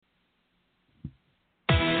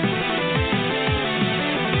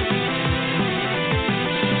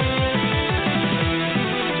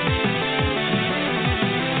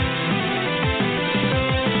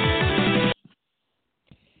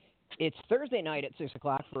It's Thursday night at 6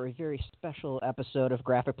 o'clock for a very special episode of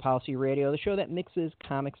Graphic Policy Radio, the show that mixes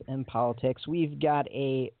comics and politics. We've got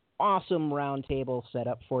a awesome roundtable set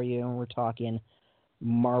up for you, and we're talking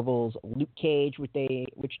Marvel's Luke Cage, which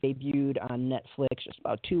debuted on Netflix just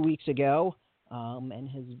about 2 weeks ago, and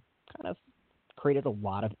has kind of created a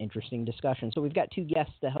lot of interesting discussion. So we've got two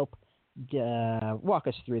guests to help walk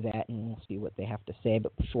us through that, and we'll see what they have to say.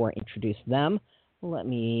 But before I introduce them, let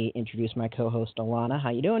me introduce my co-host, Alana. How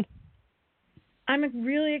you doing? I'm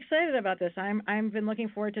really excited about this. I've been looking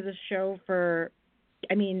forward to this show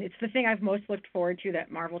it's the thing I've most looked forward to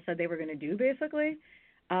that Marvel said they were going to do, basically.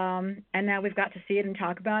 And now we've got to see it and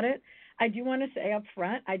talk about it. I do want to say up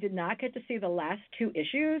front, I did not get to see the last two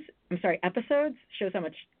episodes. Shows how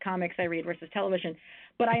much comics I read versus television.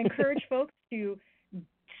 But I encourage folks to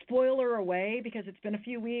spoiler away because it's been a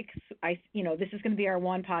few weeks. This is going to be our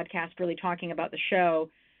one podcast really talking about the show.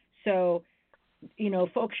 So,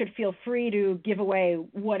 folks should feel free to give away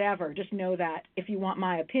whatever. Just know that if you want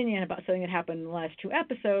my opinion about something that happened in the last two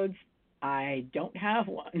episodes, I don't have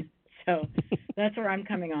one. So that's where I'm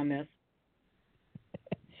coming on this.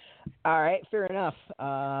 All right, fair enough.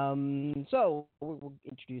 So we'll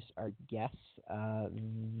introduce our guests.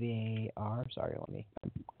 They are, of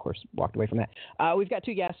course, walked away from that. We've got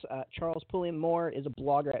two guests. Charles Pulliam Moore is a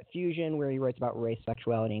blogger at Fusion, where he writes about race,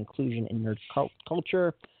 sexuality, inclusion, and nerd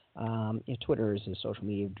culture. Twitter is his social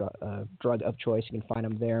media drug of choice. You can find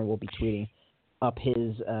him there, and we'll be tweeting up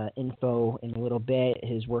his info in a little bit.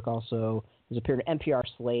 His work also has appeared in NPR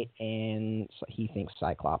Slate, and he thinks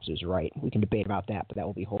Cyclops is right. We can debate about that, but that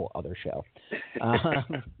will be a whole other show.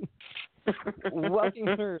 Welcoming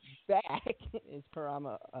her back is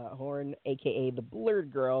Karama Horn, a.k.a. the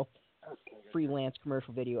Blurred Girl, freelance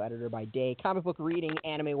commercial video editor by day, comic book reading,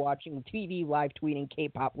 anime watching, TV live tweeting,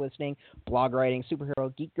 K-pop listening, blog writing,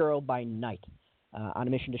 superhero geek girl by night. On a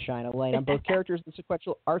mission to shine a light on both characters and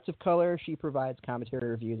sequential arts of color, she provides commentary,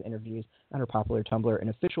 reviews, interviews on her popular Tumblr and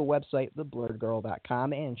official website,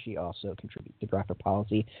 theblurredgirl.com, and she also contributes to Graphic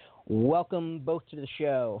Policy. Welcome both to the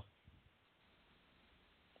show.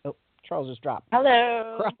 Oh, Charles just dropped.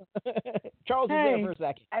 Hello. Charles was there for a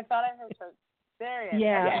second. I thought I heard Charles. There he is.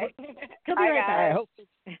 Yeah. Okay. He'll be right back. I hope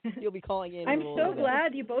you'll be calling in. I'm so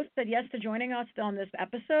glad you both said yes to joining us on this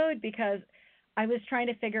episode because I was trying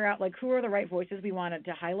to figure out who are the right voices we wanted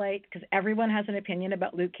to highlight because everyone has an opinion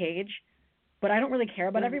about Luke Cage, but I don't really care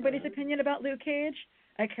about everybody's opinion about Luke Cage.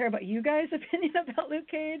 I care about you guys' opinion about Luke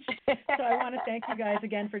Cage. So I want to thank you guys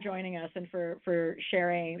again for joining us and for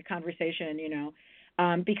sharing the conversation,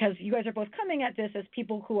 because you guys are both coming at this as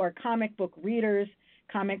people who are comic book readers,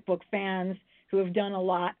 comic book fans, who have done a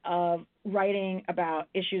lot of writing about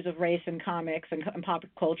issues of race in comics and pop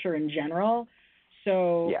culture in general.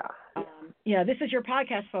 So, this is your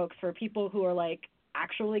podcast, folks, for people who are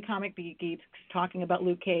actually comic geeks talking about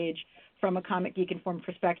Luke Cage from a comic geek informed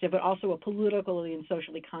perspective, but also a politically and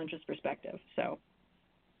socially conscious perspective. So,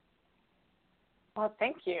 well,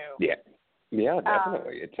 thank you. Yeah,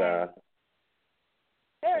 definitely. There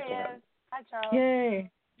he is. Hi, Charles. Yay.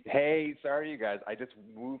 Hey, sorry, you guys. I just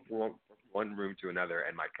moved from one room to another,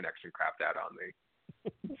 and my connection crapped out on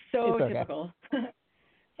me. So okay. typical.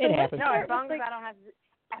 It happens. No, as long as I don't have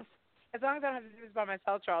to do this by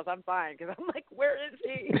myself, Charles, I'm fine. Because I'm where is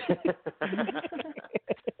he?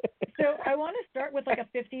 So I want to start with a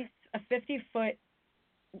 50-foot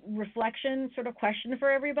reflection sort of question for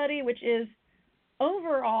everybody, which is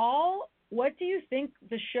overall, what do you think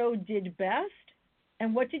the show did best,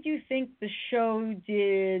 and what did you think the show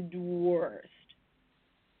did worst?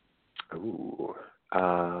 Ooh.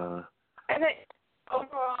 I think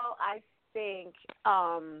overall, I think,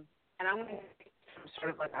 and I'm going to from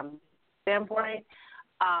sort of a standpoint,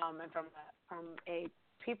 and from a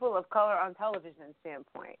people of color on television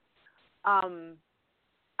standpoint,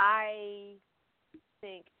 I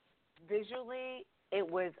think visually it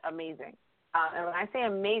was amazing. And when I say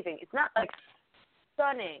amazing, it's not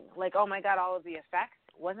stunning, oh my God, all of the effects.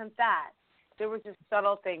 It wasn't that. There were just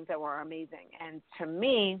subtle things that were amazing. And to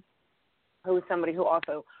me, who's somebody who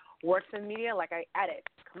also works in media, I edit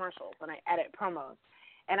commercials and I edit promos.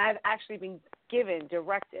 And I've actually been given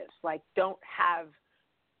directives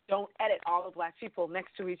don't edit all the black people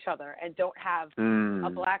next to each other, and don't have a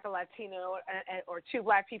black, a Latino, or two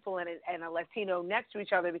black people and a Latino next to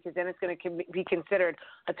each other, because then it's going to be considered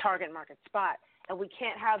a target market spot. And we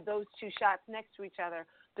can't have those two shots next to each other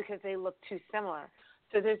because they look too similar.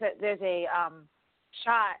 So there's a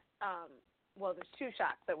shot. There's two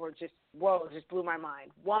shots that were just blew my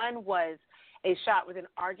mind. One was a shot with an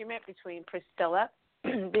argument between Priscilla,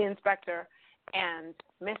 the inspector, and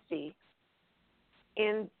Misty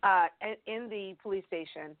in the police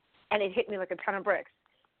station, and it hit me like a ton of bricks.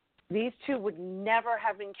 These two would never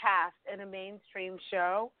have been cast in a mainstream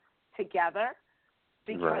show together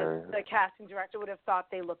because the casting director would have thought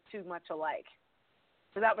they looked too much alike.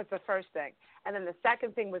 So that was the first thing. And then the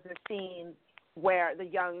second thing was a scene where the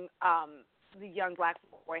young black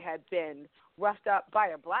boy had been roughed up by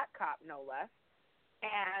a black cop, no less.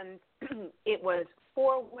 And it was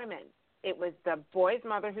 4 women. It was the boy's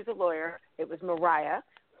mother, who's a lawyer. It was Mariah.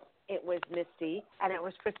 It was Misty. And it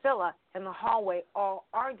was Priscilla in the hallway, all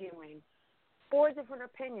arguing 4 different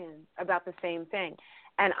opinions about the same thing.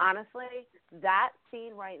 And honestly, that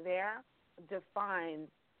scene right there defines,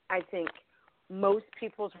 I think, most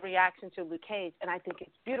people's reaction to Luke Cage, and I think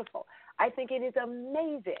it's beautiful. I think it is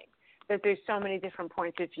amazing that there's so many different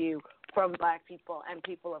points of view from black people and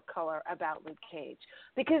people of color about Luke Cage,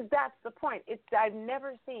 because that's the point. I've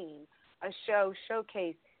never seen a show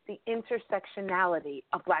showcase the intersectionality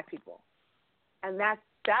of black people, and that's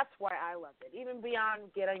why I loved it, even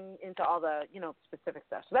beyond getting into all the specific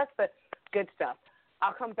stuff. So that's the good stuff.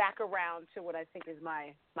 I'll come back around to what I think is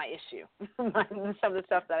my issue, some of the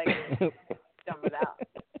stuff that I get done without.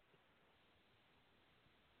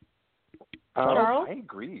 Charles? I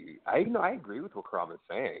agree. I agree with what Karam is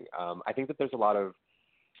saying. I think that there's a lot of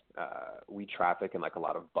we traffic in like a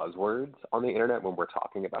lot of buzzwords on the internet when we're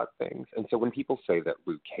talking about things. And so when people say that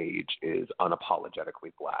Luke Cage is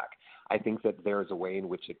unapologetically black, I think that there is a way in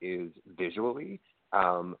which it is visually.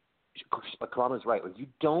 Karam is right. Like, you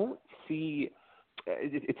don't see.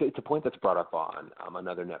 It's a point that's brought up on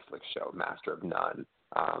another Netflix show, Master of None.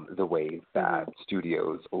 The way that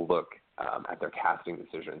studios look at their casting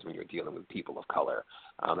decisions when you're dealing with people of color.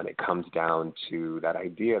 And it comes down to that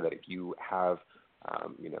idea that if you have,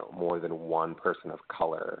 more than one person of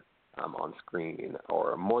color on screen,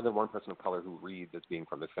 or more than one person of color who reads as being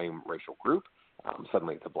from the same racial group,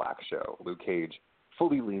 suddenly it's a black show. Luke Cage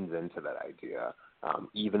fully leans into that idea,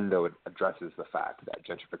 even though it addresses the fact that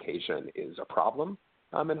gentrification is a problem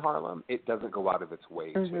in Harlem. It doesn't go out of its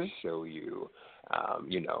way to show you,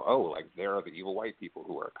 there are the evil white people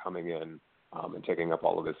who are coming in and taking up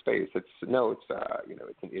all of this space. It's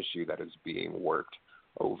an issue that is being worked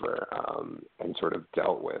over and sort of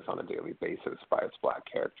dealt with on a daily basis by its black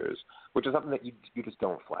characters, which is something that you just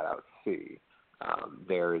don't flat out see.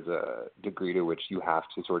 There is a degree to which you have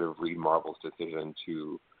to sort of read Marvel's decision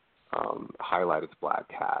to highlight its black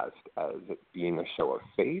cast as it being a show of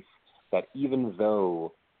faith, that even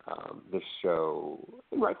though the show,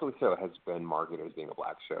 and rightfully so, has been marketed as being a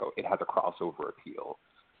black show, it has a crossover appeal,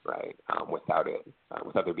 right? Without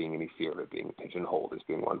there being any fear of it being pigeonholed as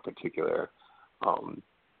being one particular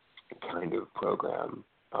kind of program.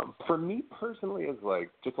 For me personally, as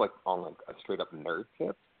on a straight up nerd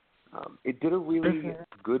tip, it did a really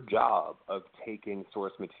good job of taking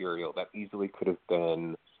source material that easily could have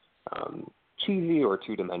been cheesy or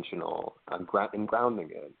two-dimensional, and grounding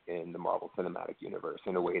it in the Marvel Cinematic Universe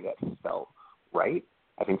in a way that felt right.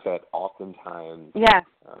 I think that oftentimes,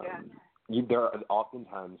 there are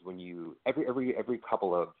oftentimes when you every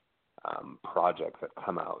couple of projects that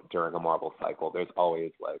come out during a Marvel cycle, there's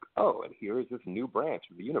always like, oh, and here is this new branch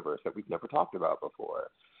of the universe that we've never talked about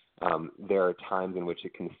before. There are times in which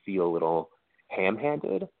it can feel a little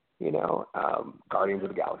ham-handed. Guardians of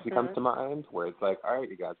the Galaxy comes to mind, where it's like, all right,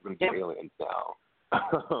 you guys, we're going to do aliens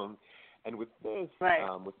now. And with this,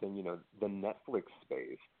 within, the Netflix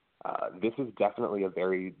space, this is definitely a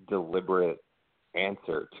very deliberate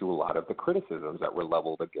answer to a lot of the criticisms that were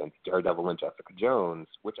leveled against Daredevil and Jessica Jones,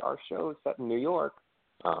 which are shows set in New York,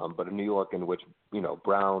 but a New York in which,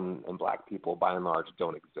 brown and black people, by and large,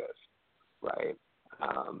 don't exist, right?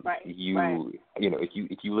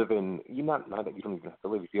 If you live in, not that you don't even have to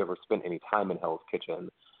live, if you ever spent any time in Hell's Kitchen,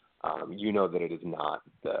 you know that it is not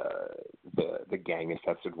the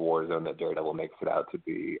gang-infested war zone that Daredevil makes it out to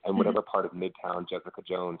be. And whatever part of Midtown Jessica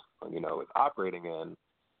Jones, is operating in,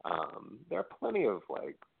 there are plenty of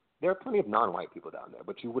non-white people down there,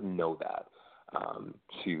 but you wouldn't know that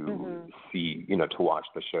to see, to watch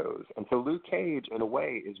the shows. And so Luke Cage, in a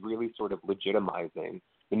way, is really sort of legitimizing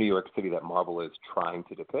the New York City that Marvel is trying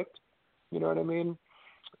to depict. You know what I mean?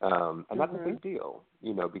 And that's a big deal,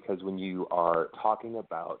 because when you are talking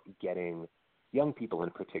about getting young people in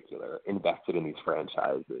particular invested in these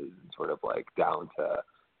franchises and sort of like down to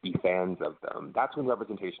be fans of them, that's when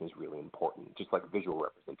representation is really important, just like visual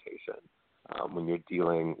representation. When you're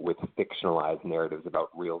dealing with fictionalized narratives about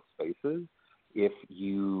real spaces, if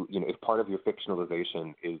if part of your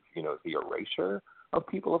fictionalization is, the erasure of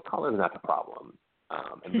people of color, then that's a problem.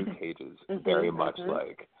 And Luke Cage is very much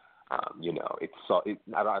like, I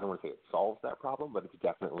don't want to say it solves that problem, but it's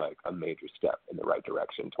definitely like a major step in the right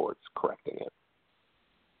direction towards correcting it.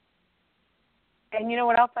 And you know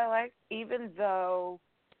what else I like? Even though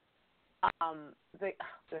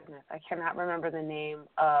goodness, I cannot remember the name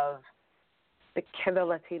of the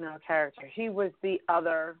Latino character. He was the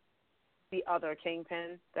other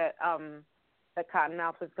Kingpin that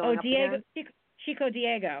Cottonmouth was going up against. Chico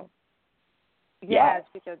Diego. Yeah,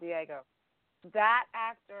 Chico Diego. That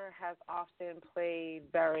actor has often played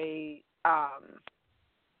very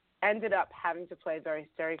ended up having to play very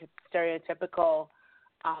stereotypical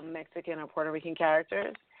Mexican or Puerto Rican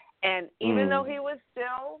characters. And even though he was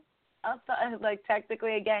still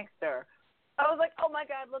technically a gangster, I was like, oh my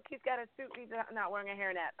God, look, he's got a suit. He's not wearing a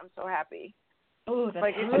hairnet. I'm so happy. Oh,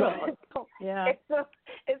 that's true. Yeah.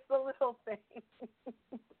 It's the little thing.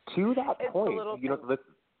 To that It's point, the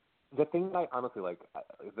thing. The thing that I honestly like,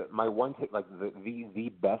 my one take, like the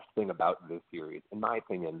best thing about this series, in my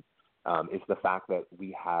opinion, is the fact that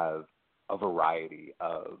we have a variety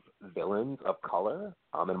of villains of color.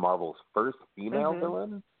 And Marvel's first female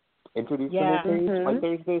villain introduced in the page. Like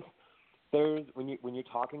there's when you're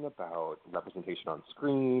talking about representation on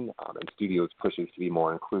screen and studios pushes to be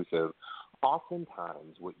more inclusive,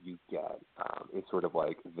 oftentimes what you get is sort of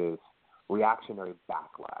like this reactionary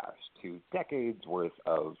backlash to decades worth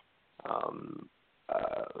of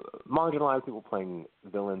marginalized people playing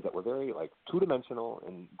villains that were very like two-dimensional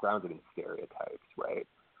and grounded in stereotypes, right?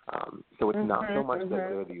 So it's not so much that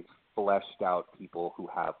there are these fleshed out people who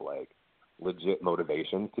have like legit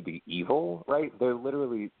motivations to be evil, right? They're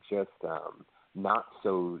literally just not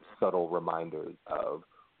so subtle reminders of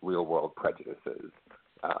real world prejudices.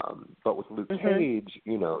 But with Luke Cage,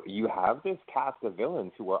 you have this cast of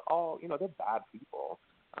villains who are all, they're bad people.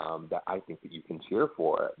 That I think that you can cheer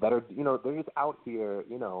for, that are, they're just out here,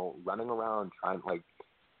 running around trying, like,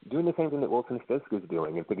 doing the same thing that Wilson Fisk is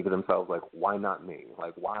doing and thinking to themselves, like, why not me?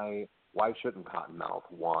 Like, why shouldn't Cottonmouth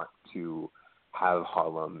want to have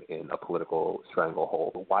Harlem in a political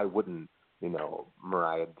stranglehold? Why wouldn't,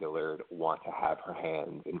 Mariah Dillard want to have her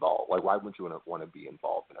hands involved? Like, why wouldn't you want to be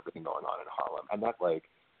involved in everything going on in Harlem? And that's, like,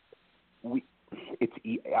 I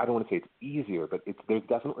don't want to say it's easier, but there's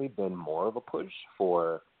definitely been more of a push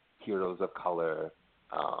for heroes of color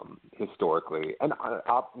historically, and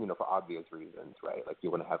for obvious reasons, right? Like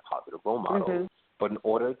you want to have positive role models, but in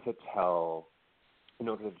order to tell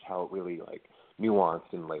really like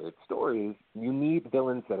nuanced and layered stories, you need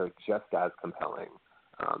villains that are just as compelling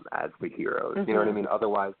as the heroes. You know what I mean?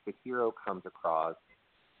 Otherwise, the hero comes across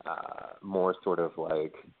more sort of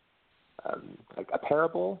like a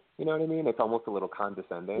parable, you know what I mean? It's almost a little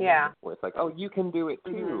condescending. Yeah. Where it's like, oh, you can do it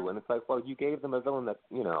too. And it's like, well, you gave them a villain that,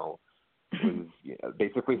 was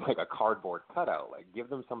basically like a cardboard cutout. Like, give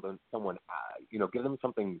them something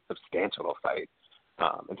substantial to fight.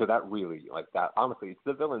 And so that really, like that, honestly, it's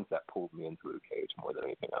the villains that pulled me into Luke Cage more than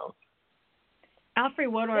anything else. Alfre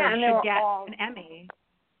Woodard should get an Emmy.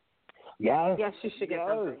 Yes. Yes, she should get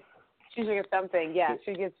something. She should get something. Yeah,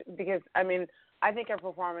 she gets, because, I mean, I think her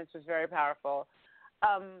performance was very powerful.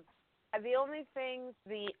 The only things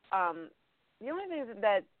that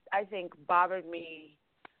I think bothered me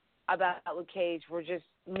about Luke Cage were just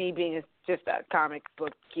me being just a comic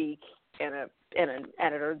book geek and an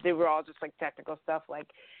editor. They were all just like technical stuff. Like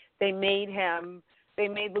they made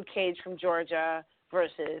Luke Cage from Georgia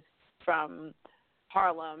versus from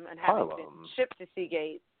Harlem, and having been shipped to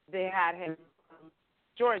Seagate, they had him from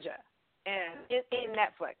Georgia and in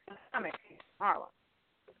Netflix comic Harlem.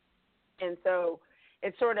 And so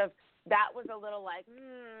it's sort of, that was a little like,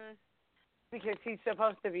 because he's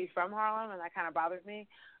supposed to be from Harlem, and that kind of bothers me.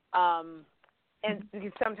 And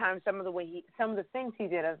because sometimes some of the things he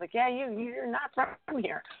did, I was like, yeah, you're not from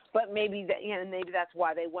here. But maybe maybe that's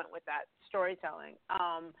why they went with that storytelling.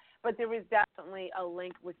 But there was definitely a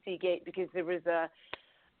link with Seagate, because there was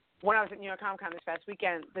when I was at New York Comic Con this past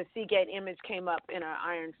weekend, the Seagate image came up in an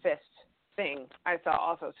Iron Fist thing I saw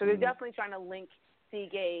also. So they're definitely trying to link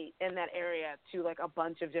Seagate in that area to like a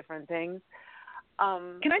bunch of different things.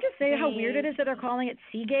 Can I just say how weird it is that they're calling it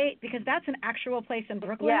Seagate, because that's an actual place in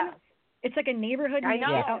Brooklyn. Yeah. It's like a neighborhood. I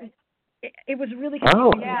know. It was really confusing.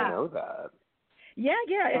 Oh, I didn't know that. Yeah.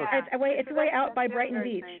 It's way out by Brighton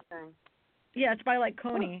Beach. Yeah, it's by like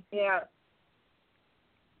Coney. Yeah.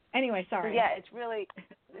 Anyway, sorry. Yeah, it's really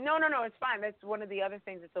no, it's fine. That's one of the other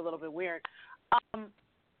things that's a little bit weird.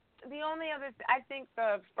 The only other, I think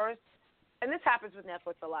the first, and this happens with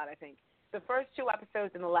Netflix a lot, I think. The first 2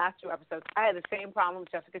 episodes and the last 2 episodes, I had the same problem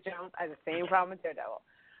with Jessica Jones. I had the same problem with Daredevil.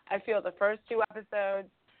 I feel the first 2 episodes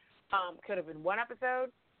could have been 1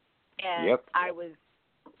 episode, and I was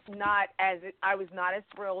not as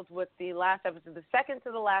thrilled with the last episode. The second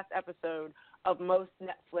to the last episode of most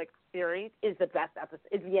Netflix series is the best episode.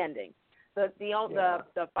 Is the ending.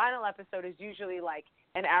 The final episode is usually like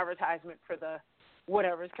an advertisement for the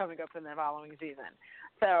whatever's coming up in the following season.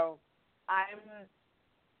 So I'm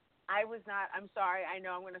sorry. I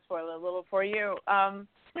know I'm going to spoil it a little for you.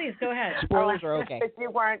 Please go ahead. Spoilers are okay.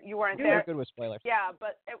 You weren't You're there. good with spoilers. Yeah,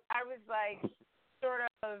 but I was like, sort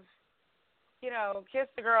of, kiss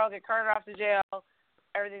the girl, get carted off to jail,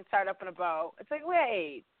 everything's tied up in a bow. It's like,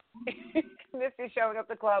 wait, Misty showing up at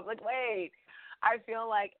the club. Like, wait. I feel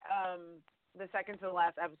like the second to the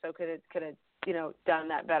last episode could have done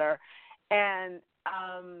that better, and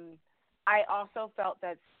I also felt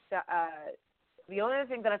that the only other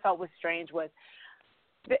thing that I felt was strange was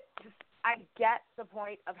that I get the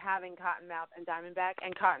point of having Cottonmouth and Diamondback,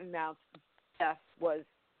 and Cottonmouth's death was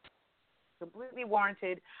completely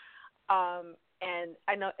warranted. And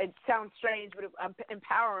I know it sounds strange, but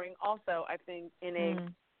empowering also, I think, in a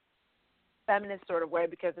feminist sort of way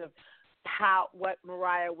because of what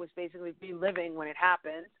Mariah was basically reliving when it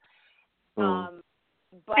happened.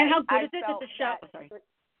 But and how good I is it that the show? Sorry.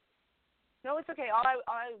 No, it's okay. All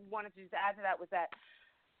I wanted to just add to that was that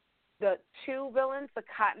the two villains, the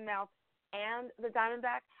Cottonmouth and the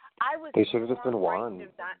Diamondback, they should have just been one.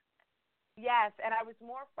 Yes, and I was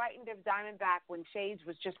more frightened of Diamondback when Shades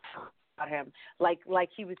was just about him, like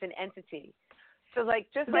he was an entity. So like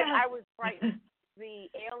I was frightened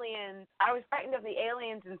I was frightened of the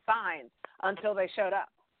aliens in Signs until they showed up.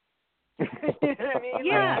 You know what I mean?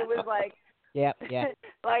 Yeah. Like, it was like Yeah.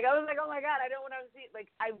 like I was like, oh my God, I don't want to see. Like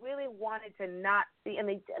I really wanted to not see, and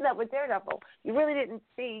they did that with Daredevil. You really didn't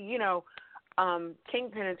see,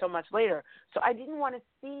 Kingpin until much later. So I didn't want to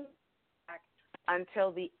see back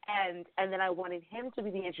until the end, and then I wanted him to be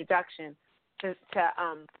the introduction to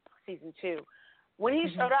season 2. When he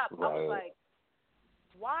showed up, I was like,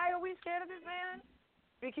 why are we scared of this man?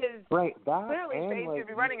 Because clearly Shades should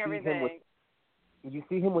be running everything. You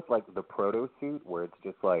see him with, like, the proto suit where it's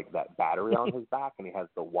just, like, that battery on his back and he has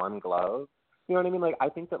the one glove. You know what I mean? Like, I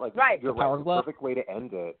think that, like, you're right. The perfect way to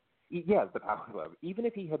end it. Yes, the power glove. Even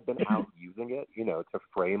if he had been out using it, to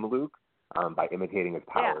frame Luke by imitating his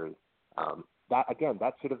powers,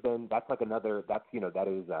 that should have been, that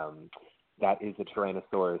is a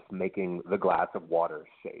Tyrannosaurus making the glass of water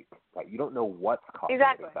shake. Right? You don't know what's causing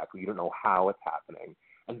it exactly. You don't know how it's happening.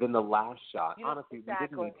 And then the last shot, honestly,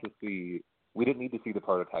 we didn't need to see the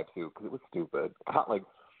prototype suit because it was stupid.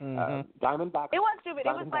 Diamondback. It was stupid.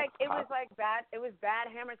 It was bad. It was bad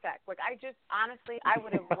hammer tech. Like I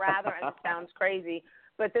would have rather. And it sounds crazy,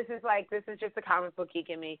 but this is just the comic book geek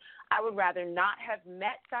in me. I would rather not have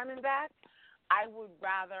met Diamondback. I would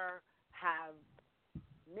rather have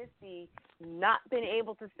Misty not been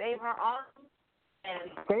able to save her arm.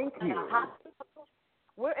 And thank you.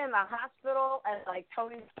 We're in the hospital, and like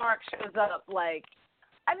Tony Stark shows up. Like,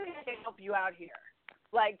 I think I can help you out here.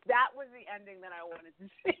 Like, that was the ending that I wanted to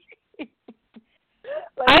see.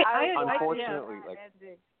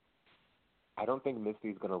 Unfortunately, I don't think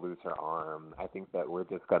Misty's going to lose her arm. I think that we're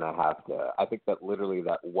just going to have to. I think that literally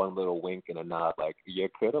that one little wink and a nod, like, you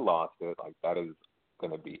could have lost it. Like, that is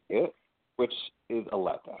going to be it, which is a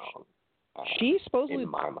letdown. She's supposedly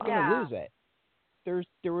going to lose it. There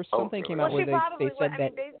was something came out where they said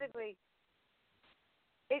that. Basically,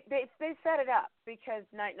 they set it up because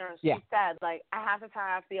Night Nurse she said, like, I have to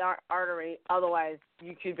tie off the artery, otherwise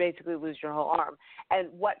you could basically lose your whole arm.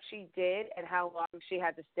 And what she did and how long she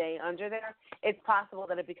had to stay under there, it's possible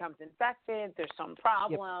that it becomes infected. There's some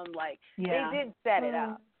problem. Yep. Like, they did set it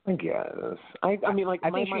up. I guess. I mean, like,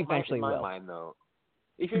 I think she eventually will. In my mind, though,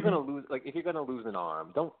 if you're gonna lose an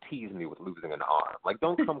arm, don't tease me with losing an arm. Like,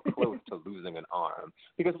 don't come close to losing an arm,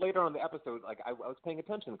 because later on in the episode, like, I was paying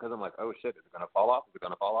attention because I'm like, oh shit, is it gonna fall off? Is it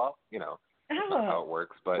gonna fall off? That's not how it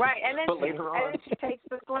works. But right, and then later on, she takes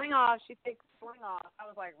the sling off. I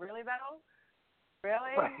was like, really though?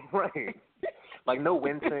 Really? Right. Like, no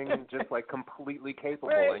wincing, just like completely capable,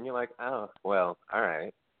 right. And you're like, oh well, all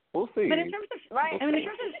right. We'll see. But in terms of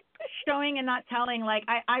showing and not telling, like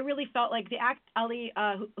I really felt like the Ali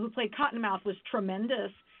who played Cottonmouth was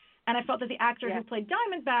tremendous, and I felt that the actor who played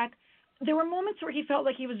Diamondback, there were moments where he felt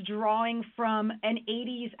like he was drawing from an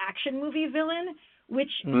 '80s action movie villain,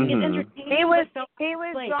 which is entertaining. He was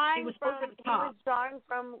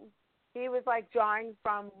drawing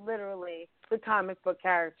from literally the comic book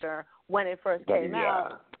character when it first came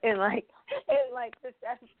out, and the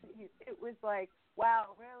 70s. It was like, wow,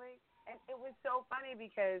 really? And it was so funny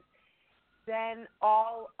because then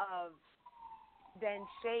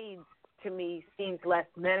Shades to me seemed less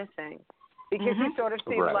menacing because he sort of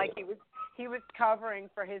seemed like he was covering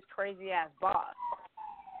for his crazy ass boss.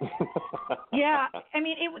 Yeah, I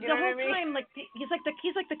mean, the whole time, like he's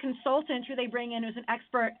like the consultant who they bring in who's an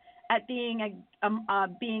expert at being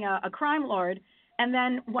a crime lord, and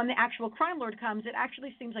then when the actual crime lord comes, it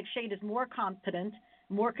actually seems like Shade is more competent,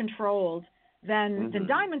 more controlled than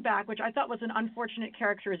Diamondback, which I thought was an unfortunate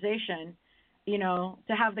characterization. You know,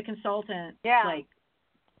 to have the consultant like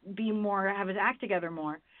be more, have his act together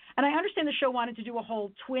more. And I understand the show wanted to do a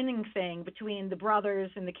whole twinning thing between the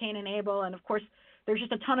brothers and the Cain and Abel, and of course there's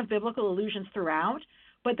just a ton of biblical allusions throughout.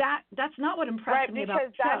 But that's not what impressed me about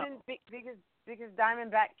the show. Because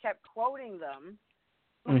Diamondback kept quoting them.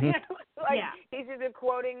 Mm-hmm. He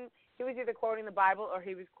was either quoting the Bible or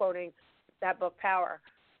he was quoting that book Power.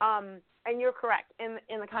 And you're correct. In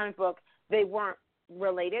the comic book, they weren't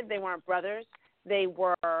related. They weren't brothers. They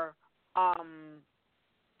were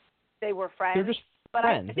friends. They're just but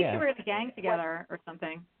friends. I think they were in a gang together or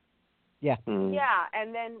something. Yeah. Mm. Yeah,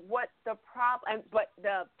 and then what the problem? But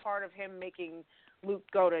the part of him making Luke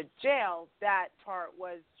go to jail, that part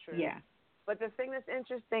was true. Yeah. But the thing that's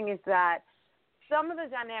interesting is that some of the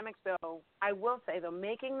dynamics, though, I will say, though,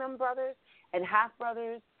 making them brothers and half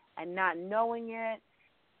brothers and not knowing it,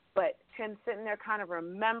 but him sitting there kind of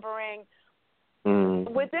remembering.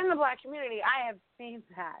 Within the Black community, I have seen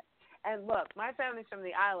that. And look, my family's from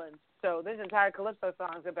the islands, so this entire Calypso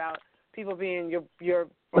song is about people being your relative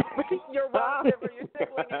or your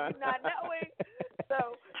sibling and you not knowing.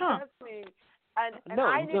 So that's me. And No,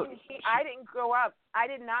 I didn't grow up. I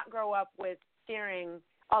did not grow up with hearing.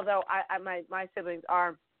 Although my siblings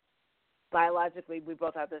are biologically, we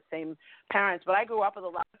both have the same parents, but I grew up with a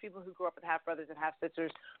lot of people who grew up with half brothers and half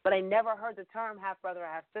sisters. But I never heard the term half brother or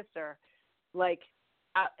half sister, like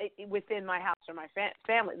within my house or my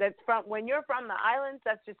family. That's from when you're from the islands.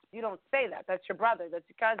 That's just, you don't say that. That's your brother. That's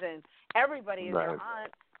your cousin. Everybody is your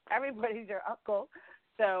aunt. Everybody's your uncle.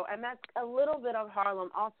 So, and that's a little bit of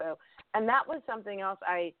Harlem also. And that was something else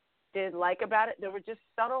I did like about it. There were just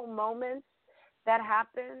subtle moments that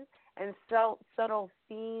happened and subtle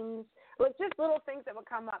themes. Like just little things that would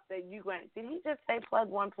come up that you went, did he just say plug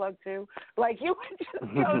one, plug two? Like you would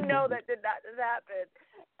just go, no, that did not happen.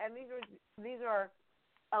 And these are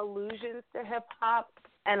allusions to hip hop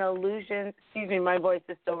and allusions. Excuse me, my voice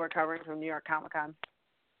is still recovering from New York Comic Con.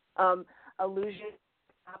 Allusions,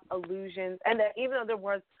 and that even though there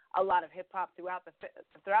was a lot of hip hop throughout the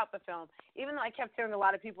film, even though I kept hearing a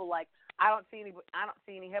lot of people like, I don't see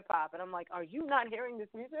any hip hop, and I'm like, are you not hearing this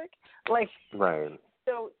music? Like, right.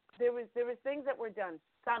 So there was things that were done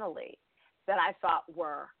subtly that I thought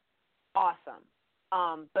were awesome.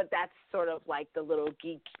 But that's sort of like the little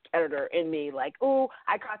geek editor in me, like, ooh,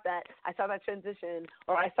 I caught that. I saw that transition,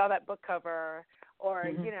 or I saw that book cover, or,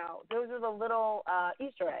 you know, those are the little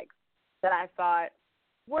Easter eggs that I thought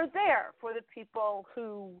were there for the people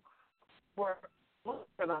who were looking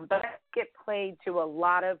for them. But it played to a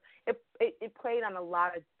lot of, it played on a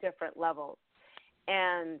lot of different levels.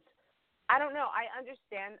 And I don't know, I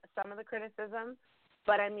understand some of the criticism,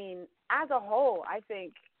 but I mean, as a whole, I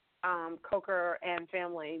think Coker and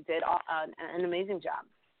family did an amazing job.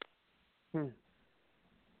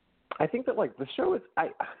 I think that, like, the show is,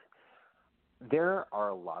 there are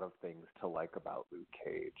a lot of things to like about Luke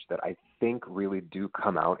Cage that I think really do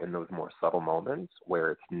come out in those more subtle moments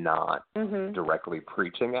where it's not directly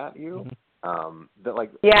preaching at you. That,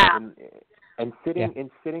 like, and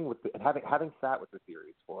sitting with and having sat with the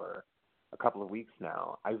series for a couple of weeks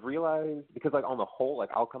now, I've realized, because, like, on the whole, like,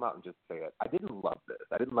 I'll come out and just say it, I didn't love this.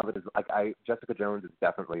 I didn't love it as, like, Jessica Jones is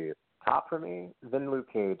definitely top for me, then Luke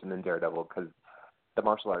Cage, and then Daredevil, because the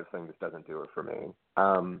martial arts thing just doesn't do it for me.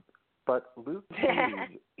 But Luke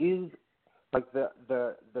Cage is, like,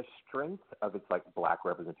 the strength of its, like, Black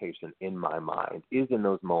representation in my mind is in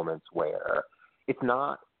those moments where it's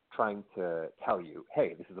not trying to tell you,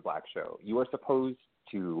 hey, this is a Black show. You are supposed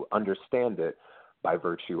to understand it by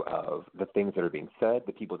virtue of the things that are being said,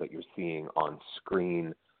 the people that you're seeing on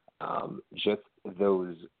screen, just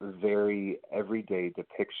those very everyday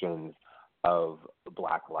depictions of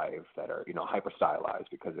Black life that are, you know, hyper stylized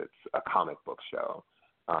because it's a comic book show.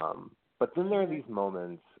 But then there are these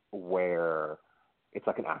moments where it's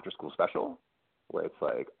like an after school special where it's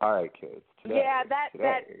like, all right, kids, today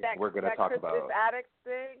we're going to talk about Christmas Addicts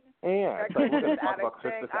thing. Yeah, it's like, we're going to talk about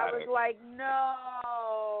Christmas Christmas Addicts. I was like,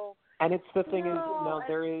 no. And it's the thing is, no,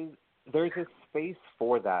 there's a space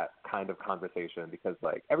for that kind of conversation because,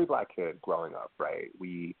 like, every Black kid growing up, right,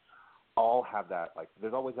 we all have that, like,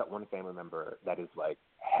 there's always that one family member that is, like,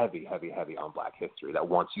 heavy on Black history that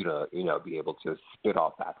wants you to, you know, be able to spit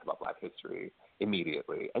off facts about Black history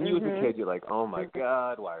immediately. And you as a kid, you're like, oh my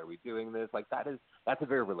God, why are we doing this? Like, that's a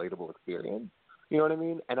very relatable experience. You know what I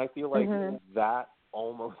mean? And I feel like that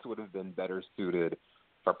almost would have been better suited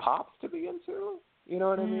for Pops to be into. You know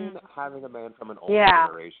what I mean? Having a man from an older Yeah.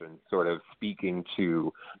 generation sort of speaking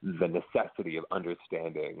to the necessity of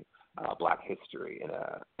understanding Black history in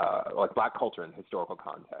like Black culture in historical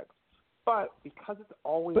context. But because it's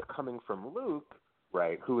always coming from Luke,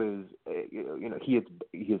 right, who is, he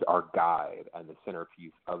is our guide and the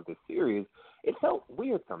centerpiece of the series, it felt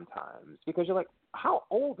weird sometimes because you're like, how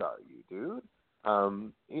old are you, dude?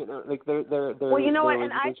 Like they're well, you know what?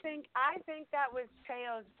 And I think that was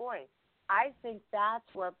Cheo's voice. I think that's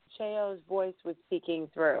where Cheo's voice was speaking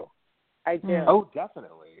through. I do. Oh,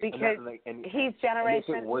 definitely. Because he's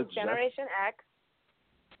Generation X,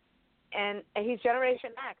 and he's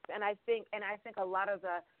Generation X, and I think a lot of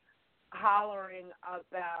the hollering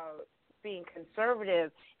about being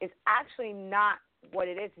conservative is actually not what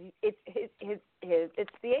it is. It's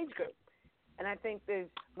the age group, and I think there's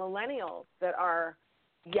millennials that are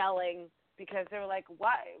yelling because they're like,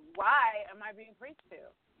 why am I being preached to?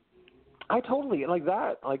 I totally like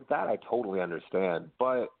that. I totally understand,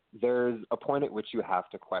 but there's a point at which you have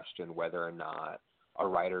to question whether or not a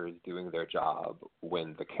writer is doing their job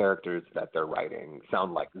when the characters that they're writing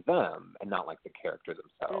sound like them and not like the character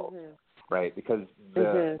themselves, right? Because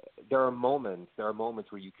there are moments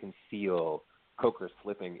where you can feel Coker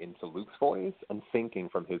slipping into Luke's voice and thinking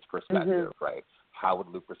from his perspective, right? How would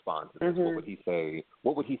Luke respond to this? What would he say?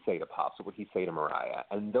 What would he say to Pops? What would he say to Mariah?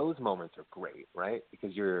 And those moments are great, right?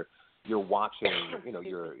 Because you're watching,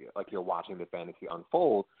 you're watching the fantasy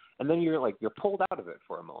unfold, and then you're pulled out of it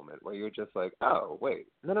for a moment where you're just like, oh wait,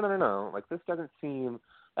 no, like this doesn't seem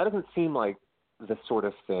like the sort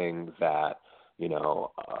of thing that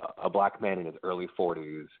a Black man in his early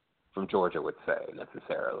 40s from Georgia would say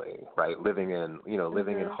necessarily, right? Living in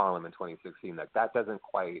Harlem in 2016, that doesn't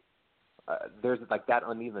quite. There's like that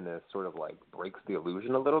unevenness sort of like breaks the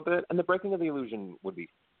illusion a little bit, and the breaking of the illusion would be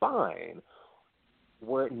fine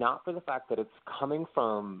were it not for the fact that it's coming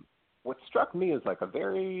from what struck me as like a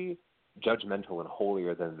very judgmental and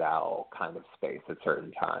holier than thou kind of space at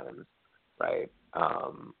certain times, right?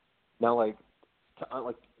 Now,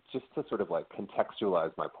 just to sort of like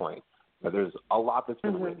contextualize my point, there's a lot that's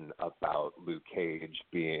been written about Luke Cage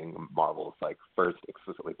being Marvel's like first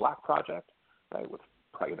explicitly Black project, right? With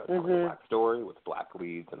telling a Black story with Black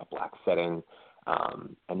leads in a Black setting,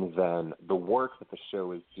 and then the work that the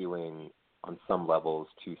show is doing on some levels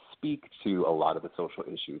to speak to a lot of the social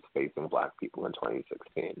issues facing Black people in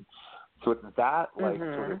 2016. So it's that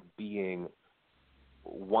sort of being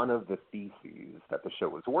one of the theses that the show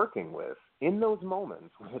was working with in those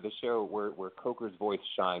moments where the show, where Coker's voice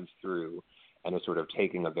shines through and is sort of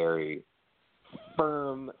taking a very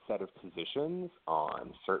firm set of positions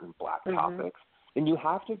on certain Black topics. And you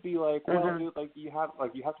have to be like, well, you have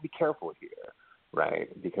to be careful here.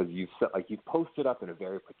 Right, because you've posted up in a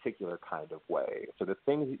very particular kind of way. So the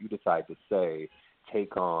things that you decide to say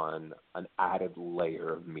take on an added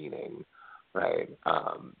layer of meaning, right?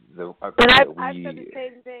 I've said the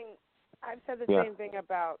same thing. I've said the same thing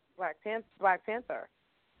about Black Panther.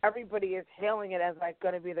 Everybody is hailing it as like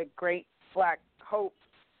going to be the great Black Hope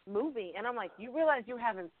movie, and I'm like, you realize you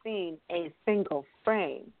haven't seen a single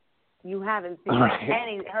frame. You haven't seen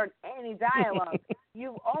heard any dialogue.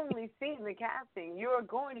 You've only seen the casting. You are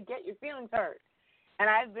going to get your feelings hurt. And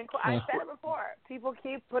I've said it before. People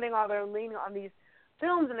keep putting all their leaning on these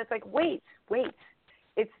films, and it's like, wait.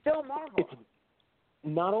 It's still Marvel. It's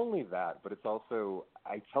not only that, but it's also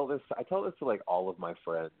I tell this to like all of my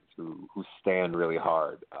friends who stand really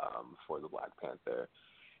hard for the Black Panther,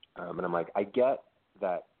 and I'm like, I get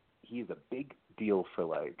that he's a big deal for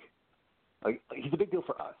like he's a big deal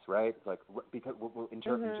for us, right? Like, because in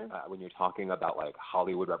terms when you're talking about like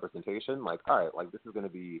Hollywood representation, like, all right, like this is going to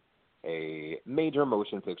be a major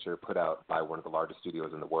motion picture put out by one of the largest studios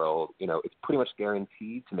in the world. It's pretty much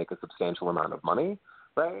guaranteed to make a substantial amount of money,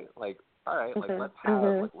 right? Like, all right, like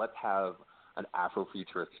let's have an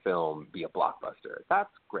Afrofuturist film be a blockbuster. That's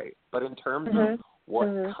great, but in terms of what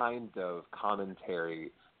kind of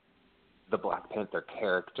commentary the Black Panther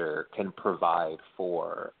character can provide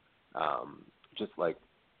for just like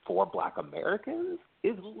for Black Americans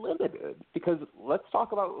is limited, because let's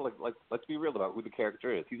talk about let's be real about who the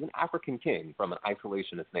character is. He's an African king from an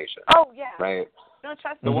isolationist nation. Oh yeah, right. No,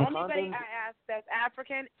 trust me. Anybody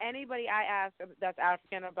I ask that's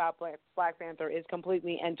African about Black Panther is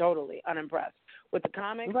completely and totally unimpressed with the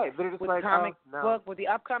comics, with the comic book, with the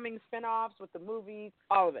upcoming spin-offs, with the movies,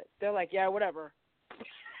 all of it. They're like, yeah, whatever.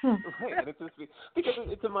 Right, and it's just because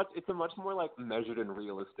it's a much more like measured and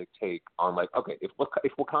realistic take on like, okay, if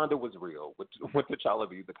Wakanda was real, would T'Challa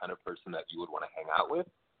be the kind of person that you would want to hang out with?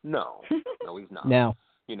 No, he's not. No.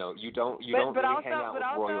 You don't really hang out with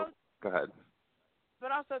royal. Go ahead.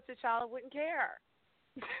 But also T'Challa wouldn't care.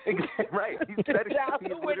 Right. He said it. T'Challa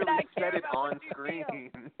He would literally not care said it about on what you screen.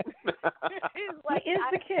 He's like, he is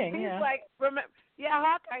the king. He's Yeah. like, remember, yeah,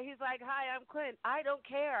 Hawkeye. He's like, hi, I'm Clint. I don't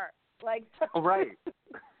care. Like, Right.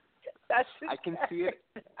 that's his I can see it.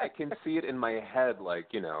 character. I can see it in my head. Like,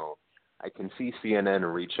 I can see CNN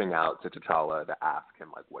reaching out to T'Challa to ask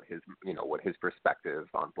him like what his perspective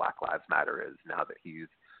on Black Lives Matter is now that he's,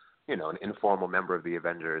 an informal member of the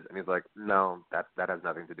Avengers, and he's like, no, that has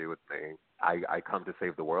nothing to do with me. I come to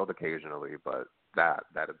save the world occasionally, but that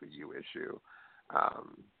is a you issue.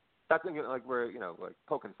 That's like we're like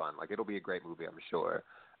poking fun. Like it'll be a great movie, I'm sure.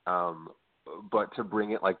 But to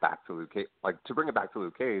bring it back to Luke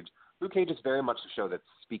Cage, Luke Cage is very much a show that's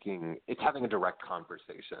it's having a direct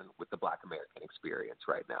conversation with the Black American experience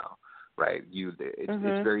right now, right?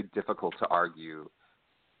 It's very difficult to argue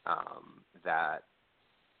that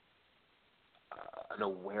an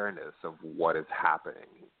awareness of what is happening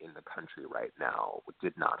in the country right now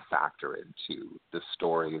did not factor into the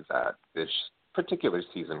story that this particular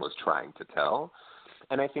season was trying to tell.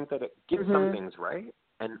 And I think that it gets some things right,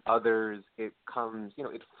 and others it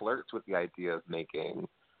flirts with the idea of making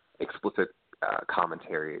explicit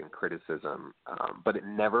commentary and criticism, but it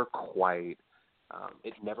never quite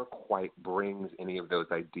brings any of those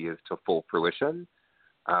ideas to full fruition.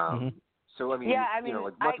 So I mean,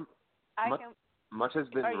 much has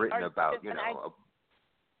been written about.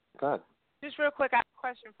 Go ahead. Just real quick, I have a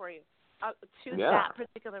question for you. That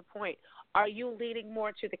particular point, are you leaning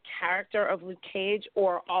more to the character of Luke Cage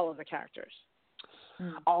or all of the characters?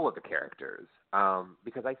 All of the characters,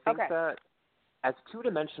 because I think that as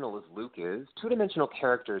two-dimensional as Luke is, two-dimensional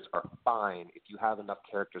characters are fine if you have enough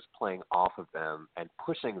characters playing off of them and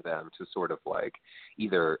pushing them to sort of like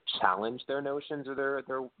either challenge their notions or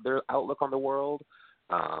their outlook on the world,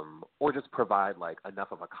 or just provide like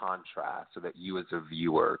enough of a contrast so that you as a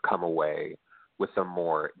viewer come away with a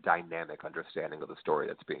more dynamic understanding of the story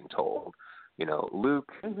that's being told.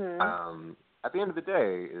 Luke, at the end of the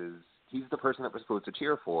day, he's the person that we're supposed to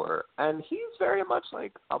cheer for, and he's very much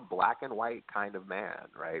like a black and white kind of man,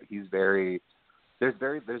 right? There's very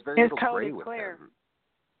little gray with him.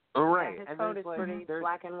 Oh, right. Yeah, his and code is pretty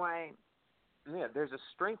black and white. Yeah, there's a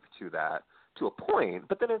strength to that to a point,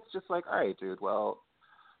 but then it's just like, all right, dude, well,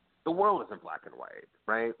 the world isn't black and white,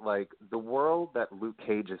 right? Like, the world that Luke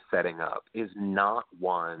Cage is setting up is not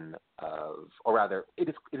one of, or rather, it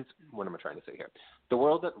is, what am I trying to say here? The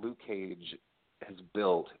world that Luke Cage has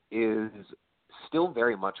built is still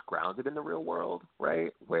very much grounded in the real world,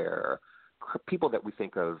 right? Where people that we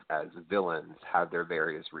think of as villains have their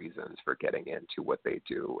various reasons for getting into what they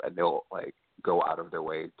do, and they'll, like, go out of their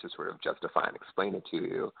way to sort of justify and explain it to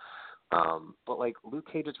you. But, like, Luke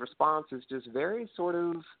Cage's response is just very sort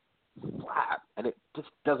of flat, and it just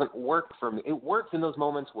doesn't work for me. It works in those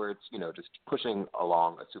moments where it's, just pushing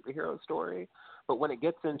along a superhero story, but when it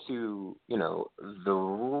gets into,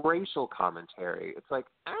 the racial commentary, it's like,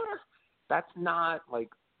 that's not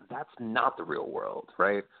the real world,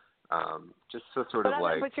 right? Just to sort of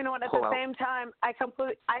like. But you know what? At the same time, I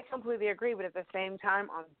completely agree. But at the same time,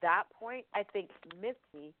 on that point, I think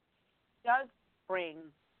Misty does bring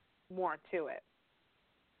more to it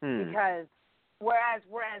because whereas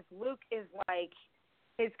Luke is like,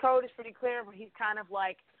 his code is pretty clear, but he's kind of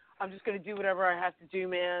like, I'm just going to do whatever I have to do,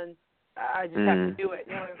 man. I just have to do it.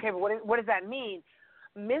 Okay, but what does that mean?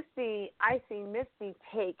 I see Misty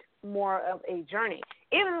take more of a journey.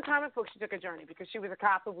 Even in the comic book, she took a journey because she was a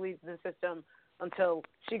cop who believed in the system until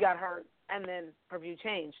she got hurt, and then her view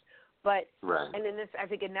changed. But and in this, I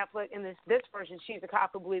think in Netflix, in this version, she's a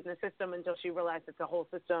cop who believed in the system until she realized that the whole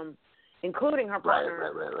system, including her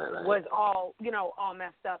partner, was all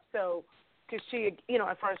messed up. So, because she,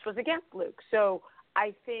 at first was against Luke. So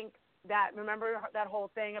I think that, remember that whole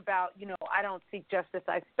thing about, I don't seek justice,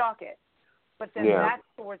 I stalk it. But then that's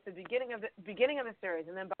towards the beginning of the series,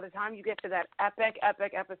 and then by the time you get to that epic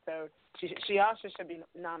episode, she also should be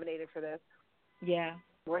nominated for this. Yeah.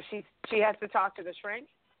 Where she has to talk to the shrink,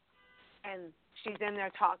 and she's in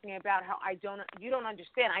there talking about how you don't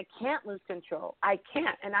understand. I can't lose control. I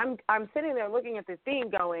can't. And I'm sitting there looking at this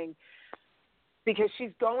scene going, because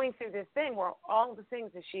she's going through this thing where all the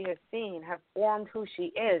things that she has seen have formed who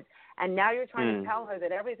she is, and now you're trying to tell her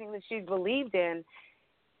that everything that she's believed in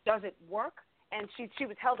doesn't work, and she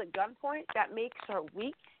was held at gunpoint. That makes her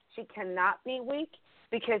weak. She cannot be weak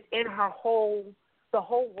because in the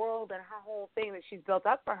whole world and her whole thing that she's built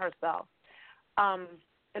up for herself,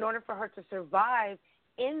 in order for her to survive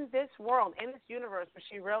in this world, in this universe, where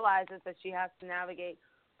she realizes that she has to navigate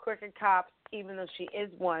crooked cops, even though she is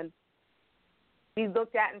one, be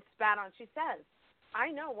looked at and spat on. She says,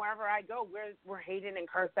 I know wherever I go, we're hated and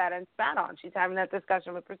cursed at and spat on. She's having that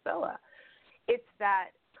discussion with Priscilla. It's that,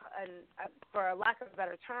 and for a lack of a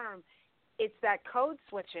better term, it's that code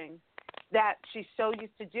switching that she's so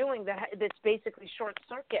used to doing that's basically short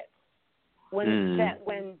circuit. When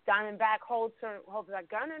Diamondback holds that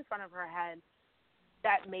gun in front of her head,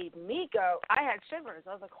 that made me go. I had shivers.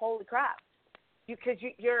 I was like, holy crap! Because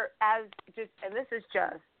you're as just, and this is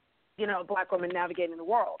just, a black woman navigating the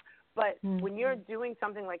world. But when you're doing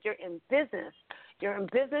something like you're in business,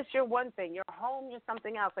 you're one thing. You're home, you're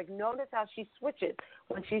something else. Like, notice how she switches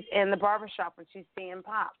when she's in the barbershop, when she's seeing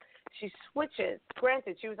Pop. She switches.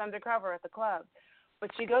 Granted, she was undercover at the club, but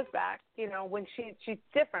she goes back, when she's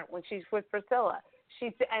different when she's with Priscilla.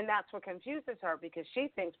 And that's what confuses her, because she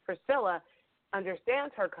thinks Priscilla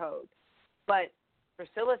understands her code. But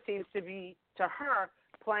Priscilla seems to be, to her,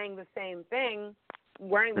 playing the same thing,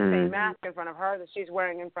 wearing the same mask in front of her that she's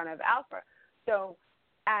wearing in front of Alpha. So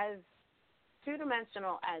as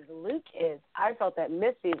two-dimensional as Luke is, I felt that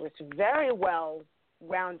Missy was very well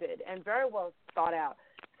rounded and very well thought out.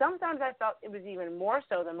 Sometimes I felt it was even more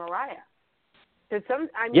so than Mariah. Because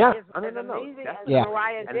amazing as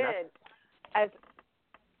Mariah did,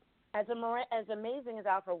 as amazing as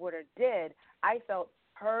Alfred Woodard did, I felt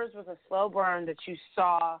hers was a slow burn that you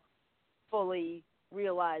saw fully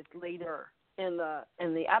realized later in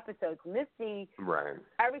the episodes. Missy, right.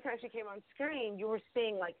 Every time she came on screen, you were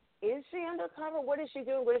seeing, like, is she undercover? What is she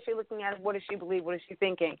doing? What is she looking at? What does she believe? What is she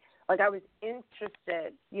thinking? Like, I was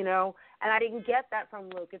interested, and I didn't get that from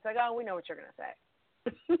Luke. It's like, oh, we know what you're going to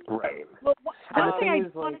say. Right. Well, one thing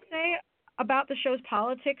I want to say about the show's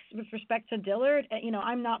politics with respect to Dillard,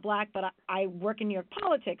 I'm not black, but I work in New York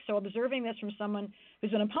politics, so observing this from someone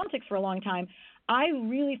who's been in politics for a long time, I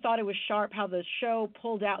really thought it was sharp how the show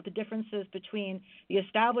pulled out the differences between the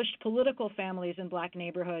established political families in black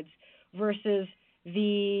neighborhoods versus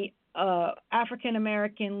the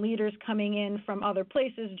African-American leaders coming in from other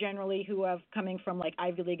places, generally who have coming from, like,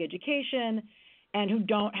 Ivy League education and who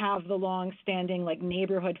don't have the long-standing, like,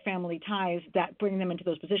 neighborhood family ties that bring them into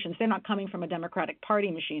those positions. They're not coming from a Democratic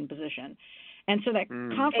Party machine position. And so that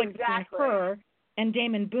conflict between her and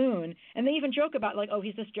Damon Boone, and they even joke about, like, oh,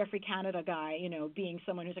 he's this Jeffrey Canada guy, being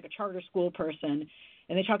someone who's like a charter school person.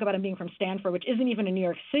 And they talk about him being from Stanford, which isn't even a New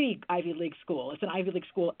York City Ivy League school. It's an Ivy League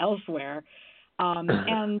school elsewhere. But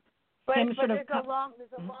there's a long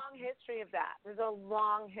history of that. There's a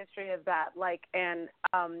long history of that. Like, and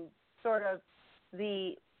sort of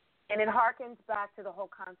and it harkens back to the whole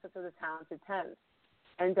concept of the Talented Tens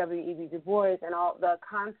and W.E.B. Du Bois and all the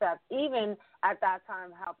concept, even at that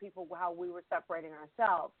time, how we were separating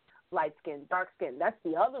ourselves, light skin, dark skin. That's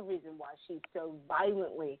the other reason why she so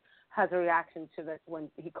violently has a reaction to this when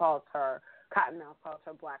he calls her, Cottonmouth calls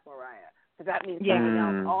her Black Mariah. Because that means something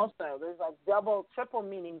else also. There's like double, triple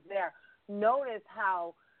meanings there. Notice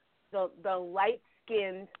how the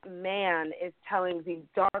light-skinned man is telling the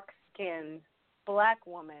dark-skinned black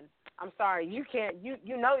woman, I'm sorry, you can't, you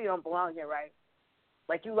don't belong here, right?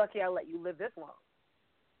 Like, you lucky I let you live this long.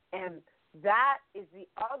 And that is the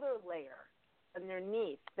other layer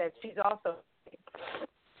underneath that she's also,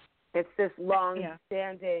 it's this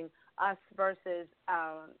long-standing us versus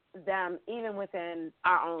them, even within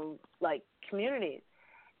our own, like, communities.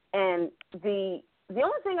 And the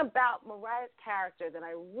only thing about Mariah's character that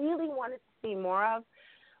I really wanted to see more of,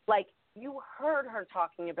 like, you heard her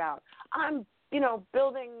talking about, I'm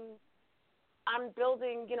building,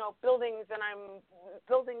 buildings, and I'm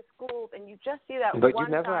building schools, and you just see that but one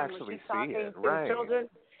you never time actually when she's see talking it, to right? children.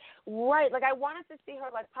 Right, like I wanted to see her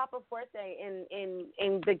like Papa Fuerte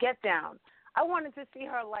in the Get Down. I wanted to see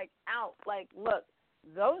her like out, like, look,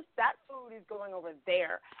 that food is going over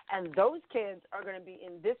there, and those kids are going to be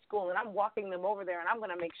in this school, and I'm walking them over there, and I'm going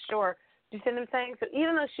to make sure. Do you see what I'm saying? So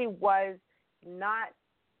even though she was not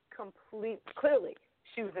clearly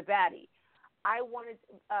she was a baddie, I wanted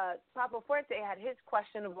Papa Fuerte had his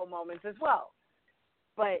questionable moments as well,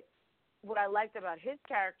 but what I liked about his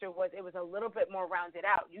character was it was a little bit more rounded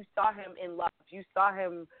out. You saw him in love. You saw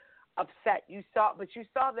him upset. But you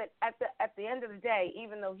saw that at the end of the day,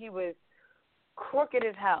 even though he was crooked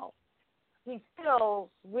as hell, he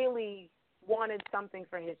still really wanted something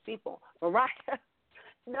for his people. Mariah,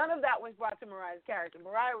 none of that was brought to Mariah's character.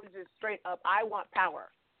 Mariah was just straight up, I want power,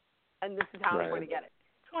 and this is how I'm going to get it.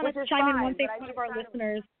 I want to chime in one thing for one of our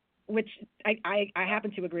listeners, which I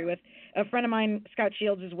happen to agree with. A friend of mine, Scott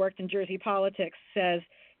Shields, who's worked in Jersey politics, says,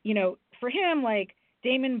 for him, like,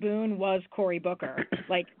 Damon Boone was Cory Booker.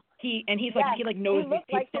 Like, he knows he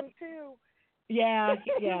looked like him too. Yeah.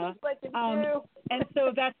 He looked like him too. And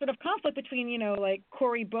so that sort of conflict between, like,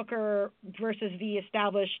 Cory Booker versus the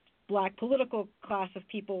established black political class of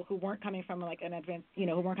people who weren't coming from like an advanced, who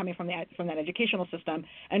weren't coming from that educational system,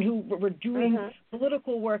 and who were doing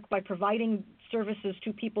political work by providing services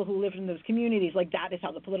to people who lived in those communities. Like that is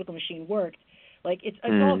how the political machine worked. Like it's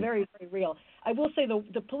all very, very real. I will say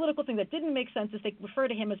the political thing that didn't make sense is they refer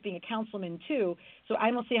to him as being a councilman too. So I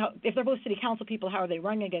don't see how, if they're both city council people, how are they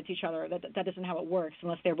running against each other? That isn't how it works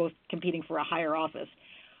unless they're both competing for a higher office.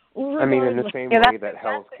 I mean, in the same way that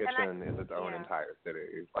Hell's Kitchen is its own entire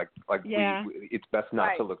city. It's best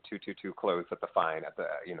not to look too close at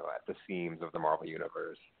the seams of the Marvel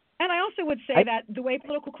universe. And I also would say that the way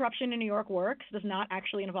political corruption in New York works does not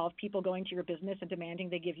actually involve people going to your business and demanding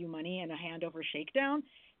they give you money and a handover shakedown.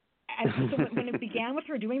 And so when it began with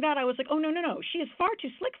her doing that, I was like, oh, no. She is far too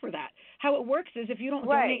slick for that. How it works is if you don't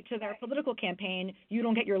donate to their political campaign, you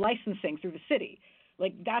don't get your licensing through the city.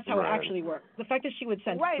 Like, that's how it actually works. The fact that she would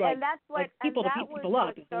send people to beat people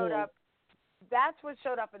up is a little... That's what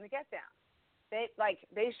showed up in the Get Down.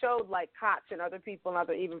 They showed Koch and other people and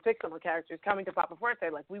other even fictional characters coming to Papa Forte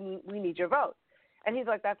we need your vote, and he's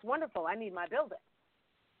like, that's wonderful, I need my building.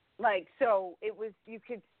 So it was, you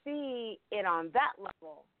could see it on that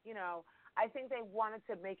level. I think they wanted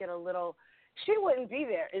to make it a little. She wouldn't be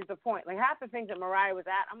there is the point. Half the things that Mariah was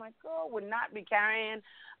at, I'm like, girl would not be carrying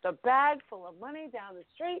the bag full of money down the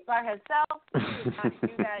street by herself. You would not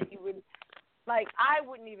do that. You would. I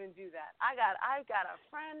wouldn't even do that. I got a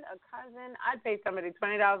friend, a cousin. I'd pay somebody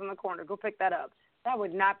 $20 in the corner. Go pick that up. That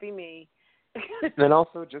would not be me. And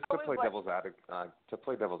also, just to play devil's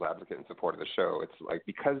advocate in support of the show, it's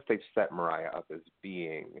because they've set Mariah up as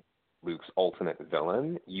being Luke's ultimate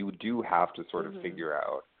villain. You do have to sort of figure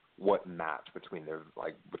out what match between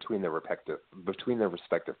their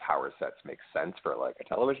respective power sets makes sense for a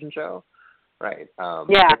television show. Right.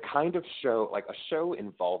 The kind of show, a show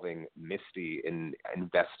involving Misty in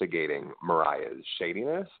investigating Mariah's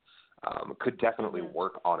shadiness, could definitely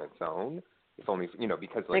work on its own. If only,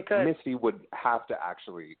 because Misty would have to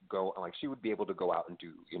actually go, she would be able to go out and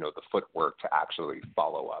do, the footwork to actually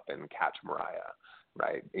follow up and catch Mariah,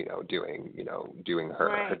 right? Doing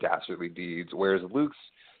her dastardly deeds. Whereas Luke's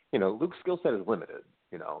skill set is limited.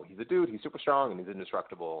 He's a dude, he's super strong and he's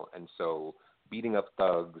indestructible, and so beating up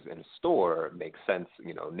thugs in a store makes sense,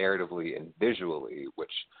 narratively and visually,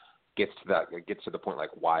 which gets to the point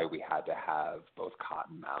why we had to have both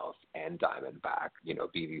Cottonmouth and Diamondback,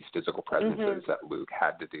 be these physical presences that Luke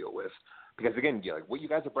had to deal with. Because again, what you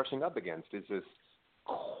guys are brushing up against is this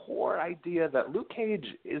core idea that Luke Cage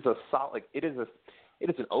is it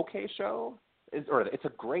is an okay show, it's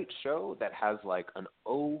a great show that has an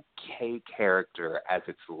okay character as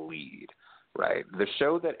its lead. Right. The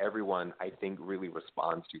show that everyone, I think, really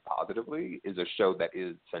responds to positively is a show that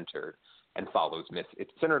is centered and follows Misty.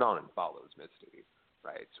 It's centered on and follows Misty,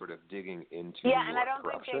 right? Sort of digging into and I don't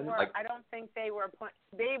corruption. think they were. I don't think they were.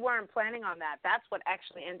 They weren't planning on that. That's what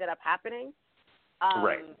actually ended up happening.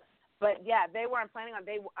 Right. But yeah, they weren't planning on.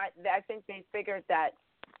 I think they figured that.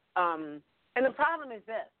 And the problem is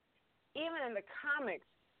this: even in the comics,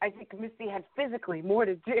 I think Misty had physically more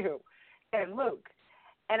to do than Luke.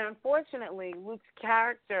 And unfortunately, Luke's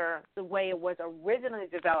character, the way it was originally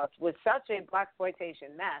developed, was such a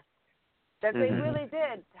blaxploitation mess that they really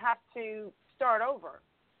did have to start over.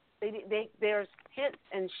 There's hints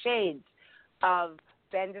and shades of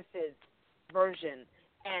Bendis's version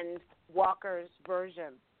and Walker's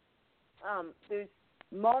version. There's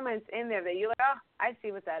moments in there that you're like, oh, I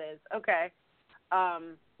see what that is. Okay.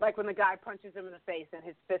 Like when the guy punches him in the face and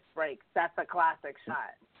his fist breaks. That's a classic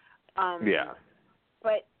shot.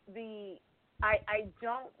 But I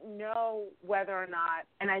don't know whether or not,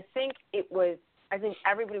 and I think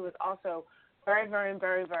everybody was also very, very,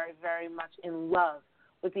 very, very, very much in love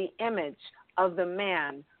with the image of the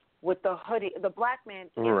man with the hoodie, the black man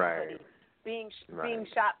in the hoodie, being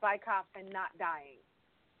shot by cops and not dying.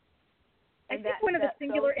 And I think one of the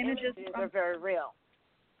singular images are very real.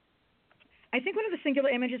 I think one of the singular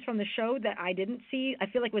images from the show that I didn't see, I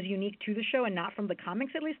feel like was unique to the show and not from the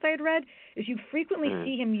comics, at least I had read, is you frequently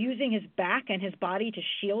see him using his back and his body to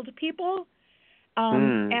shield people.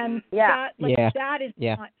 And that is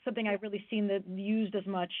not something I've really seen that used as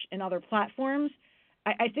much in other platforms.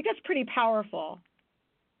 I think that's pretty powerful.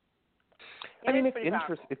 I mean, it's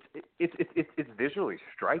interesting. It's visually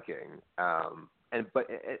striking, but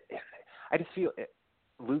I just feel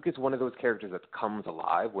Luke is one of those characters that comes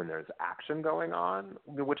alive when there's action going on,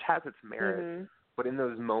 which has its merit. But in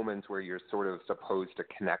those moments where you're sort of supposed to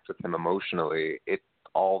connect with him emotionally, it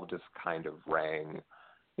all just kind of rang,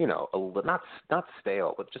 not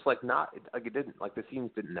stale, but just it didn't, the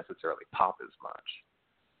scenes didn't necessarily pop as much.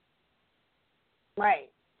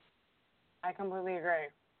 Right. I completely agree.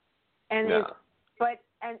 And Yeah.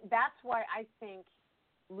 and that's why I think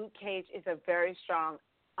Luke Cage is a very strong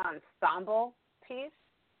ensemble piece.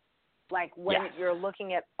 Like when Yes. you're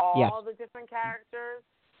looking at all Yes. the different characters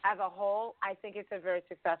as a whole, I think it's a very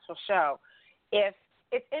successful show. If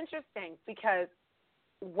it's interesting because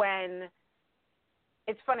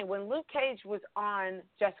it's funny when Luke Cage was on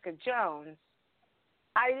Jessica Jones,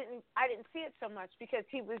 I didn't see it so much because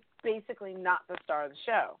he was basically not the star of the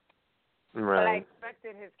show. Right. But I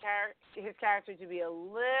expected his character to be a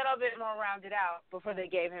little bit more rounded out before they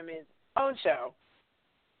gave him his own show.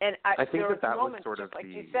 And I think there that was was sort of like the,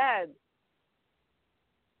 you said.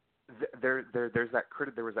 there was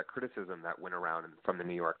that criticism that went around from the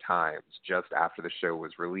New York Times just after the show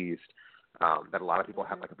was released, that a lot of people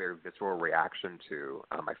had like a very visceral reaction to.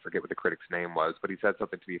 I forget what the critic's name was, but he said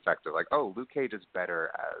something to the effect of like, "Oh, Luke Cage is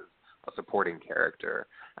better as a supporting character,"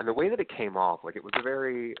 and the way that it came off, like it was a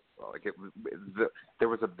very like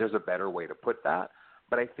there's a better way to put that.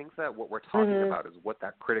 But I think that what we're talking about is what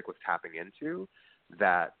that critic was tapping into,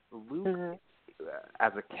 that Luke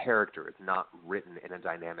as a character is not written in a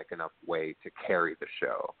dynamic enough way to carry the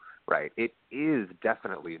show, right? It is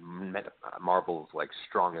definitely Marvel's like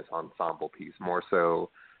strongest ensemble piece, more so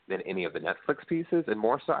than any of the Netflix pieces, and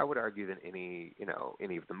more so I would argue than any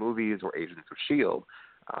of the movies or Agents of S.H.I.E.L.D.,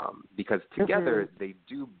 because together they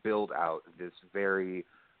do build out this very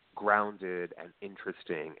grounded and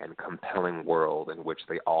interesting and compelling world in which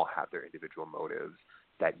they all have their individual motives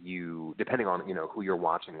that you, depending on, who you're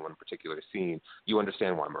watching in one particular scene, you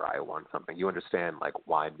understand why Mariah wants something. You understand, like,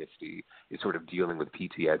 why Misty is sort of dealing with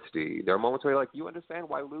PTSD. There are moments where, like, you understand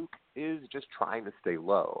why Luke is just trying to stay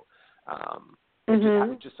low.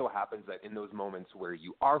 It just so happens that in those moments where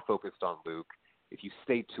you are focused on Luke, if you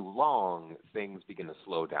stay too long, things begin to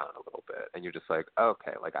slow down a little bit. And you're just like,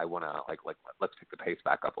 okay, like, I want to, like, let's pick the pace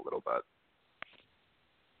back up a little bit.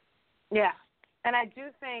 Yeah. And I do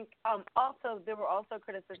think also there were also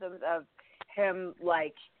criticisms of him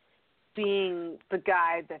like being the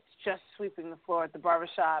guy that's just sweeping the floor at the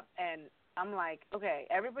barbershop. And I'm like, okay,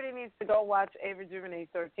 everybody needs to go watch Ava DuVernay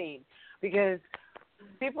 13 because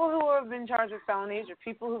people who have been charged with felonies or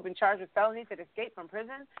people who've been charged with felonies that escape from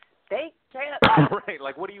prison, they can't right.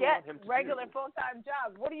 Like, what do you get want him to regular do? full-time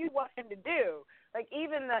jobs. What do you want him to do? Like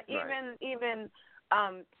even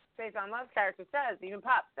Faison Love's character says, even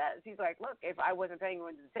Pop says, he's like, look, if I wasn't paying you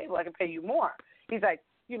into the table, I could pay you more. He's like,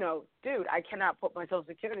 dude, I cannot put my social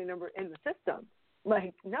security number in the system.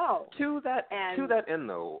 Like, no. To that end,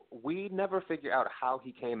 though, we never figure out how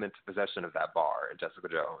he came into possession of that bar in Jessica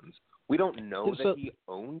Jones. We don't know that he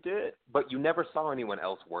owned it, but you never saw anyone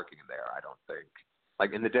else working there, I don't think.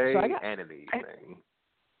 Like, in the day and in the evening.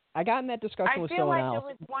 I got in that discussion with someone else. I feel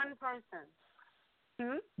like there was one person.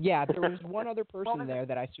 Yeah, there was one other person there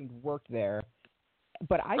that I assumed worked there.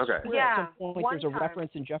 But I swear at some point there's a reference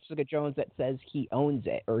in Jessica Jones that says he owns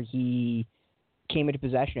it or he came into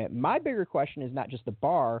possession of it. My bigger question is not just the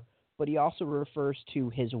bar, but he also refers to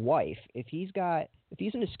his wife. If he's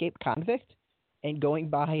an escaped convict and going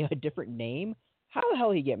by a different name, how the hell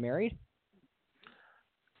did he get married?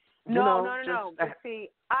 No. But see,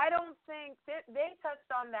 I don't think they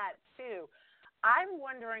touched on that too. I'm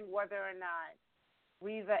wondering whether or not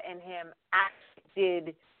Reva and him actually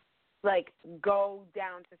did, like, go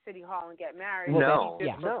down to City Hall and get married. No, he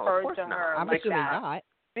just of referred course to not. her I'm like assuming that.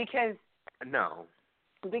 not.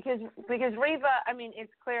 Because Reva, I mean,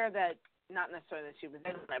 it's clear that not necessarily that she was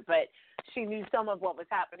in it, but she knew some of what was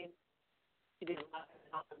happening. She didn't want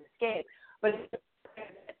to help him escape, but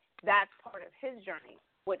that's part of his journey.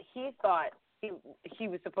 What he thought he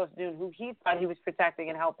was supposed to do and who he thought he was protecting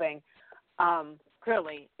and helping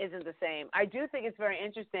clearly isn't the same. I do think it's very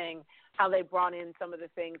interesting how they brought in some of the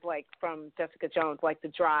things like from Jessica Jones, like the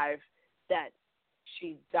drive that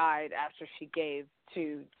she died after she gave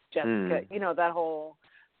to Jessica, that whole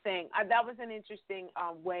thing. That was an interesting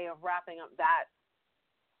way of wrapping up that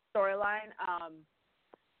storyline.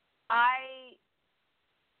 I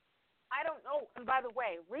don't know. And by the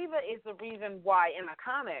way, Reva is the reason why in the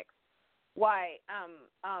comics,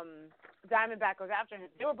 Diamondback goes after him.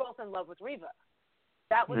 They were both in love with Reva.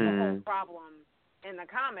 That was the whole problem in the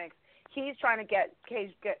comics. He's trying to get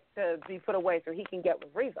Cage to be put away so he can get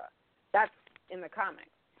with Reva. That's in the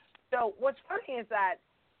comics. So what's funny is that,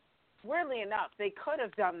 weirdly enough, they could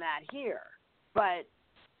have done that here, but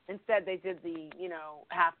instead they did the,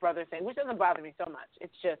 half-brother thing, which doesn't bother me so much.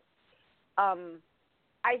 It's just,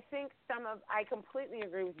 I think I completely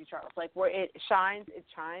agree with you, Charles. Like, where it shines.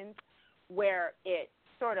 Where it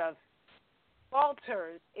sort of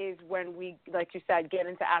falters is when we, like you said, get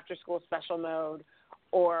into after-school special mode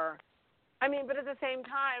but at the same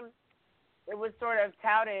time, it was sort of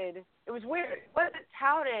touted. It was weird. It wasn't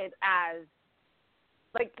touted as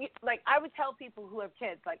like I would tell people who have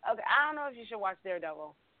kids, like, okay, I don't know if you should watch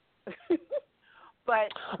Daredevil,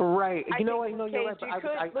 but right,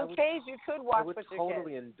 Luke Cage, you could watch with your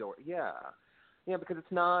totally kids. endorse. Yeah, because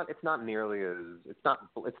it's not nearly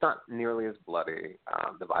as bloody.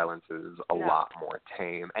 The violence is a lot more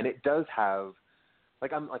tame, and it does have.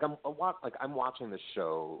 I'm watching the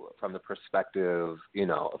show from the perspective,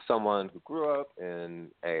 of someone who grew up in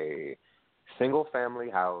a single family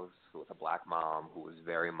house with a black mom who was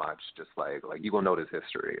very much just like you will notice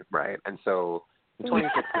history, right? And so I'm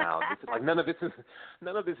 26 now. This is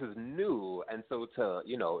none of this is new, and so to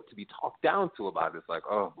be talked down to about it is like,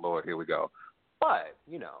 oh Lord, here we go. But,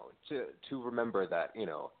 to remember that,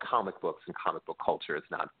 comic books and comic book culture is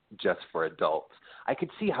not just for adults. I could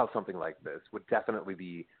see how something like this would definitely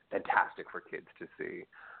be fantastic for kids to see,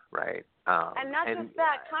 right? And not just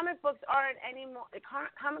that, comic books aren't anymore.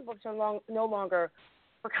 Comic books are no longer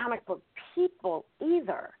for comic book people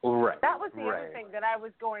either. Right. That was the other thing that I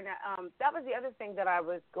was going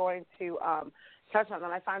to. Touch on,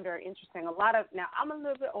 and I find very interesting. Now I'm a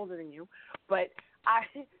little bit older than you, but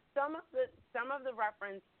some of the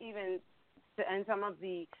reference and some of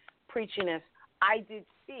the preachiness I did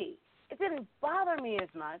see. It didn't bother me as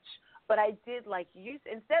much, but I did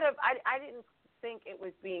instead of I didn't think it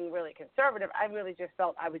was being really conservative. I really just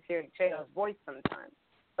felt I was hearing Cheo's voice sometimes.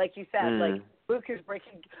 Like you said, like Luke is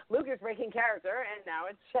breaking character, and now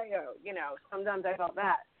it's Cheo. Sometimes I felt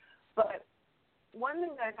that. But one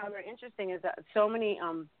thing that I found very interesting is that so many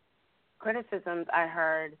criticisms I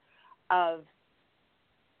heard of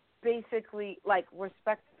basically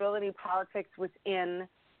respectability politics within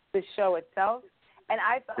the show itself, and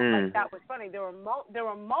I felt like that was funny. There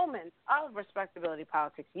were moments of respectability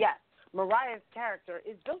politics. Yes, Mariah's character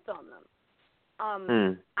is built on them.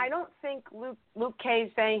 I don't think Luke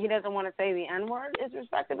Cage saying he doesn't want to say the N-word is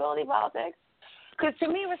respectability politics. Because to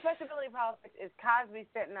me, respectability politics is Cosby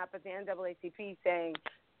sitting up at the NAACP saying,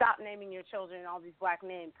 stop naming your children all these black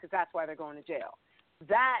names because that's why they're going to jail.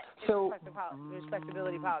 That is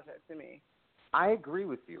respectability politics to me. I agree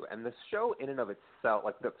with you. And the show in and of itself,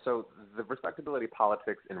 the respectability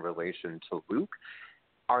politics in relation to Luke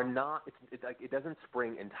are not, it doesn't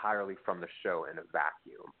spring entirely from the show in a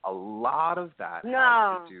vacuum. A lot of that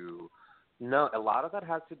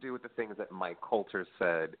has to do with the things that Mike Coulter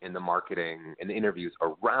said in the marketing and the interviews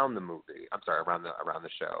around the movie. I'm sorry, around the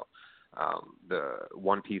show. The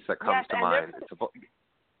one piece that comes to mind.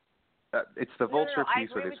 It's the vulture piece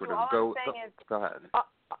where they sort of go. Go ahead.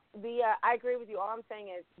 I agree with you. All I'm saying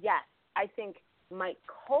is, yes, I think Mike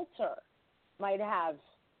Coulter might have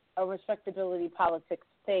a respectability politics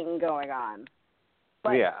thing going on.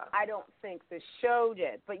 But I don't think the show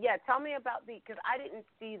did. But tell me about because I didn't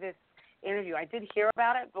see this interview. I did hear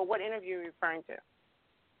about it, but what interview are you referring to?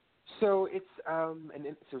 So it's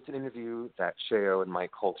an interview that Cheo and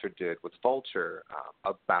Mike Coulter did with Vulture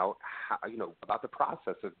about how about the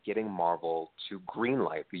process of getting Marvel to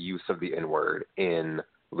greenlight the use of the N-word in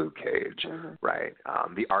Luke Cage, right?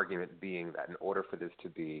 The argument being that in order for this to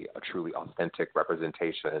be a truly authentic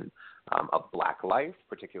representation of Black life,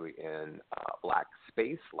 particularly in Black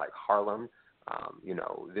space like Harlem,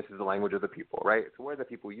 this is the language of the people, right? It's a word that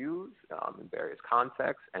people use in various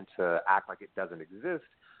contexts, and to act like it doesn't exist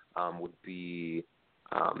would be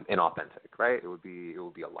inauthentic, right? It would be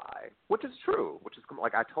a lie, which is true. Which is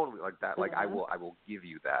I totally like that. Like I will give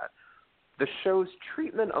you that. The show's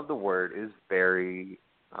treatment of the word is very.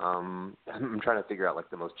 I'm trying to figure out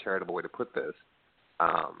the most charitable way to put this.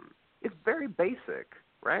 It's very basic,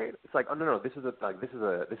 right? It's like, oh no, this is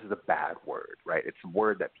a bad word, right? It's a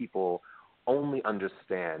word that people only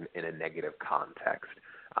understand in a negative context.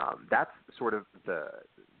 That's sort of the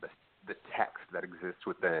text that exists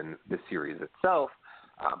within the series itself.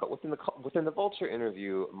 But within the Vulture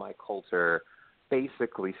interview, Mike Coulter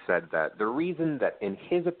basically said that the reason that, in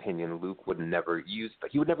his opinion, Luke would never use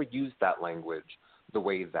that language the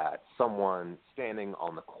way that someone standing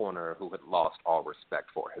on the corner who had lost all respect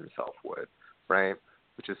for himself would, right?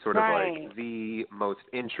 Which is sort of like the most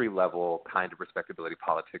entry-level kind of respectability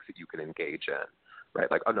politics that you can engage in, right?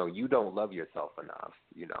 Like, oh no, you don't love yourself enough,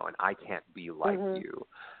 and I can't be like you.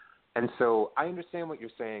 And so I understand what you're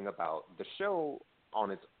saying about the show on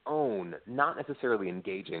its own, not necessarily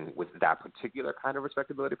engaging with that particular kind of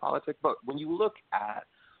respectability politic, but when you look at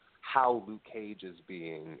how Luke Cage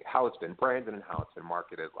how it's been branded and how it's been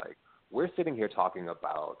marketed, we're sitting here talking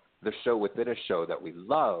about the show within a show that we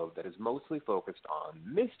love that is mostly focused on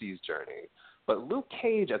Misty's journey. But Luke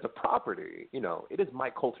Cage as a property, it is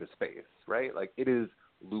Mike Coulter's space, right? It is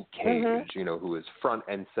Luke Cage, you know, who is front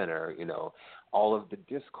and center, you know, all of the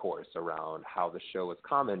discourse around how the show is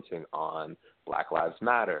commenting on Black Lives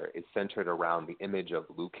Matter is centered around the image of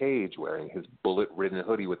Luke Cage wearing his bullet-ridden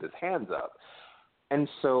hoodie with his hands up. And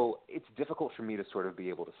so it's difficult for me to sort of be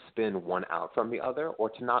able to spin one out from the other, or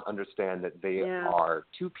to not understand that they are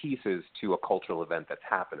two pieces to a cultural event that's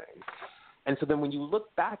happening. And so then when you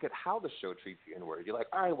look back at how the show treats the N-word, you're like,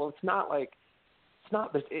 all right, well, it's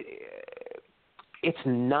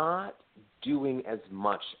not doing as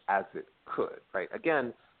much as it could, right?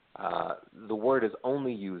 Again, the word is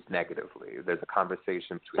only used negatively. There's a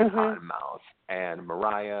conversation between Cottonmouth and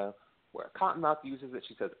Mariah where Cottonmouth uses it.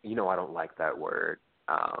 She says, you know, I don't like that word,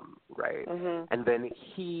 right? And then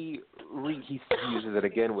he uses it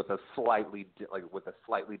again with a slightly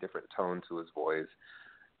different tone to his voice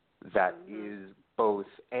that is both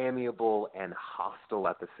amiable and hostile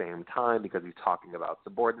at the same time, because he's talking about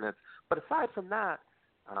subordinates. But aside from that,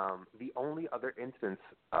 the only other instance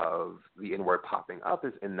of the N-word popping up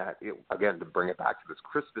is in that, again, to bring it back to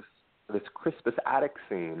this Crispus Attucks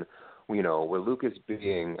scene, you know, where Luke is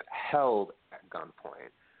being held at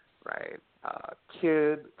gunpoint, right?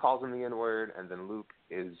 Kid calls him the N-word, and then Luke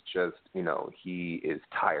is just, you know, he is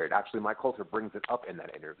tired. Actually, Mike Coulter brings it up in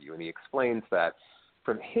that interview, and he explains that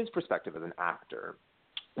from his perspective as an actor,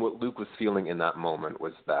 what Luke was feeling in that moment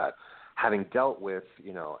was that, having dealt with,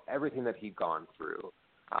 you know, everything that he'd gone through,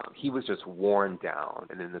 he was just worn down.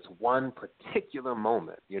 And in this one particular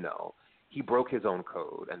moment, you know, he broke his own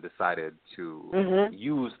code and decided to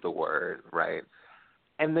use the word, right?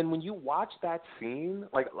 And then when you watch that scene,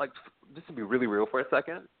 like just to be really real for a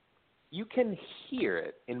second, you can hear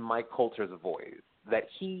it in Mike Coulter's voice that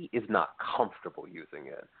he is not comfortable using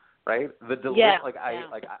it, right?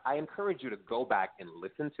 I encourage you to go back and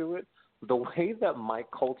listen to it. The way that Mike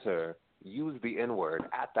Coulter used the N-word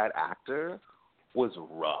at that actor was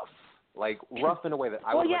rough. Like, rough in a way that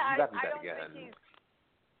I would like, you got to do that again.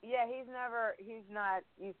 He's not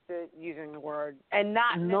used to using the word, and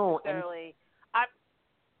not necessarily.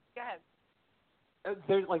 Go ahead.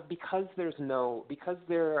 There's because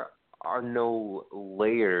there are no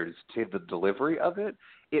layers to the delivery of it,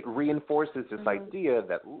 it reinforces this idea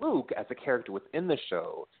that Luke, as a character within the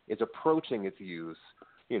show, is approaching its use,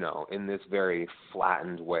 you know, in this very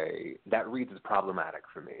flattened way that reads as problematic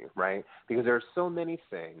for me, right? Because there are so many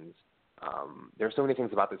things. There are so many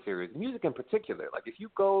things about the series, music in particular. Like, if you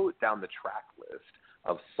go down the track list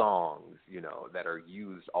of songs, you know, that are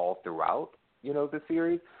used all throughout, you know, the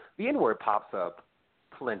series, the N-word pops up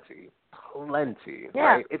plenty,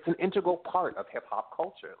 right? It's an integral part of hip hop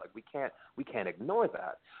culture. Like, we can't ignore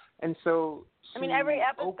that. And so, I mean, every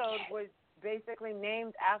episode was basically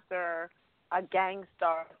named after a Gang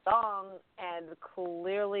Starr song, and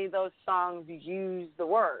clearly those songs use the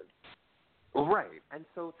word. Right, and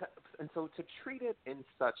so to treat it in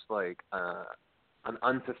such like an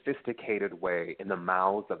unsophisticated way in the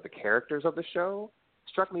mouths of the characters of the show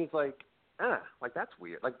struck me as like that's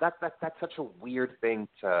weird. Like that's such a weird thing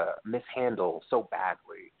to mishandle so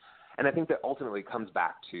badly. And I think that ultimately comes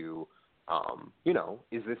back to, you know,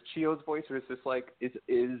 is this Chio's voice, or is this like is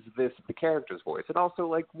this the character's voice? And also,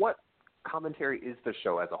 like, what commentary is the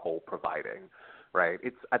show as a whole providing? Right?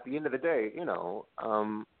 It's at the end of the day, you know,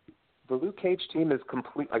 the Luke Cage team is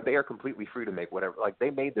they are completely free to make whatever. Like, they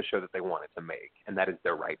made the show that they wanted to make, and that is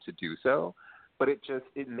their right to do so. But it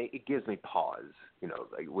gives me pause, you know,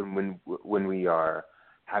 like when we are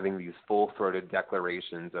having these full-throated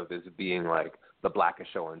declarations of this being like the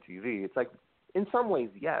blackest show on TV. It's like, in some ways,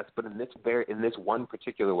 yes, but in this one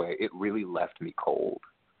particular way, it really left me cold.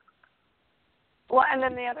 Well, and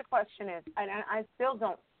then the other question is, and I still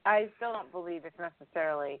don't believe it's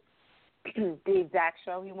necessarily the exact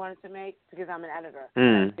show he wanted to make, because I'm an editor.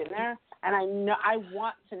 I've been there, and I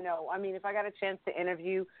want to know. I mean, if I got a chance to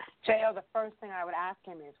interview Cheo, the first thing I would ask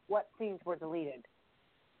him is, what scenes were deleted?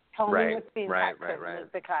 Tell me what scenes couldn't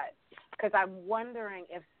make the cut. Because I'm wondering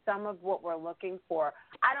if some of what we're looking for,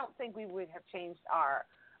 I don't think we would have changed our,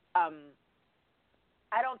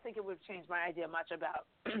 I don't think it would have changed my idea much about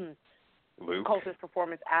Luke Coulter's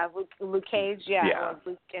performance as Luke Cage, or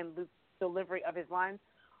Luke's delivery of his lines.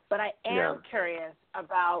 But I am curious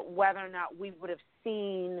about whether or not we would have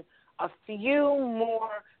seen a few more,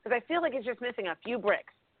 because I feel like it's just missing a few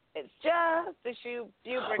bricks. It's just a few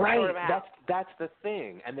bricks short of a house. That's the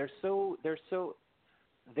thing, and there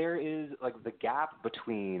is like the gap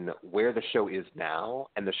between where the show is now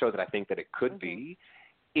and the show that I think that it could be.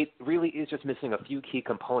 It really is just missing a few key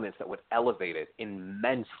components that would elevate it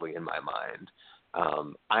immensely in my mind.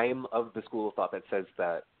 I'm of the school of thought that says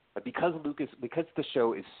that because the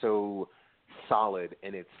show is so solid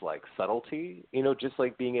in its like subtlety, you know, just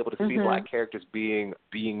like being able to see black characters being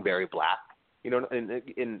very black, you know, in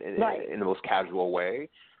the most casual way.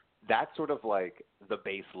 That's sort of like the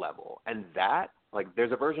base level. And that, like,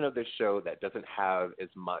 there's a version of this show that doesn't have as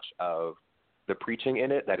much of the preaching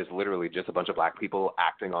in it, that is literally just a bunch of black people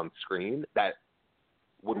acting on screen, that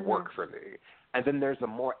would work for me. And then there's a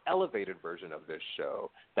more elevated version of this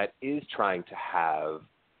show that is trying to have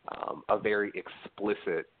a very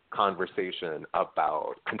explicit conversation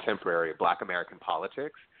about contemporary Black American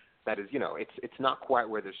politics. That is, you know, it's not quite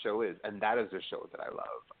where the show is, and that is a show that I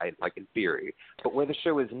love, like in theory. But where the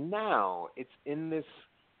show is now, it's in this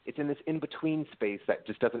in-between space that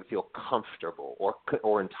just doesn't feel comfortable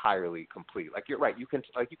or entirely complete. Like, you're right, you can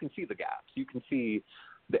see the gaps. You can see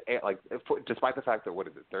despite the fact that,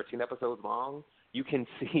 13 episodes long, you can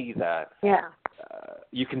see that. Yeah.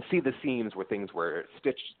 You can see the seams where things were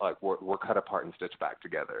stitched, like were cut apart and stitched back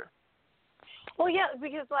together. Well, yeah,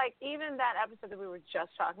 because, like, even that episode that we were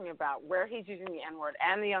just talking about, where he's using the N-word,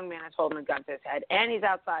 and the young man is holding a gun to his head, and he's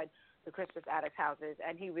outside the Crispus Attucks houses,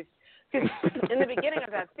 and he was, cause in the beginning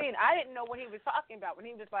of that scene, I didn't know what he was talking about. When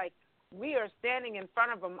he was like, we are standing in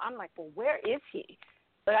front of him, I'm like, well, where is he?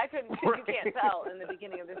 But I couldn't, you can't tell in the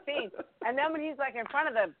beginning of the scene. And then when he's, like, in front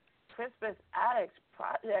of the Crispus Attucks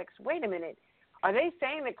projects, wait a minute, are they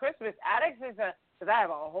saying that Crispus Attucks is because I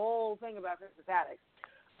have a whole thing about Crispus Attucks.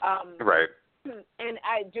 Right. And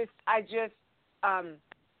I just,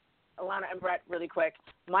 Alana and Brett, really quick,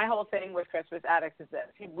 my whole thing with Crispus Attucks is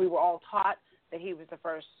this. We were all taught that he was the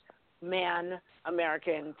first man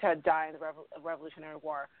American to die in the Revolutionary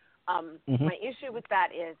War. My issue with that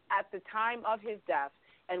is, at the time of his death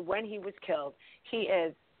and when he was killed, he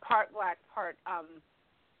is part black, part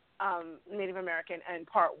Native American, and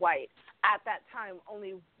part white. At that time,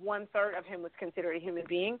 only 1/3 of him was considered a human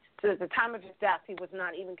being. So at the time of his death, he was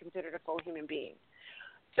not even considered a full human being.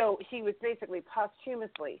 So he was basically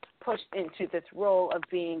posthumously pushed into this role of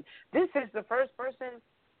being, this is the first person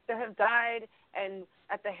to have died and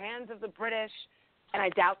at the hands of the British. And I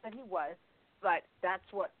doubt that he was, but that's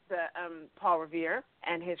what the Paul Revere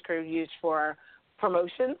and his crew used for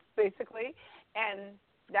promotions, basically. And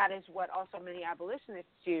that is what also many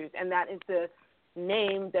abolitionists use, and that is the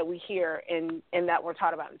name that we hear and that we're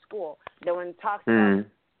taught about in school. No one talks about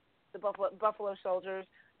the Buffalo Soldiers.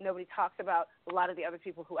 Nobody talks about a lot of the other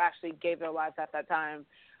people who actually gave their lives at that time,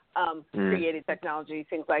 created technology,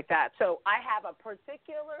 things like that. So I have a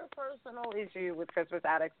particular personal issue with Crispus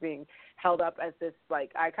Attucks being held up as this,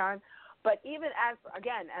 like, icon. But even as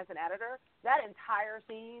an editor, that entire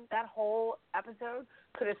scene, that whole episode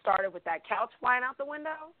could have started with that couch flying out the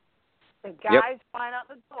window, the guys flying out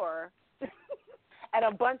the door, and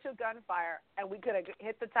a bunch of gunfire, and we could have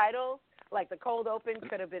hit the title. Like, the cold open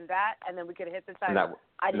could have been that, and then we could have hit the title.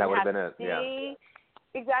 That would have been it. Yeah.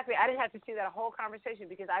 Exactly. I didn't have to see that whole conversation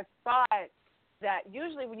because I thought that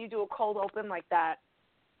usually when you do a cold open like that,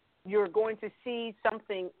 you're going to see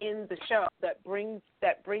something in the show that brings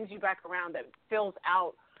you back around, that fills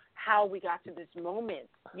out how we got to this moment,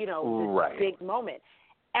 you know, this big moment.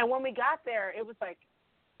 And when we got there, it was like,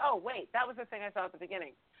 oh, wait, that was the thing I saw at the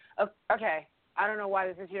beginning. Okay, I don't know why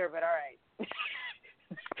this is here, but all right.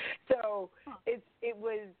 So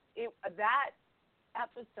that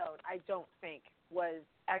episode, I don't think was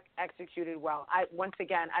executed well. Once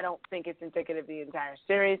again, I don't think it's indicative of the entire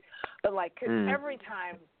series, but like, cause every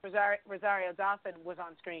time Rosario Dawson was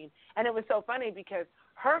on screen, and it was so funny because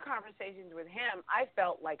her conversations with him, I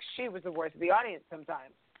felt like she was the voice of the audience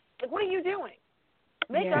sometimes. Like, what are you doing?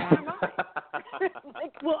 Make up your mind.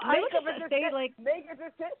 Make a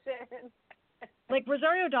decision. Like,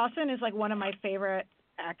 Rosario Dawson is like one of my favorite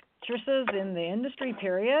actresses in the industry,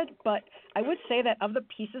 period. But I would say that of the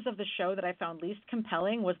pieces of the show that I found least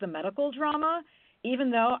compelling was the medical drama.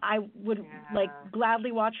 Even though I would like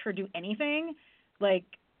gladly watch her do anything, like,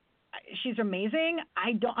 she's amazing.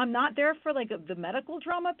 I'm not there for like the medical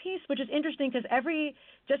drama piece, which is interesting because every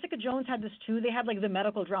Jessica Jones had this too. They had like the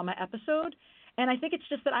medical drama episode, and I think it's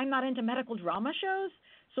just that I'm not into medical drama shows.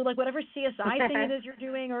 So, like, whatever CSI thing it is you're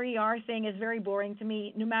doing or ER thing is very boring to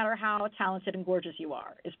me, no matter how talented and gorgeous you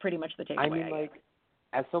are, is pretty much the takeaway. I mean, like,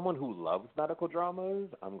 as someone who loves medical dramas,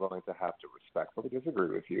 I'm going to have to respectfully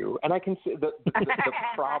disagree with you. And I can see the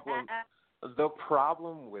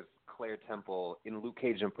problem with Claire Temple, in Luke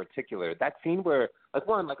Cage in particular, that scene where,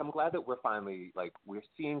 like, I'm glad that we're finally, like, we're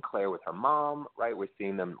seeing Claire with her mom, right? We're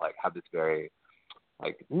seeing them, like, have this very,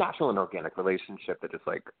 like, natural and organic relationship that just,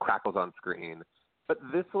 like, crackles on screen. But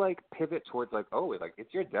this, like, pivot towards, like, oh, like,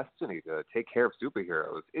 it's your destiny to take care of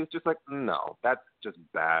superheroes is just like, no, that's just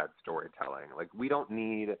bad storytelling. Like, we don't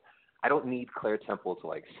need I don't need Claire Temple to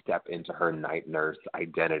like step into her night nurse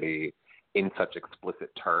identity in such explicit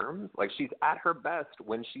terms. Like, she's at her best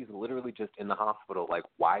when she's literally just in the hospital. Like,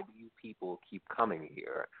 why do you people keep coming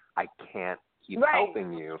here? I can't keep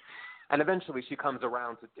helping you. And eventually she comes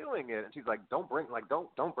around to doing it, and she's like, don't bring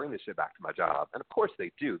this shit back to my job. And of course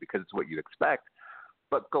they do, because it's what you expect.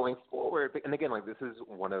 But going forward, and again, like, this is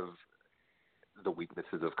one of the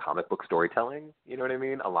weaknesses of comic book storytelling, you know what I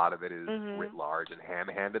mean? A lot of it is writ large and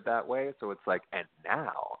ham-handed that way. So it's like, and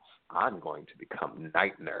now I'm going to become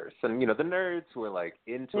night nurse. And, you know, the nerds who are like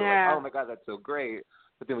into it, like, oh my God, that's so great.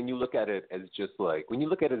 But then when you look at it as just like,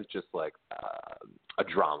 a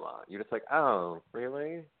drama, you're just like, oh,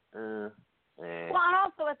 really? Well, and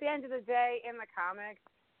also at the end of the day, in the comics,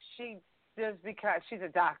 she does, because she's a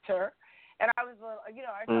doctor. And I was a little, you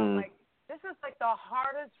know, I felt like this is like the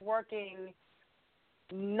hardest working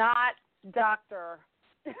not doctor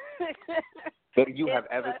that you have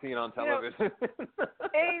ever seen on television. You know,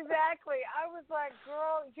 exactly. I was like,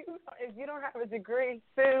 girl, if you don't have a degree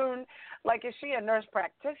soon, like, is she a nurse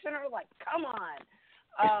practitioner? Like, come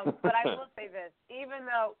on. But I will say this, even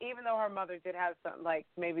though her mother did have some, like,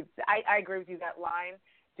 maybe, I agree with you, that line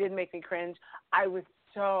did make me cringe. I was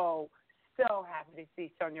so happy to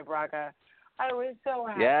see Sonia Braga. I was so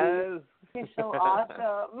happy. Yes. She's so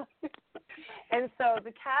awesome. And so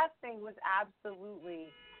the casting was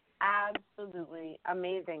absolutely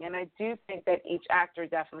amazing. And I do think that each actor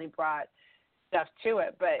definitely brought stuff to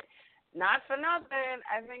it. But not for nothing,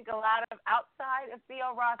 I think a lot of, outside of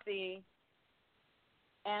Theo Rossi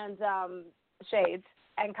and Shades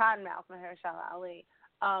and Cottonmouth, Mahershala Ali,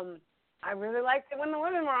 I really liked it when the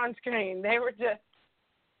women were on screen.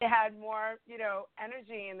 They had more, you know,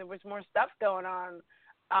 energy, and there was more stuff going on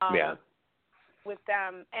with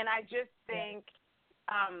them. And I just think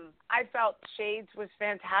I felt Shades was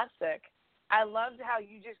fantastic. I loved how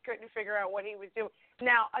you just couldn't figure out what he was doing.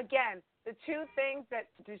 Now, again, the two things that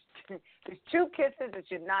there's two kisses that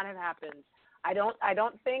should not have happened. I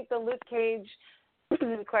don't think the Luke Cage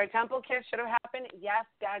Claire Temple kiss should have happened. Yes,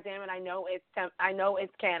 goddamn it, I know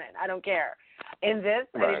it's canon. I don't care. In this,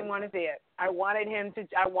 I didn't want to see it. I wanted them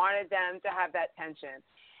to have that tension.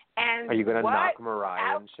 And are you going to knock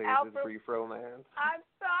Mariah and Shades' brief romance? I'm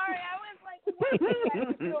sorry. I was like, what?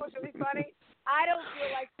 You know what's really funny? I don't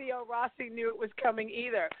feel like Theo Rossi knew it was coming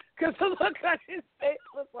either, because the look on his face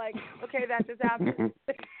was like, okay, that just happened.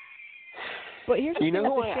 But here's the thing with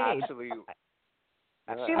who the Shades. actually...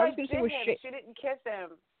 She like did him. She didn't kiss him.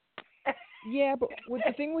 Yeah, but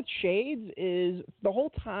the thing with Shades is the whole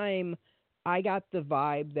time I got the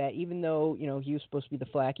vibe that even though, you know, he was supposed to be the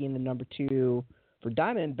Flacky and the number 2 for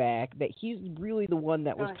Diamondback, that he's really the one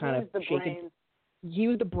that was kind of shaking. Brains. He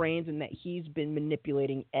was the brains, and that he's been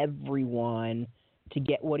manipulating everyone to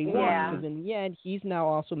get what he wants. Because in the end, he's now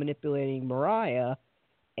also manipulating Mariah.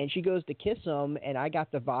 And she goes to kiss him, and I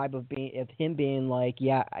got the vibe of him being like,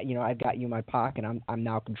 yeah, you know, I've got you in my pocket. I'm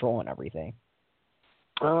now controlling everything.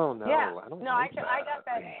 Oh no, yeah. I don't. No, I got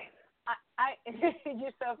that.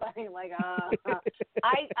 You're so funny. Like, I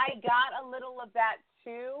got a little of that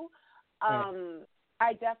too.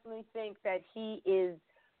 I definitely think that he is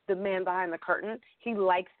the man behind the curtain. He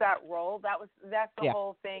likes that role. That's the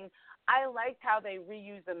whole thing. I liked how they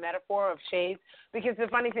reused the metaphor of Shades, because the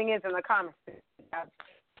funny thing is, in the comics,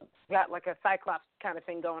 got like a Cyclops kind of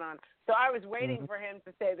thing going on. So I was waiting for him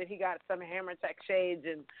to say that he got some hammer tech shades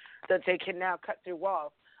and that they can now cut through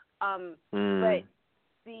walls. But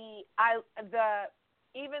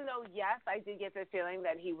even though, yes, I did get the feeling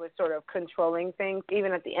that he was sort of controlling things,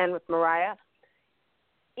 even at the end with Mariah,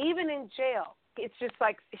 even in jail, it's just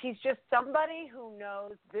like he's just somebody who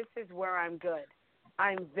knows, this is where I'm good.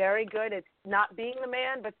 I'm very good at not being the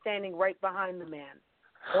man, but standing right behind the man,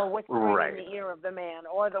 or whispering in the ear of the man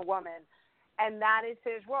or the woman. And that is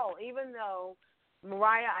his role. Even though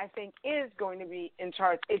Mariah, I think, is going to be in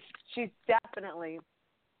charge, she's definitely,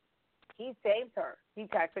 he saved her. He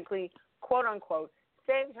technically, quote unquote,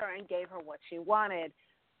 saved her and gave her what she wanted.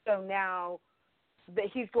 So now that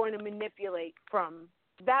he's going to manipulate from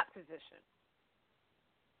that position.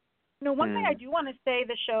 No, one thing I do want to say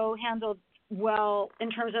the show handled well in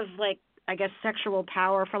terms of, like, I guess, sexual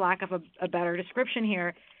power, for lack of a better description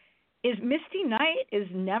here, is Misty Knight is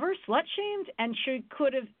never slut-shamed, and she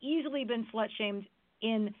could have easily been slut-shamed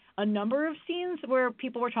in a number of scenes where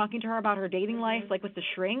people were talking to her about her dating life, like with the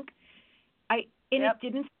shrink. It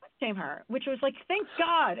didn't slut-shame her, which was like, thank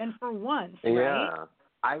God, and for once, right?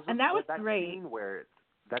 And that was great.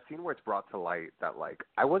 That scene where it's brought to light that, like,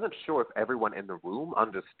 I wasn't sure if everyone in the room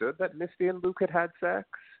understood that Misty and Luke had sex.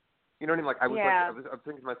 You know what I mean? Like I was I was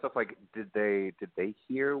thinking to myself, like, did they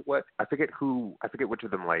hear what? I forget which of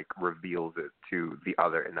them like reveals it to the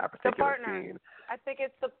other in that particular scene. I think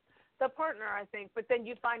it's the partner, I think. But then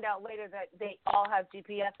you find out later that they all have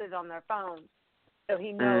GPSs on their phones, so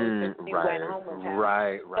he knows that he went home with him.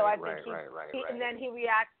 Right. And then he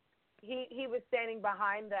reacts. He was standing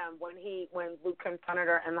behind them when Luke confronted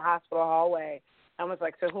her in the hospital hallway and was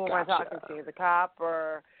like, "So who am I talking to? The cop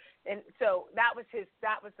or?" And so that was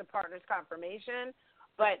the partner's confirmation.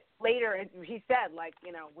 But later he said, like,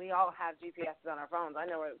 you know, we all have GPSs on our phones. I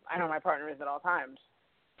know where my partner is at all times.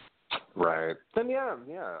 Right. Then yeah.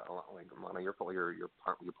 Like Lana, your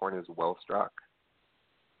point is well struck.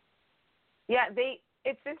 Yeah,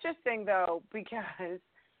 it's interesting though because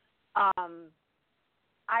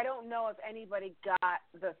I don't know if anybody got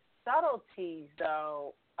the subtleties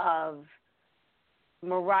though of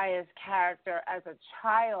Mariah's character as a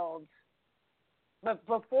child, but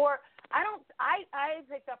before I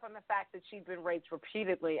picked up on the fact that she'd been raped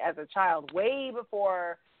repeatedly as a child way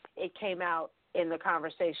before it came out in the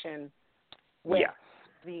conversation with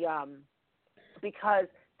the because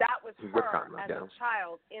that was her as a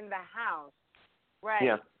child in the house, right?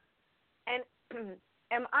 Yeah. And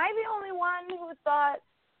am I the only one who thought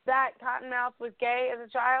that Cottonmouth was gay as a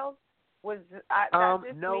child? Was that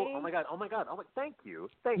just no? me? Oh my god! Thank you.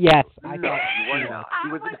 Yes, I thought you were not.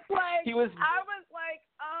 I was like, he was.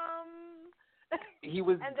 He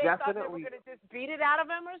was and they definitely. thought they were going to just beat it out of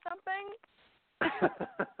him or something.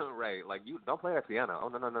 Right, like you don't play that piano. Oh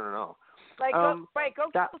no. Like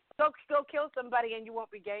go kill somebody and you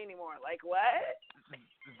won't be gay anymore. Like what?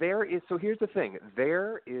 So here's the thing.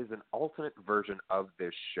 There is an alternate version of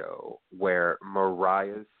this show where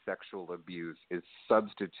Mariah's sexual abuse is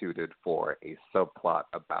substituted for a subplot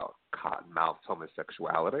about Cottonmouth's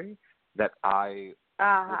homosexuality that I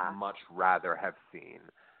would much rather have seen.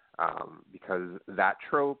 Because that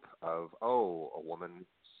trope of, a woman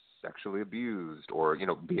sexually abused or, you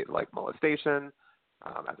know, be it like molestation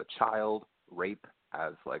as a child, rape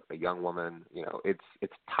as like a young woman, you know,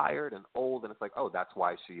 it's tired and old, and it's like, that's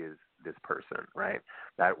why she is this person, right?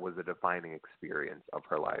 That was a defining experience of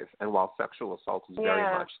her life. And while sexual assault is very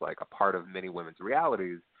much like a part of many women's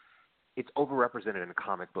realities, it's overrepresented in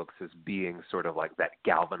comic books as being sort of like that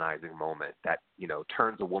galvanizing moment that, you know,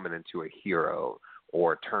 turns a woman into a hero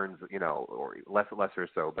or turns, you know, or lesser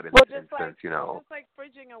so, but in this instance, you know. Just like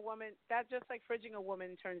fridging a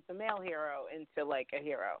woman turns the male hero into like a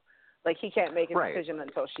hero. Like he can't make a decision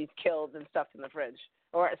until she's killed and stuffed in the fridge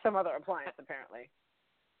or some other appliance apparently.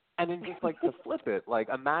 And then just like to flip it, like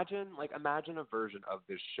imagine a version of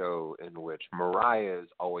this show in which Mariah is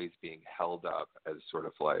always being held up as sort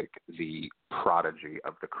of like the prodigy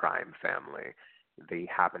of the crime family. They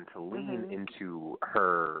happen to lean into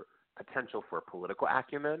her potential for political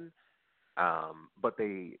acumen, but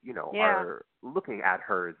they, you know, are looking at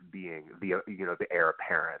her as being the heir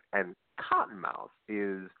apparent. And Cottonmouth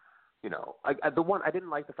is, you know, the one I didn't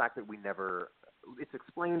like the fact that it's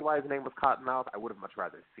explained why his name was Cottonmouth. I would have much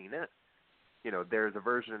rather seen it. You know, there's a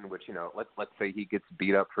version in which, you know, let's say he gets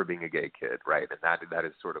beat up for being a gay kid, right? And that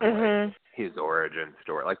is sort of like his origin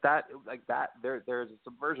story. Like that. There's a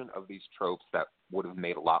subversion of these tropes that would have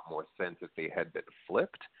made a lot more sense if they had been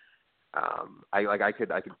flipped. I could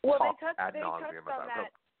talk ad nauseum about that.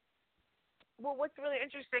 Well, what's really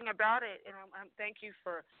interesting about it, and thank you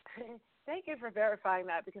for verifying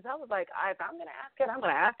that, because I was like, if I'm going to ask it, I'm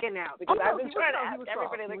going to ask it now, because I've been trying to ask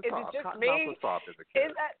everybody, like, is it just me?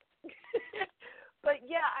 Is that? But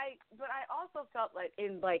yeah, I also felt like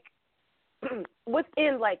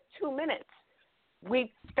within like 2 minutes,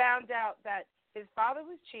 we found out that his father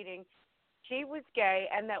was cheating. He was gay,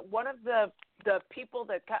 and that one of the people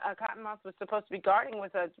that Cottonmouth was supposed to be guarding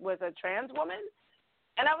was a trans woman.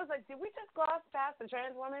 And I was like, did we just gloss past the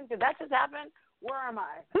trans woman? Did that just happen? Where am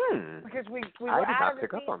I? Because we were out of the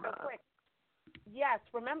scene so quick. Yes,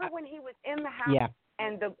 remember when he was in the house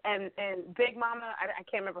and Big Mama, I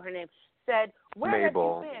can't remember her name, said, "Where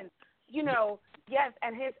Mabel. have you been?" You know, yes,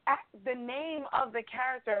 and the name of the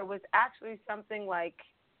character was actually something like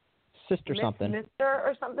Sister something. Mister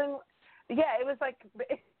or something. Yeah, it was like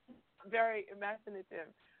very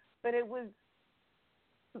imaginative, but it was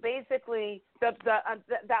basically that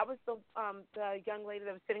was the young lady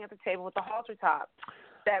that was sitting at the table with the halter top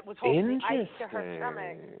that was holding the ice to her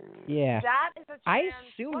stomach. Yeah, that is a trans I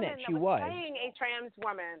assume woman that she was playing a trans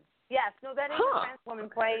woman. Yes, no, that is a trans woman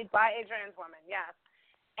played by a trans woman. Yes,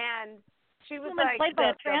 and she was like played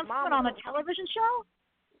by a trans woman on a television show.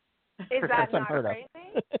 Is that not crazy?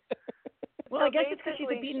 Well, I guess it's because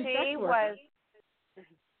she's a beaten sex worker.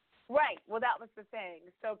 Right. Well, that was the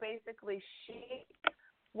thing. So basically, she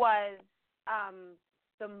was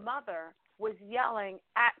the mother was yelling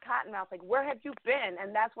at Cottonmouth, like, where have you been?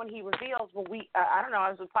 And that's when he reveals, well, I don't know, I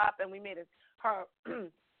was with Pop, and we made her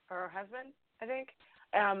husband, I think,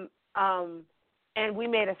 and we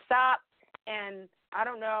made a stop, and I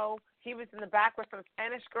don't know, he was in the back with some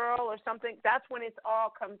Spanish girl or something. That's when it all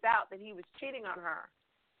comes out that he was cheating on her.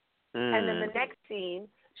 And then the next scene,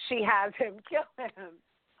 she has him kill him.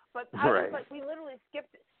 But I was like, we literally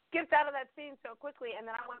skipped out of that scene so quickly, and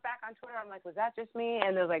then I went back on Twitter. I'm like, was that just me?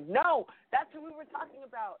 And they was like, no, that's who we were talking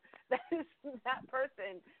about. That is that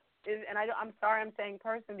person. And I'm sorry I'm saying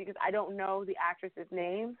person because I don't know the actress's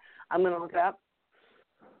name. I'm going to look it up.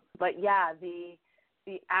 But, yeah, the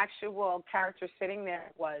actual character sitting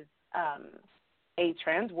there was a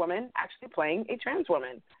trans woman actually playing a trans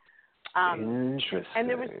woman. Interesting. And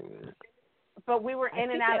there was, but we were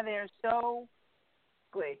in and out of there so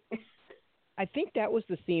quickly. I think that was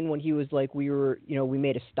the scene when he was like, we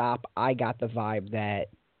made a stop. I got the vibe that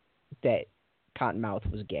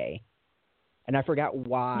Cottonmouth was gay. And I forgot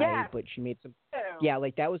why, but she made some. Yeah,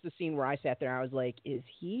 like that was the scene where I sat there and I was like, is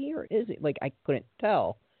he or is it? Like I couldn't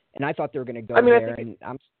tell. And I thought they were going to go there, and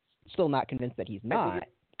I'm still not convinced that he's not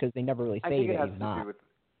because they never really say that he's not.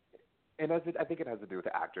 I think it has to do with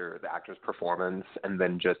the actor's performance, and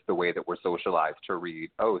then just the way that we're socialized to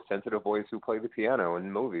read. Oh, sensitive boys who play the piano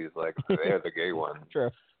in movies, like they're the gay ones.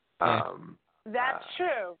 True. That's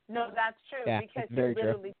true. No, that's true because he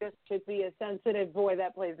literally just could be a sensitive boy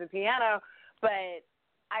that plays the piano. But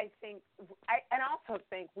I also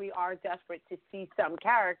think we are desperate to see some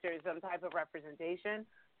characters, some type of representation.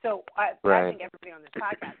 So I think everybody on this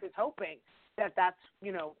podcast is hoping that that's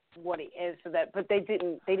what he is. So that, but they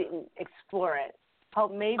didn't explore it.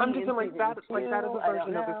 Hope maybe I'm just like that. Two, like that is a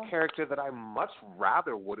version of this character that I much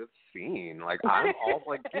rather would have seen. Like I'm all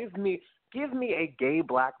like, give me a gay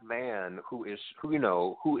black man who is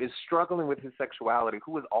struggling with his sexuality,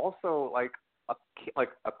 who is also like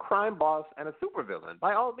a crime boss and a supervillain.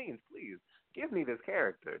 By all means, please give me this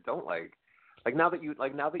character. Don't now that you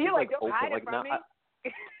open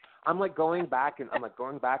I'm like going back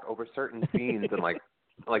over certain scenes and like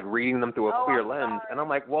reading them through a clear lens, and I'm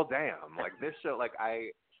like, well, damn, like this show, like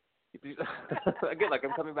again, like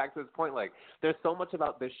I'm coming back to this point, like there's so much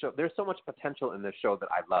about this show, there's so much potential in this show that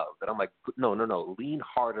I love, that I'm like, no, lean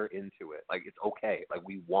harder into it, like it's okay, like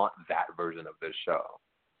we want that version of this show.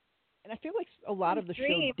 And I feel like a lot of the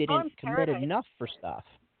show didn't commit enough for stuff.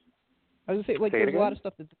 I was gonna say, like, there's a lot of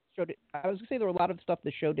stuff that the show did, I was gonna say there were a lot of stuff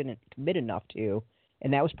the show didn't commit enough to.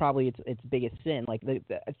 And that was probably its biggest sin. Like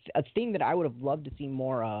a thing that I would have loved to see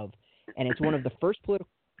more of, and it's one of the first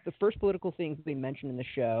political things they mention in the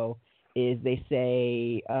show is they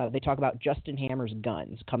say they talk about Justin Hammer's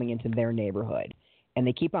guns coming into their neighborhood, and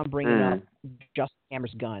they keep on bringing up Justin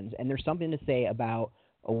Hammer's guns. And there's something to say about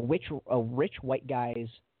a rich white guy's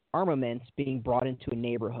armaments being brought into a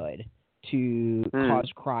neighborhood to cause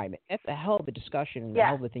crime. That's a hell of a discussion and a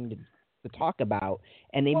hell of a thing to talk about,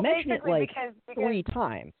 and they mention it like because 3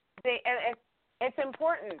 times. It's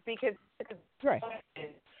important because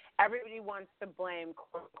everybody wants to blame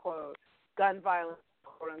quote unquote gun violence,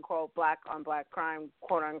 quote unquote black on black crime,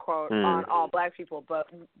 quote unquote on all black people, but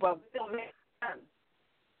still makes sense.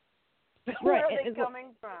 Where are they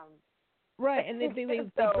coming from? Right, and they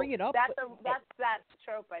bring it up. That's that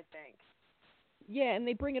trope, I think. Yeah, and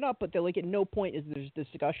they bring it up, but they're like at no point is there's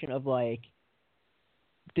discussion of like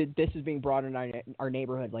this is being brought in our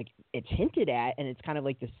neighborhood. Like it's hinted at, and it's kind of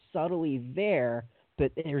like this subtly there,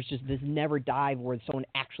 but there's just this never dive where someone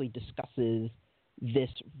actually discusses this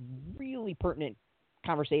really pertinent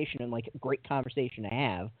conversation and like a great conversation to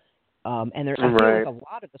have. And I feel like a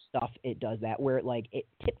lot of the stuff it does that where it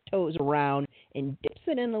tiptoes around and dips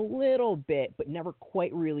it in a little bit, but never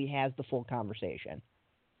quite really has the full conversation.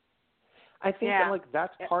 I think that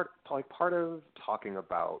that's part of talking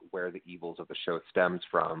about where the evils of the show stems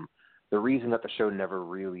from. The reason that the show never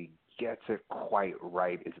really gets it quite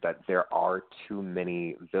right is that there are too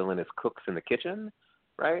many villainous cooks in the kitchen,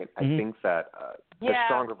 right? I think that the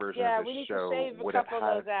stronger version of this show would have had.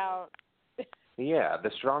 Those out.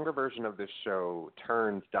 The stronger version of this show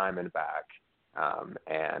turns Diamondback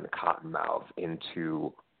and Cottonmouth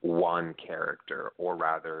into one character, or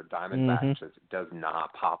rather Diamondback just does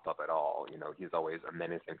not pop up at all. He's always a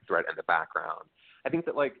menacing threat in the background. I think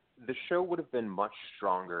that the show would have been much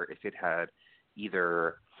stronger if it had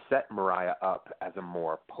either set Mariah up as a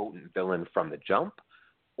more potent villain from the jump,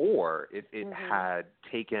 or if it had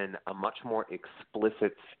taken a much more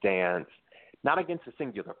explicit stance, not against a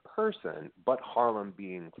singular person, but Harlem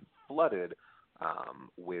being flooded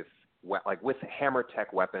with hammer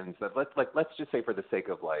tech weapons that let's just say for the sake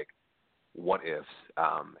of what-ifs.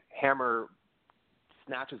 Hammer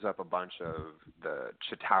snatches up a bunch of the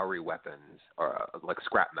Chitauri weapons, or like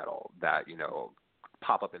scrap metal that,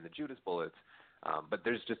 pop up in the Judas bullets. But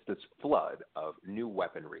there's just this flood of new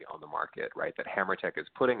weaponry on the market, right, that Hammertech is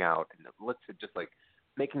putting out, and let's just like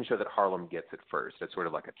making sure that Harlem gets it first. It's sort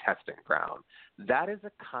of like a testing ground. That is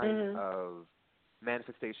a kind of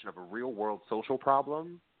manifestation of a real-world social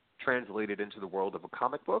problem translated into the world of a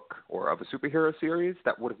comic book or of a superhero series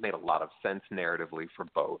that would have made a lot of sense narratively for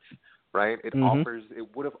both, right? It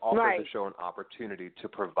would have offered the show an opportunity to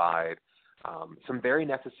provide some very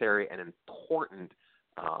necessary and important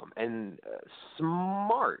and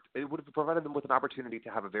smart. It would have provided them with an opportunity to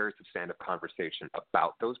have a very substantive conversation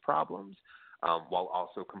about those problems, while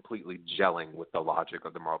also completely gelling with the logic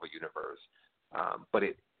of the Marvel Universe. But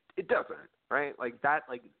it doesn't, right? Like that,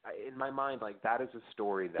 like in my mind, like that is a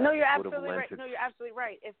story that No, you're would have absolutely lent right. No, you're absolutely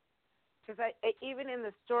right. Because even in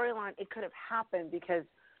the storyline, it could have happened because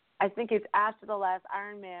I think it's after the last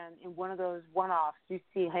Iron Man, in one of those one-offs, you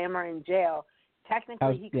see Hammer in jail.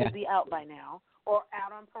 Technically, he could be out by now or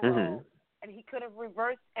out on parole, and he could have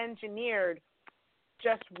reverse engineered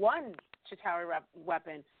just one Chitauri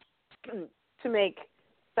weapon to make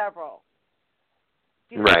several.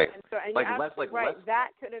 Right. And so, and like you're less, like right. less. That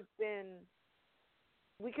could have been.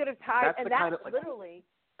 We could have tied, and that kind of, like, literally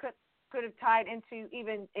could have tied into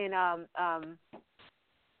even in Daredevil.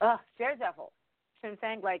 You know what I'm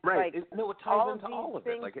saying? Like, right. like it ties all into of these all of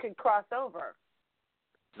things it. Like could cross over.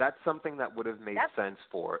 That's something that would have made sense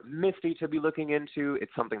for Misty to be looking into.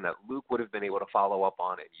 It's something that Luke would have been able to follow up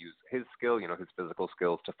on and use his skill, his physical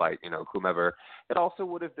skills to fight, whomever. It also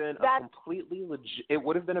would have been a completely legit. It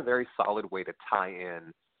would have been a very solid way to tie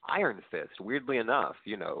in Iron Fist. Weirdly enough,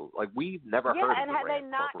 like we've never heard of the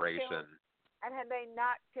Rand Corporation. And had they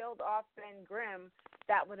not killed off Ben Grimm,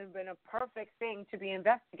 that would have been a perfect thing to be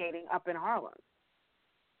investigating up in Harlem.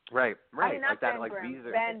 Right. I mean, not like that. Ben Like Grimm. these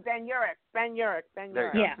are Ben Urich. There you go.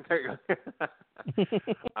 There you go.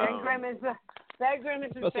 Ben Grimm is the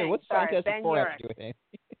thing. What's Sorry, Fantastic Ben Four have Urich. to do with it?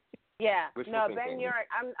 Yeah. Wishful No, thinking. Ben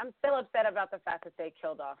Urich. I'm still upset about the fact that they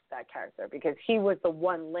killed off that character because he was the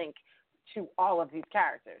one link to all of these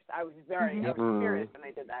characters. I was very furious when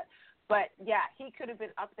they did that. But yeah, he could have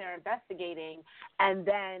been up there investigating, and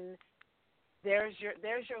then there's your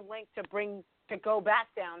link to go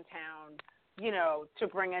back downtown, to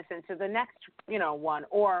bring us into the next, one,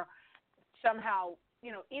 or somehow,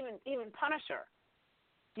 even Punisher.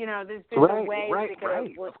 There's a way they could have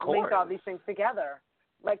linked all these things together.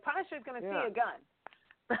 Like Punisher's going to see a gun.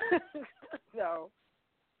 So.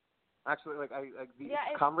 Actually, these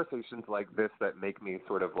conversations like this that make me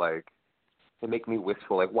sort of like, they make me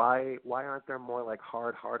wistful. Like, why aren't there more like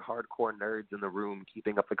hardcore nerds in the room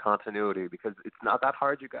keeping up the continuity? Because it's not that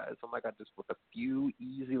hard, you guys. Oh my God, just with a few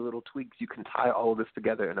easy little tweaks, you can tie all of this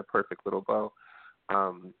together in a perfect little bow.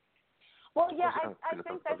 Well, yeah, I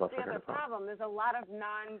think that's the other problem. There's a lot of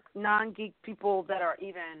non-geek people that are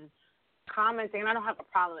even commenting, and I don't have a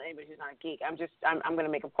problem with anybody who's not a geek. I'm going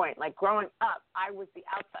to make a point. Like growing up, I was the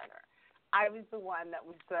outsider. I was the one that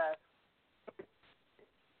was the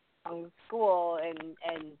school and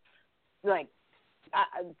like I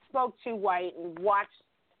spoke to white and watched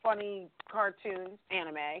funny cartoons,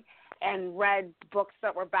 anime, and read books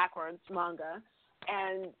that were backwards, manga,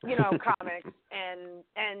 and comics and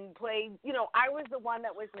played. I was the one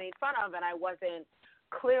that was made fun of, and I wasn't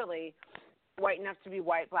clearly white enough to be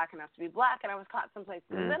white, black enough to be black, and I was caught someplace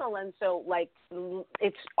in the middle. And so, like,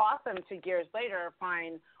 it's awesome to years later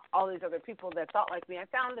find all these other people that thought like me. I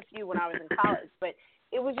found a few when I was in college, but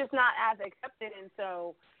it was just not as accepted. And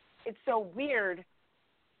so it's so weird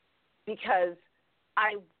because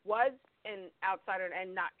I was an outsider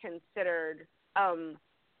and not considered, I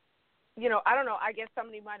don't know, I guess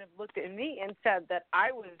somebody might have looked at me and said that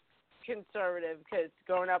I was conservative because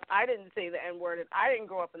growing up I didn't say the N-word and I didn't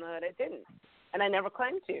grow up in the hood. I didn't. And I never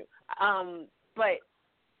claimed to. But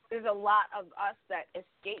there's a lot of us that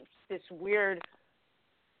escaped this weird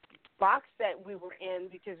box that we were in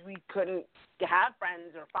because we couldn't have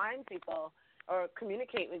friends or find people or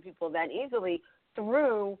communicate with people that easily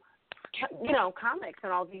through, comics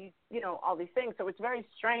and all these things. So it's very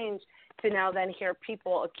strange to now then hear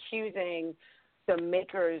people accusing the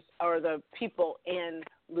makers or the people in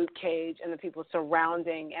Luke Cage and the people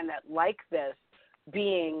surrounding and that like this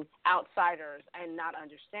being outsiders and not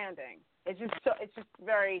understanding. It's just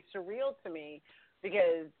very surreal to me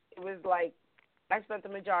because it was like I spent the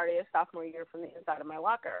majority of sophomore year from the inside of my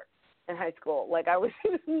locker in high school. Like I was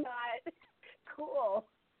not cool.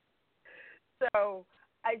 So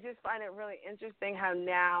I just find it really interesting how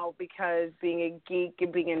now, because being a geek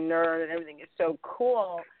and being a nerd and everything is so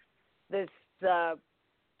cool,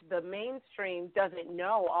 the mainstream doesn't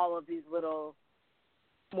know all of these little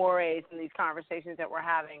mores and these conversations that we're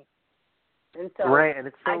having. And so right, and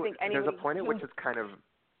it's so, I think there's a point at which it's kind of,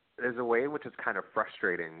 there's a way in which it's kind of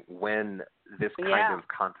frustrating when this kind of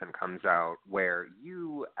content comes out where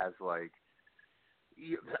you as like,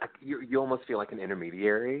 you almost feel like an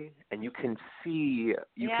intermediary, and you can see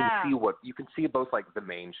both like the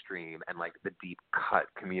mainstream and like the deep cut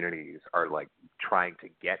communities are like trying to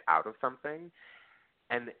get out of something,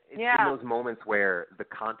 and it's in those moments where the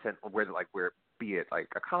content, where be it like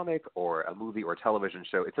a comic or a movie or a television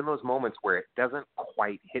show, it's in those moments where it doesn't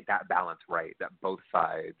quite hit that balance right, that both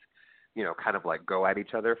sides, you know, kind of like go at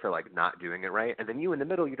each other for like not doing it right, and then you in the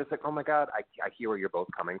middle, you're just like, oh my God, I hear where you're both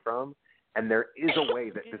coming from. And there is a way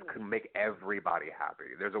that this could make everybody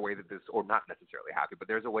happy. There's a way that this, or not necessarily happy, but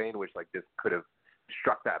there's a way in which like this could have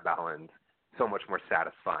struck that balance so much more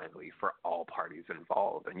satisfyingly for all parties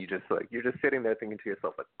involved. And you're just sitting there thinking to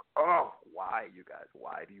yourself like, oh, why you guys?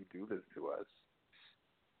 Why do you do this to us?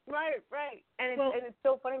 Right. And it's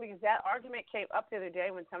so funny because that argument came up the other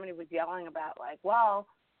day when somebody was yelling about like, well,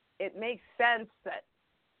 it makes sense that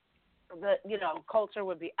culture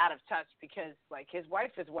would be out of touch because like his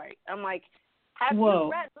wife is white. I'm like, have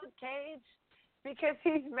you read Luke Cage? Because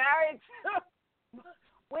he's married to.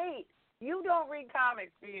 Wait, you don't read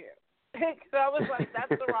comics, do you? So I was like, that's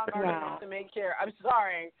the wrong argument to make here. I'm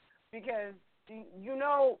sorry, because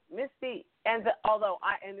Misty although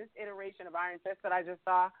in this iteration of Iron Fist that I just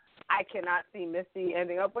saw, I cannot see Misty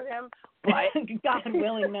ending up with him. But God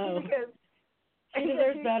willing, no. because she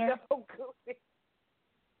deserves better. So goofy.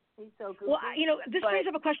 He's so goofy. Well, this brings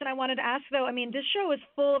up a question I wanted to ask, though. I mean, this show is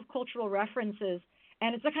full of cultural references,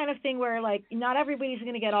 and it's the kind of thing where, like, not everybody's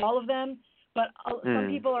going to get all of them, but some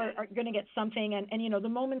people are going to get something. And, the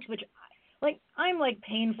moments which, like, I'm, like,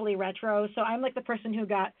 painfully retro, so I'm, like, the person who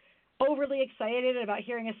got overly excited about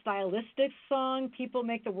hearing a stylistic song, People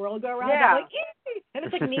Make the World Go Round. Yeah. Like, and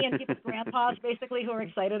it's like me and people's grandpas, basically, who are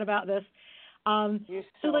excited about this. You're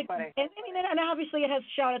so like, funny. And obviously it has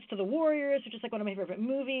shout-outs to The Warriors, which is like one of my favorite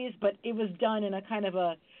movies, but it was done in a kind of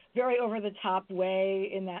a very over-the-top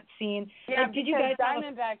way in that scene. Yeah, like, did you guys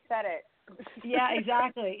Diamondback said it. Yeah,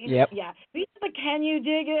 exactly. Yep. Yeah. But can you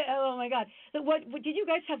dig it? Oh, my God. So what did you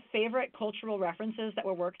guys have favorite cultural references that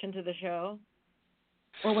were worked into the show?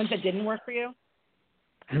 Or ones that didn't work for you?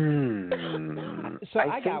 So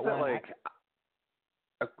I got one. Like,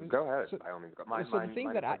 go ahead. By all means, go.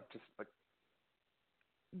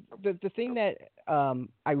 The thing that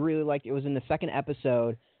I really liked, it was in the second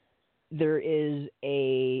episode. There is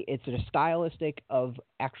it's a stylistic of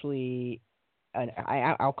actually,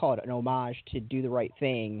 I'll call it an homage to Do the Right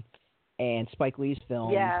Thing, and Spike Lee's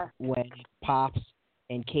film when Pops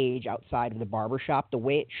and Cage outside of the barbershop. The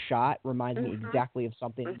way it's shot reminds me exactly of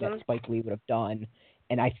something that Spike Lee would have done,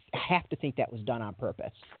 and I have to think that was done on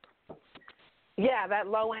purpose. Yeah, that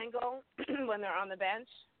low angle when they're on the bench.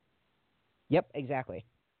 Yep, exactly.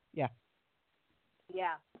 Yeah.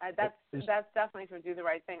 Yeah, that's definitely from Do the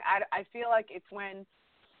Right Thing. I feel like it's when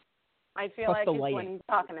when he's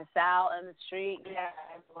talking to Sal in the street. Yeah,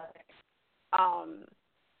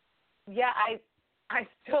 I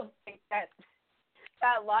still think that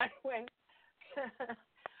line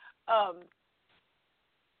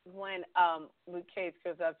when Luke Cage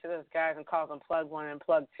goes up to those guys and calls them Plug 1 and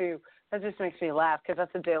Plug 2, that just makes me laugh because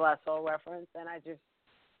that's a De La Soul reference, and that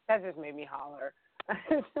just made me holler.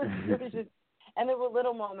 And there were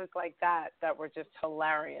little moments like that were just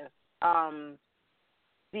hilarious. I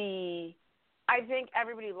think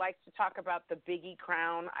everybody likes to talk about the Biggie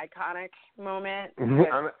Crown iconic moment.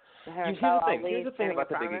 Here's the thing about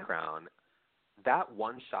the Biggie Crown. That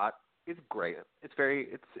one shot is great. It's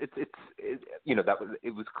very, it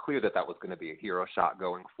was clear that was going to be a hero shot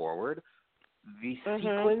going forward. The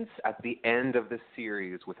sequence at the end of the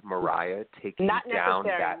series with Mariah taking down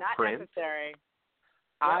that print.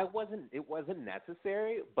 It wasn't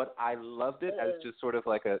necessary, but I loved it as just sort of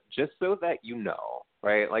like just so that you know,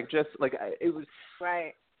 right? Like just like it was.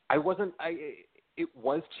 Right. It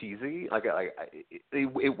was cheesy,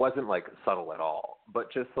 it wasn't like subtle at all,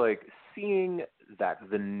 but just like seeing that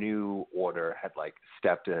the new order had like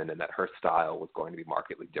stepped in and that her style was going to be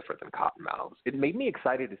markedly different than Cottonmouth's, it made me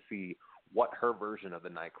excited to see what her version of the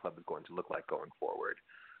nightclub is going to look like going forward.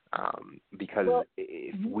 Because go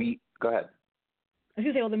ahead. I was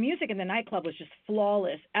going to say, the music in the nightclub was just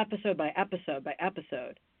flawless, episode by episode by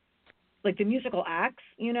episode. Like the musical acts,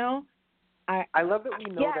 I love that we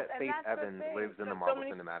know that Faith Evans lives in the Marvel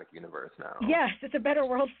Cinematic Universe now. Yes, it's a better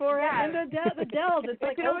world for it. And the Dells, it's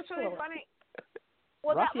like what's really funny?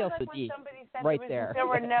 Well, Raphael that was like when Sadiq, somebody said right there. There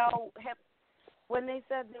were no hip. when they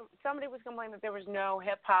said somebody was complaining that there was no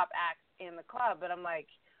hip hop acts in the club, but I'm like,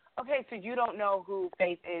 okay, so you don't know who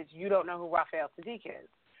Faith is, you don't know who Raphael Sadiq is,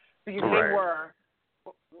 because they were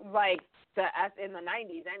like the in the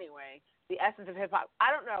 '90s anyway, the essence of hip hop.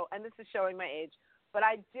 I don't know, and this is showing my age, but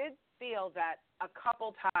I did feel that a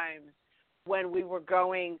couple times when we were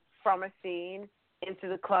going from a scene into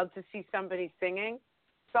the club to see somebody singing,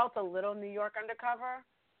 felt a little New York Undercover.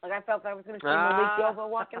 Like, I felt I was going to see Malik Yoba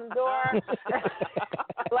walk in the door.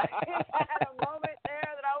 Like, I had a moment there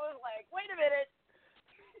that I was like, wait a minute.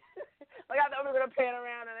 Like, I thought we were going to pan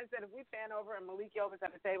around, and I said, if we pan over and Malik Yoba's at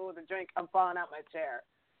the table with a drink, I'm falling out my chair.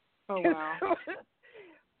 Oh, wow.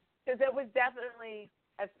 Because it was definitely,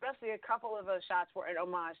 especially a couple of those shots were an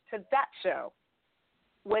homage to that show,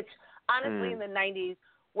 which, honestly, in the 90s,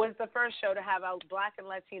 was the first show to have a Black and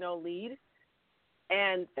Latino lead,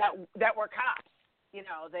 and that were cops. You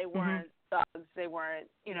know, they weren't thugs, they weren't,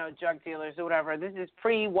 you know, drug dealers or whatever. This is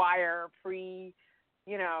pre-Wire, you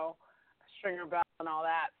know, Stringer Bell and all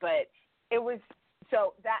that. But it was,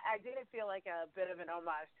 so that, I didn't feel like a bit of an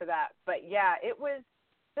homage to that. But yeah,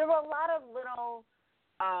 there were a lot of little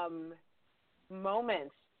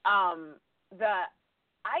moments.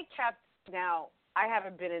 I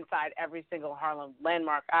haven't been inside every single Harlem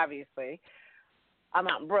landmark, obviously. I'm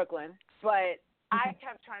out in Brooklyn. But I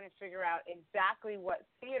kept trying to figure out exactly what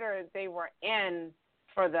theater they were in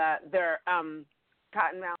for their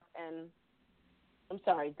Cottonmouth and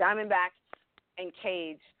Diamondback and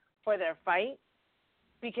Cage for their fight,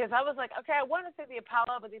 because I was like, okay, I want to say the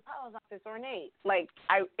Apollo, but the Apollo's not this ornate. Like,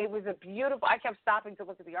 it was a beautiful. I kept stopping to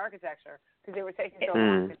look at the architecture because they were taking so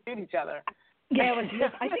long to shoot each other. Yeah, it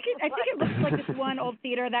was. I think it looks like this one old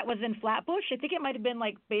theater that was in Flatbush. I think it might have been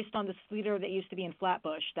like based on this theater that used to be in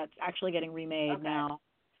Flatbush that's actually getting remade now,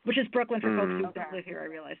 which is Brooklyn for folks who don't live here. I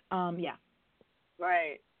realize. Yeah.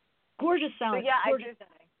 Right. Gorgeous sound. So yeah, gorgeous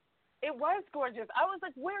it was gorgeous. I was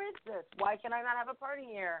like, where is this? Why can I not have a party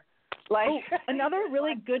here? Like, another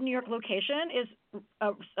really good New York location is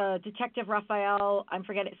Detective Raphael. I'm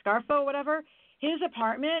forgetting Scarfo, whatever. His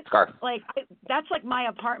apartment, like, that's like my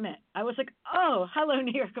apartment. I was like, oh, hello,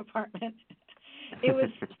 New York apartment. It was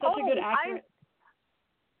such a good accurate.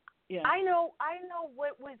 I know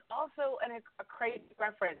what was also a crazy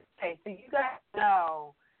reference. Okay, so you guys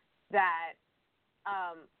know that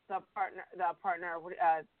the partner,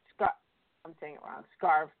 I'm saying it wrong,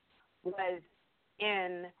 Scarf, was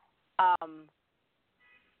in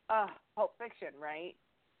Pulp Fiction, right?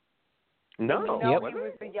 No. You know, he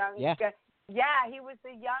was the young guy. Yeah, he was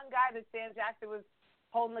the young guy that Sam Jackson was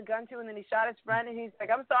holding the gun to, and then he shot his friend, and he's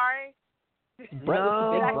like, I'm sorry. Brett with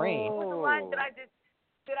the big brain. What was the line? Did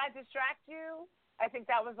I distract you? I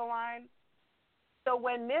think that was the line. So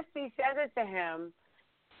when Misty says it to him,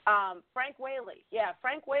 Frank Whaley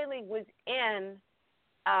was in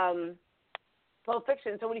Pulp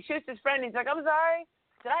Fiction. So when he shoots his friend, he's like, I'm sorry.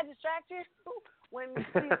 Did I distract you? When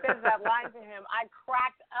Misty says that line to him, I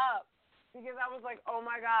cracked up. Because I was like, oh,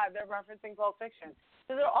 my God, they're referencing Pulp Fiction.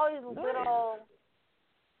 So there are all these little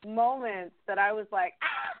moments that I was like,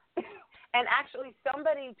 ah! And actually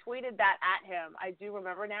somebody tweeted that at him. I do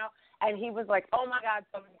remember now. And he was like, oh, my God,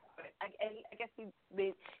 somebody put it. I guess he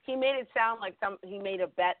made it sound like he made a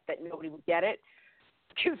bet that nobody would get it.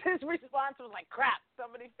 Because his response was like, crap,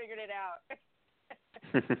 somebody figured it out.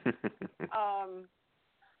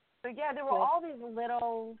 So, yeah, there were all these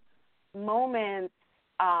little moments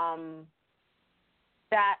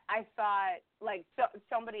that I thought, like,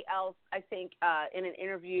 somebody else, I think, in an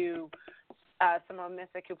interview, Simone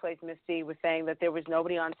Missick, who plays Misty, was saying that there was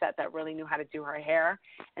nobody on set that really knew how to do her hair,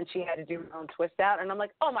 and she had to do her own twist out. And I'm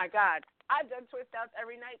like, oh, my God, I've done twist outs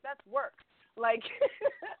every night. That's work. Like,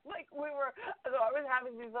 so I was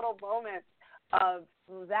having these little moments of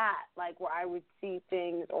that, like, where I would see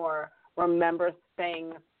things or remember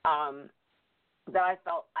things that I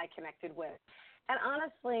felt I connected with. And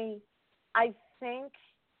honestly, I think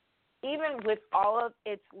even with all of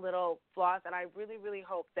its little flaws, and I really, really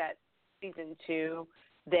hope that season 2,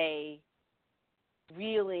 they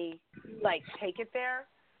really, like, take it there.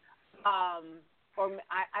 Or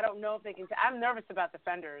I don't know if they can. I'm nervous about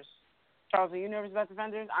Defenders. Charles, are you nervous about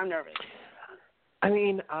Defenders? I'm nervous. I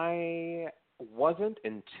mean, I wasn't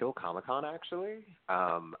until Comic-Con, actually.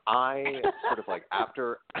 I sort of like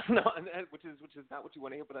after no, which is not what you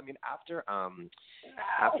want to hear, but I mean after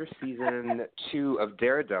season 2 of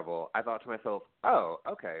Daredevil, I thought to myself, oh,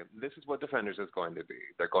 okay, this is what Defenders is going to be.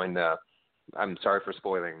 They're going to. I'm sorry for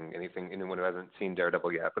spoiling anyone who hasn't seen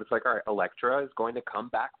Daredevil yet, but it's like, all right, Elektra is going to come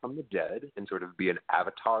back from the dead and sort of be an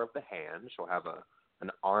avatar of the Hand. She'll have a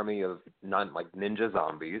an army of ninja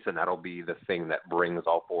zombies, and that'll be the thing that brings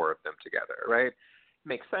all four of them together, right?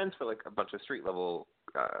 Makes sense for like a bunch of street level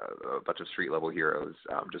heroes,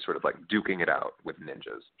 just sort of like duking it out with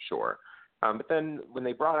ninjas, sure. But then when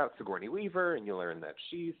they brought out Sigourney Weaver and you learn that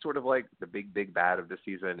she's sort of like the big bad of the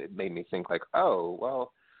season, it made me think like, oh,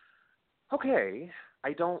 well, okay.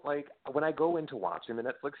 I don't like, when I go into watching the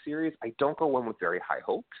Netflix series, I don't go in with very high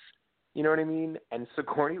hopes. You know what I mean? And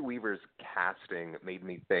Sigourney Weaver's casting made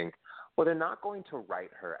me think, well, they're not going to write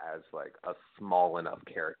her as like a small enough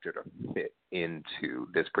character to fit into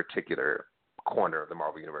this particular corner of the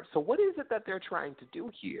Marvel universe. So what is it that they're trying to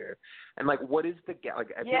do here? And like, what is the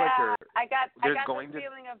like? I feel like I got going the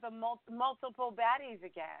feeling of the multiple baddies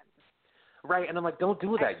again. Right, and I'm like, don't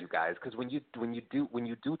do that, you guys, because when you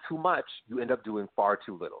do too much, you end up doing far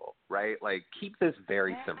too little, right? Like, keep this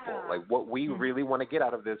very simple. Like, what we really want to get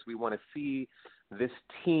out of this, we want to see this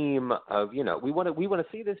team of, we want to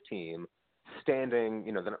see this team standing.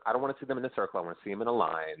 I don't want to see them in a circle. I want to see them in a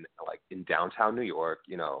line, like in downtown New York.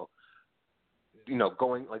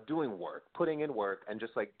 Going like doing work, putting in work, and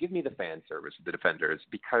just like give me the fan service of the Defenders,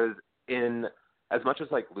 because in as much as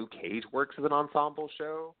like Luke Cage works as an ensemble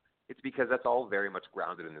show, it's because that's all very much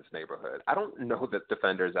grounded in this neighborhood. I don't know that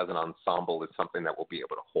Defenders as an ensemble is something that will be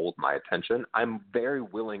able to hold my attention. I'm very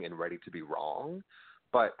willing and ready to be wrong,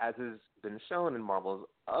 but as has been shown in Marvel's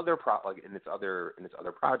other in its other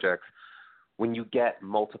projects, when you get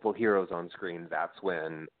multiple heroes on screen, that's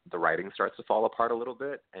when the writing starts to fall apart a little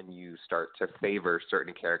bit, and you start to favor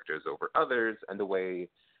certain characters over others. And the way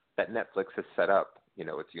that Netflix has set up,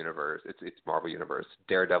 its universe, its Marvel universe,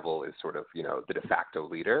 Daredevil is sort of, the de facto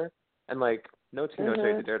leader. And like, no shade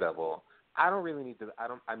to Daredevil. I don't really need to.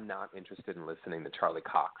 I'm not interested in listening to Charlie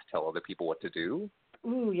Cox tell other people what to do.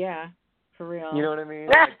 Ooh, yeah, for real. You know what I mean?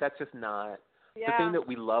 Like, that's just not. The thing that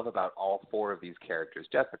we love about all four of these characters,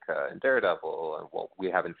 Jessica and Daredevil, and well, we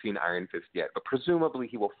haven't seen Iron Fist yet, but presumably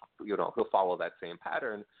he'll follow that same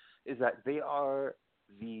pattern, is that they are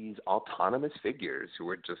these autonomous figures who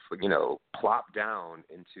are just, plopped down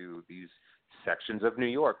into these sections of New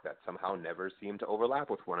York that somehow never seem to overlap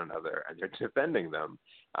with one another, and they're defending them.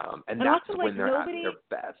 And that's also, when they're at their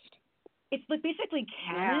best. It's like basically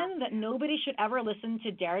canon that nobody should ever listen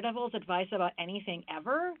to Daredevil's advice about anything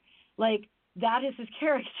ever. Like, that is his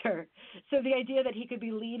character. So the idea that he could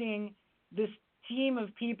be leading this team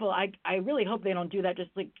of people, I really hope they don't do that.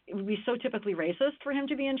 Just like, it would be so typically racist for him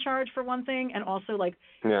to be in charge, for one thing, and also like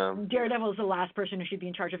Daredevil is the last person who should be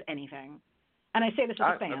in charge of anything. And I say this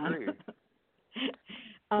as a fan. Agree.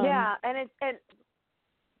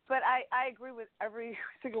 But I agree with every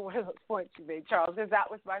single one of those points you made, Charles, because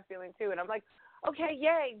that was my feeling too. And I'm like, okay,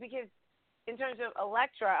 yay, because in terms of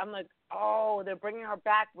Elektra, I'm like, oh, they're bringing her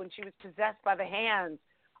back when she was possessed by the hands.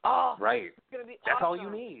 Oh, right. It's gonna be That's awesome. all you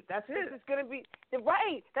need. That's it. This is gonna be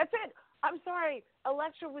right. That's it. I'm sorry,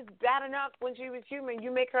 Elektra was bad enough when she was human. You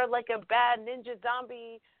make her like a bad ninja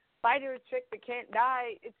zombie fighter chick that can't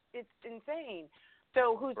die. It's insane.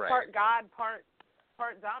 So who's part god, part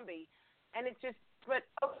zombie, and it's just. But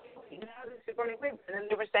okay, now this is Sigourney Weaver, and then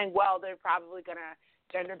they were saying, well, they're probably gonna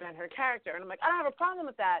gender bend her character, and I'm like, I don't have a problem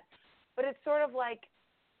with that, but it's sort of like,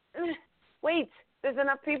 wait, there's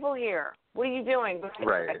enough people here. What are you doing?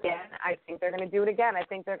 Right. Again, I think they're going to do it again. I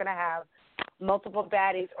think they're going to have multiple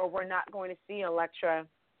baddies, or we're not going to see Elektra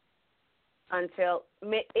until,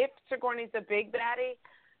 if Sigourney's a big baddie,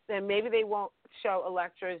 then maybe they won't show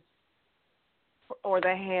Elektra's or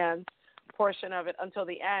the hands portion of it until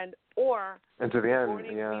the end, or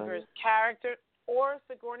Sigourney Weaver's character, or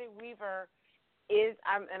Sigourney Weaver is,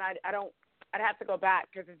 I'd have to go back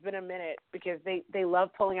because it's been a minute, because they love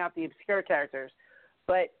pulling out the obscure characters,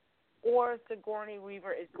 or Sigourney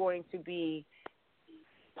Weaver is going to be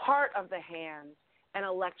part of the hands, and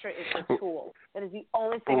Elektra is the tool. That is the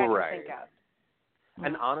only thing I can think of.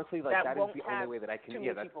 And honestly, like that is the only way that I can.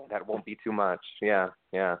 Yeah, that won't be too much. Yeah.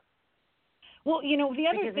 Well, the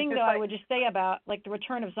other thing, though, I would just say about, like, the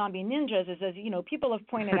return of zombie ninjas is, as, people have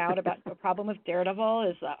pointed out about the problem with Daredevil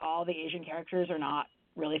is that all the Asian characters are not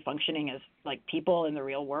really functioning as, like, people in the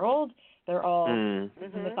real world. They're all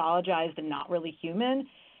mythologized and not really human.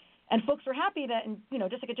 And folks are happy that,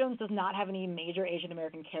 Jessica Jones does not have any major Asian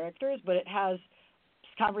American characters, but it has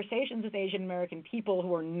conversations with Asian American people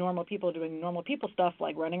who are normal people doing normal people stuff,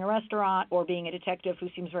 like running a restaurant or being a detective who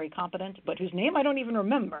seems very competent, but whose name I don't even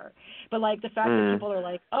remember. But like the fact that people are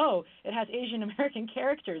like, oh, it has Asian American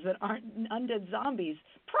characters that aren't undead zombies.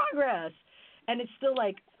 Progress. And it's still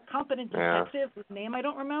like competent detective whose name I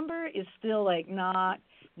don't remember is still like not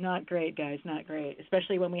great, guys, not great.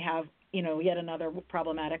 Especially when we have, yet another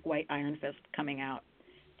problematic white Iron Fist coming out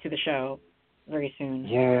to the show. very soon.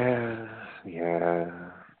 Yeah.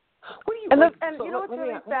 What do you? And, like, and so you know let what's me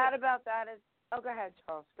really ask- sad about that is, oh, go ahead,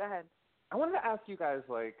 Charles. Go ahead. I wanted to ask you guys,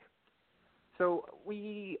 like, so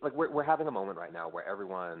we're having a moment right now where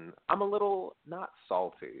everyone, I'm a little not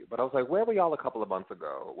salty, but I was like, where were y'all a couple of months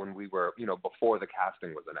ago when we were, before the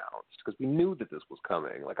casting was announced? Because we knew that this was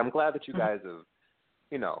coming. Like, I'm glad that you guys have,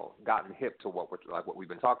 gotten hip to what we've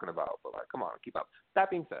been talking about. But like, come on, keep up. That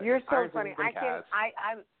being said, You're so Iron Fist funny. has been I can't.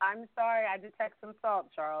 cast. I'm sorry. I detect some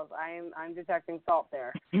salt, Charles. I'm detecting salt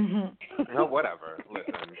there. No, whatever.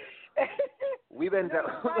 Listen, we've been No,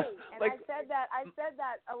 you're right. And like, I said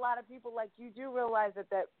that a lot of people, like, you do realize that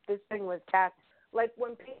this thing was cast. Like,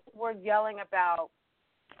 when people were yelling about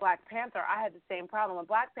Black Panther, I had the same problem. When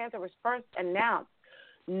Black Panther was first announced,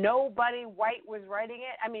 nobody white was writing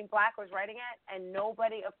it. I mean, black was writing it, and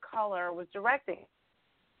nobody of color was directing it.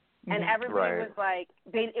 And everybody was like,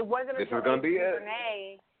 it wasn't this until was gonna be it.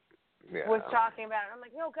 Renee was talking about it. I'm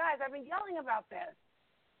like, no, guys, I've been yelling about this.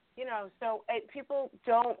 So people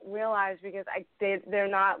don't realize because they're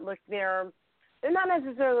not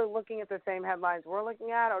necessarily looking at the same headlines we're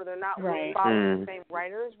looking at, or they're not really following the same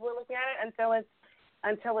writers we're looking at it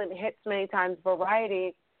until it hits many times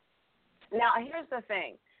Variety. Now, here's the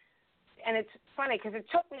thing, and it's funny because it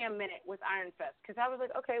took me a minute with Iron Fist because I was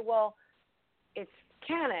like, okay, well, it's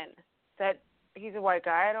canon that he's a white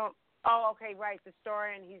guy. Okay, right, the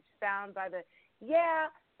story, and he's found by that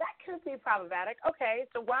could be problematic. Okay,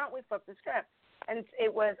 so why don't we flip the script? And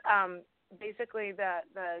it was basically the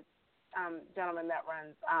gentleman that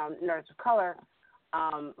runs Nerds of Color,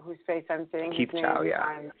 whose face I'm seeing. Keith Chow,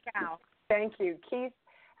 Chow. Thank you. Keith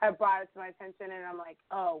had brought it to my attention, and I'm like,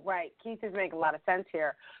 oh, right, Keith is making a lot of sense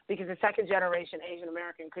here because a second-generation Asian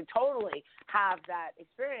American could totally have that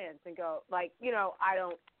experience and go, like, I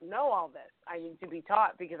don't know all this. I need to be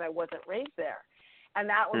taught because I wasn't raised there. And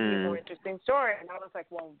that would be a more interesting story. And I was like,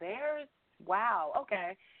 well, wow,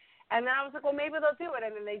 okay. And then I was like, well, maybe they'll do it.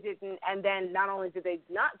 And then they didn't. And then not only did they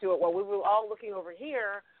not do it, well, we were all looking over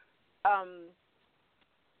here.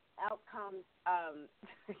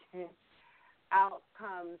 Out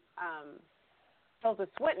comes Tilda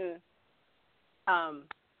Swinton,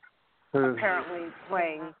 apparently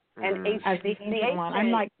playing an ancient one.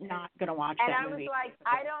 I'm like not gonna watch and that movie. movie. And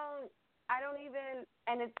I was like, I don't even.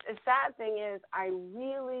 And it's the sad thing is, I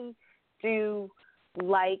really do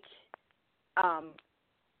like.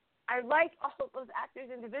 I like all of those actors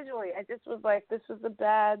individually. I just was like, this was a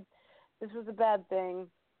bad thing.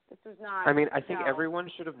 This was not. I mean, I think everyone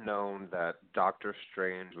should have known that Doctor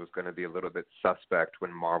Strange was going to be a little bit suspect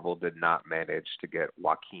when Marvel did not manage to get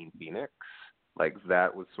Joaquin Phoenix. Like,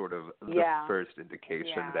 that was sort of the first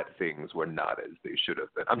indication that things were not as they should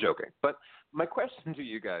have been. I'm joking. But my question to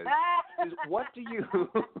you guys is, what do you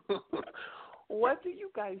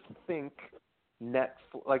guys think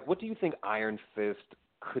what do you think Iron Fist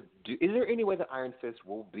could do? Is there any way that Iron Fist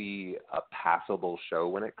will be a passable show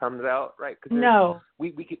when it comes out? Right? No.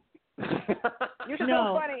 We could. You're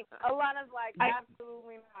so funny. Alana's like,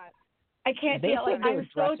 absolutely not. I can't feel like I'm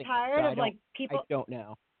so tired of like people. I don't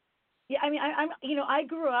know. Yeah, I mean, I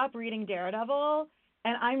grew up reading Daredevil,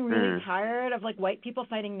 and I'm really tired of like white people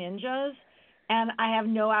fighting ninjas, and I have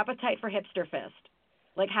no appetite for hipster fist,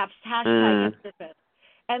 like hashtag hipster fist.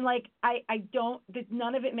 And, like, I don't –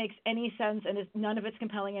 none of it makes any sense, and none of it's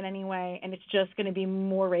compelling in any way, and it's just going to be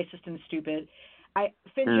more racist and stupid.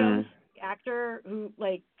 Finn Jones, the actor who,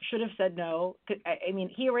 like, should have said no. I mean,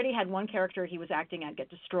 he already had one character he was acting at get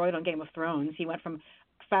destroyed on Game of Thrones. He went from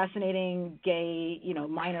fascinating gay,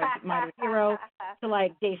 minor hero to,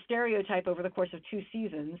 like, gay stereotype over the course of 2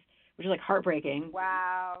 seasons, which is, like, heartbreaking.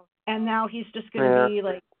 Wow. And now he's just going to be,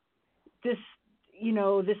 like, this –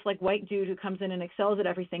 this like white dude who comes in and excels at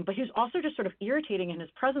everything, but he's also just sort of irritating in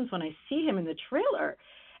his presence when I see him in the trailer.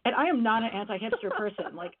 And I am not an anti-hipster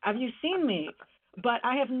person. Like, have you seen me? But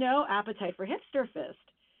I have no appetite for hipster fist.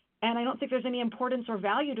 And I don't think there's any importance or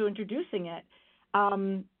value to introducing it.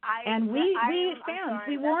 And we fans,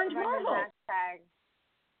 we warned Marvel.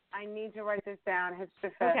 I need to write this down,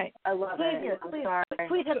 hipster fist. Okay. I love it. Please,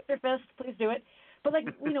 hipster fist, please do it. But, like,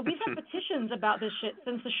 we've had petitions about this shit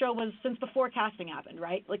since before casting happened,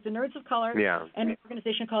 right? Like, the Nerds of Color and an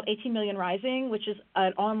organization called 18 Million Rising, which is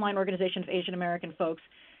an online organization of Asian American folks,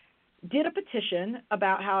 did a petition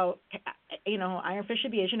about how, Iron Fist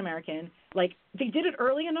should be Asian American. Like, they did it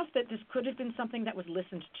early enough that this could have been something that was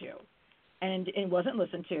listened to, and it wasn't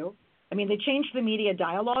listened to. I mean, they changed the media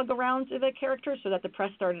dialogue around the character so that the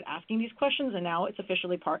press started asking these questions, and now it's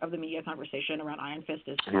officially part of the media conversation around Iron Fist.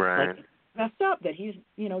 Like, messed up that he's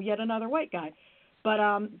yet another white guy, but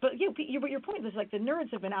your point is like the nerds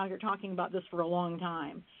have been out here talking about this for a long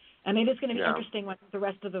time, And it is going to be Yeah. interesting when the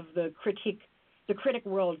rest of the critic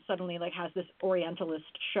world suddenly like has this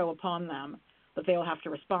Orientalist show upon them that they will have to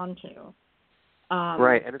respond to.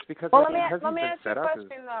 Right, and it's because Well, like, let me ask you a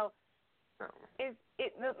question though. No.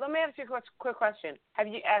 Let me ask you a quick question. Have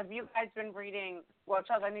you guys been reading? Well,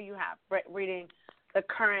 Charles, I know you have reading the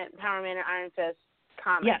current Power Man and Iron Fist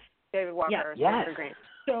comics. Yes. David Walker, Yes. Mr. Green.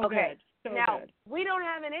 So Okay. good. So Now good. we don't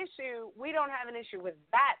have an issue. We don't have an issue with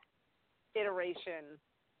that iteration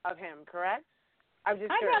of him, correct? I'm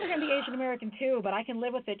just I'd curious. rather him be Asian American too, but I can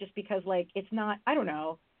live with it just because like it's not. I don't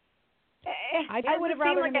know. I would have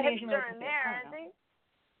rather him like be a Asian hipster American in too. there, I I don't know. think.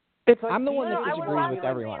 It's like, I'm the one that I would disagrees rather with him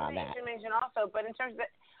everyone be on that. Asian also, but in terms of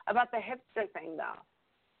about the hipster thing though,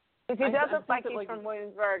 because he I does look like think he's that, from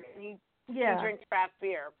Williamsburg and he Yeah. drinks craft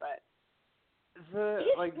beer, but He's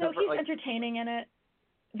entertaining in it.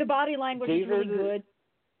 The body language is really good.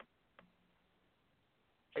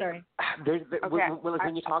 Sorry.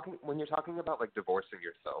 When you're talking about like divorcing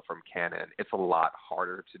yourself from canon, it's a lot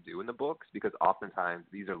harder to do in the books because oftentimes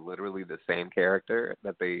these are literally the same character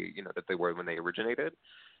that they were when they originated.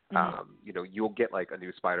 Mm-hmm. You'll get like a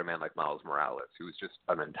new Spider-Man like Miles Morales, who's just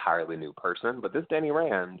an entirely new person, but this Danny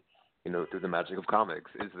Rand, through the magic of comics,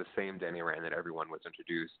 is the same Danny Rand that everyone was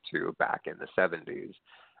introduced to back in the 70s.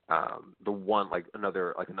 The one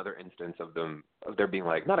another instance of there being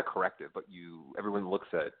like not a corrective, but everyone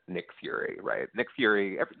looks at Nick Fury, right? Nick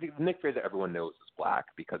Fury that everyone knows is black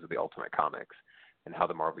because of the Ultimate Comics and how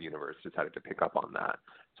the Marvel Universe decided to pick up on that.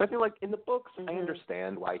 So I feel like in the books, I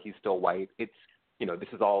understand why he's still white. It's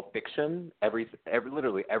this is all fiction.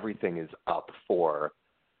 Literally everything is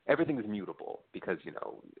everything is mutable because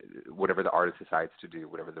whatever the artist decides to do,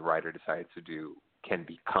 whatever the writer decides to do, can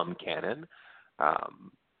become canon.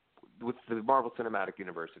 With the Marvel Cinematic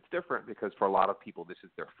Universe, it's different because for a lot of people, this is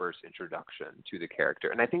their first introduction to the character.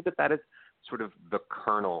 And I think that is sort of the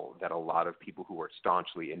kernel that a lot of people who are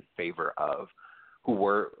staunchly in favor of,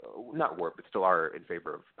 but still are in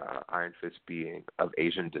favor of Iron Fist being of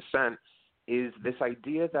Asian descent, is this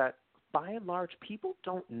idea that by and large, people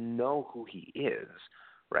don't know who he is,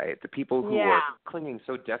 right? The people who are clinging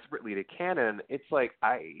so desperately to canon, it's like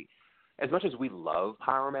as much as we love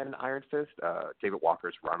Power Man and Iron Fist, David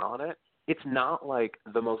Walker's run on it, it's not like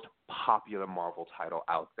the most popular Marvel title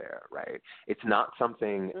out there, right? It's not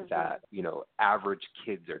something that, average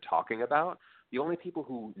kids are talking about. The only people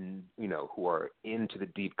who are into the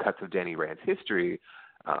deep cuts of Danny Rand's history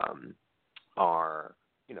are,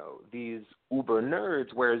 these uber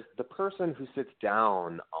nerds, whereas the person who sits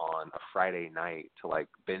down on a Friday night to like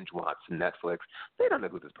binge watch Netflix, they don't know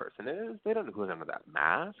who this person is. They don't know who's under that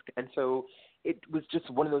mask. And so it was just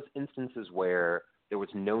one of those instances where there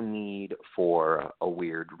was no need for a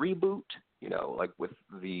weird reboot,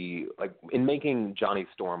 in making Johnny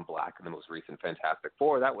Storm black in the most recent Fantastic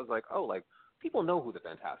Four, that was like, people know who the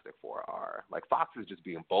Fantastic Four are. Like, Fox is just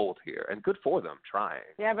being bold here, and good for them trying.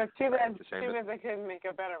 Yeah, but too bad they couldn't make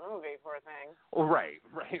a better movie, poor thing. Well, right.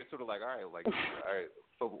 It's sort of like, all right,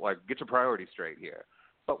 so like, get your priorities straight here.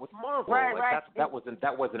 But with Marvel, that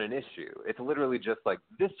wasn't an issue. It's literally just like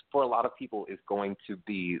this for a lot of people is going to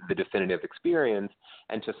be the definitive experience,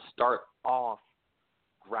 and to start off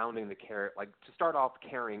grounding the character, to start off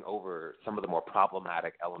carrying over some of the more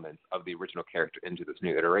problematic elements of the original character into this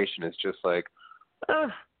new iteration is just like,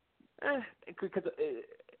 because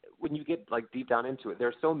when you get like deep down into it, there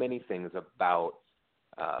are so many things about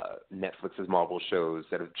Netflix's Marvel shows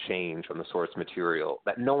that have changed from the source material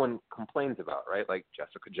that no one complains about, right? Like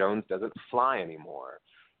Jessica Jones doesn't fly anymore.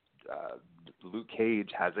 Luke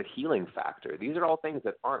Cage has a healing factor. These are all things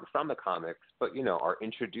that aren't from the comics, but are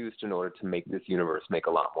introduced in order to make this universe make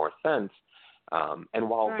a lot more sense. And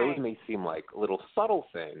while those may seem like little subtle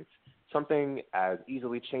things, something as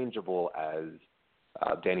easily changeable as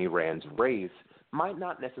Danny Rand's race might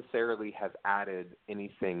not necessarily have added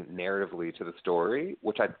anything narratively to the story,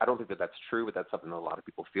 which I don't think that's true, but that's something that a lot of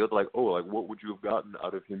people feel like, what would you have gotten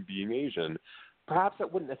out of him being Asian? Perhaps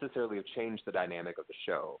that wouldn't necessarily have changed the dynamic of the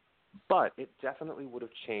show, but it definitely would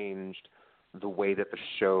have changed the way that the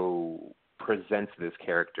show presents this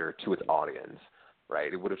character to its audience,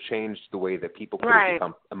 right? It would have changed the way that people could have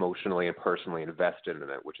become emotionally and personally invested in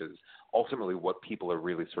it, which is ultimately what people are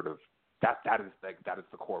really sort of, that is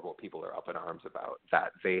the core of what people are up in arms about,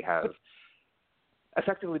 that they have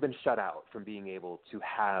effectively been shut out from being able to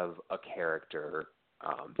have a character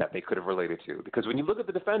that they could have related to. Because when you look at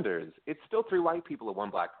the Defenders, it's still 3 white people and 1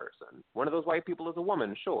 black person. One of those white people is a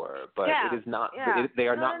woman, sure, but it is not. They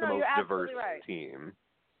are not the most diverse team.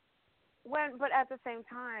 But at the same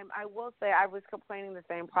time, I will say I was complaining the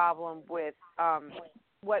same problem with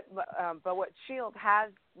what Shield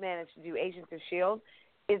has managed to do. Agents of Shield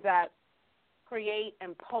is that create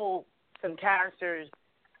and pull some characters,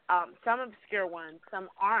 some obscure ones, some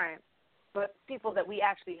aren't, but people that we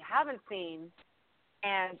actually haven't seen,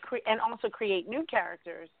 and also create new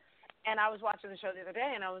characters. And I was watching the show the other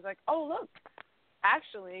day, and I was like, oh, look,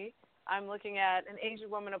 actually, I'm looking at an Asian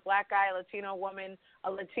woman, a black guy, a Latino woman,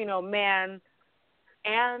 a Latino man,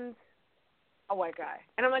 and a white guy.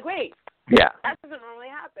 And I'm like, wait, that doesn't normally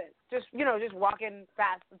happen. Just walking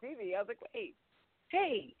past the TV. I was like, wait,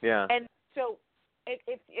 hey. Yeah. And so if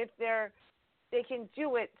they can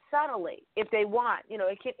do it subtly if they want.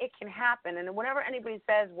 It can happen. And whenever anybody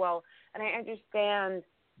says, well, and I understand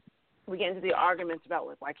we get into the arguments about,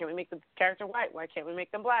 like, why can't we make the character white? Why can't we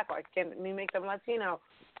make them black? Why can't we make them Latino?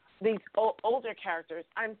 These older characters,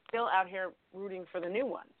 I'm still out here rooting for the new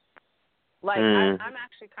ones. Like, I'm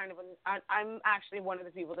actually one of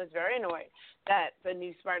the people that's very annoyed that the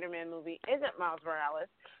new Spider-Man movie isn't Miles Morales,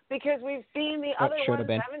 because we've seen the other one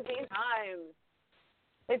 17 times.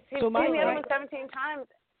 We've seen the other one 17 times.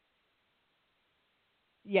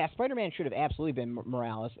 Yeah, Spider-Man should have absolutely been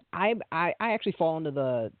Morales. I actually fall into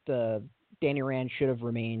the Danny Rand should have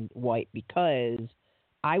remained white, because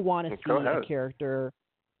I want to see a character.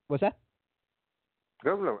 What's that?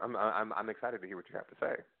 No, I'm excited to hear what you have to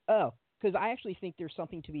say. Oh, because I actually think there's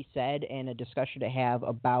something to be said and a discussion to have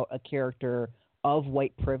about a character of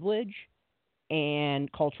white privilege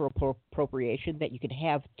and cultural appropriation that you could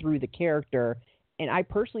have through the character. And I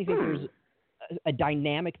personally think there's a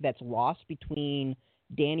dynamic that's lost between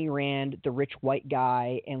Danny Rand, the rich white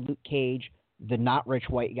guy, and Luke Cage, the not rich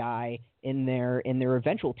white guy, in their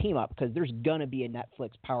eventual team up, because there's gonna be a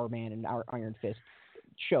Netflix Power Man and Iron Fist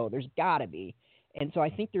show. There's gotta be. And so I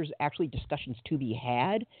think there's actually discussions to be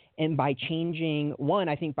had. And by changing,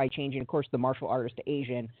 of course, the martial artist to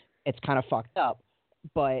Asian, it's kind of fucked up.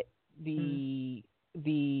 But there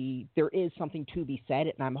is something to be said,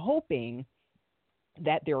 and I'm hoping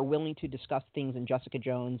that they're willing to discuss things, and Jessica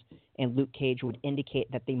Jones and Luke Cage would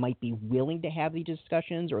indicate that they might be willing to have these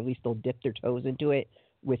discussions, or at least they'll dip their toes into it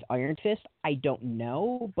with Iron Fist. I don't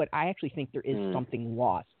know, but I actually think there is something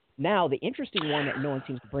lost. Now, the interesting one that no one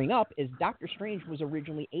seems to bring up is Doctor Strange was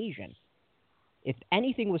originally Asian. If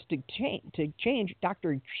anything was to change,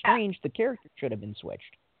 Doctor Strange, the character, should have been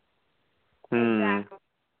switched. Exactly.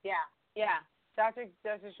 Yeah. Doctor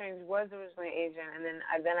Strange was originally Asian, and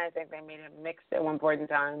then I think they made him mixed at one point in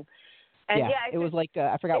time. And it was like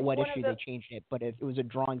I forgot what issue they changed it, but it was a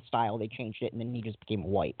drawing style. They changed it, and then he just became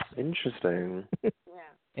white. Interesting.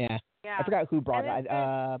 Yeah. I forgot who brought it.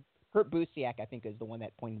 Kurt Busiek, I think, is the one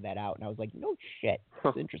that pointed that out, and I was like, no shit,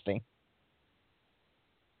 that's interesting.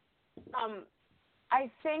 I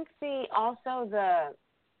think we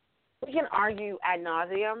can argue ad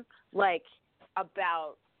nauseum, like,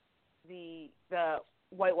 about the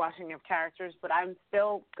whitewashing of characters, but I'm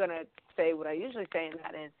still gonna say what I usually say, and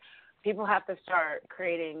that is, people have to start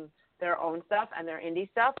creating their own stuff and their indie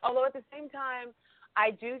stuff. Although at the same time,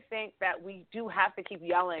 I do think that we do have to keep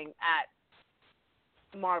yelling at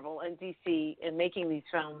Marvel and DC in making these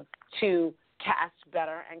films to cast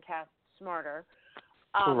better and cast smarter.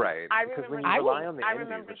 Right. Because when you rely on the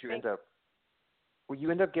indies, you end up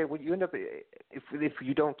if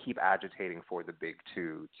you don't keep agitating for the big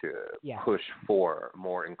two to push for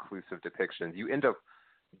more inclusive depictions, you end up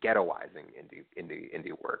ghettoizing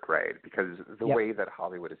indie work, right? Because the way that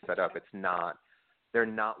Hollywood is set up, they're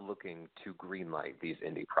not looking to greenlight these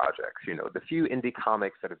indie projects. The few indie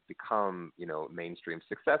comics that have become, mainstream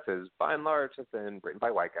successes, by and large, have been written by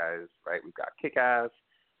white guys, right? We've got Kick-Ass,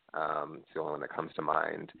 it's the only one that comes to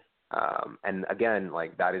mind. And again,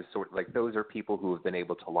 like, that is sort of like, those are people who have been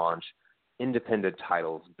able to launch independent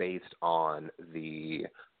titles based on the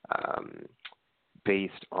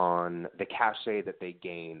cachet that they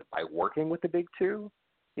gain by working with the big two.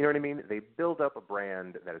 You know what I mean? They build up a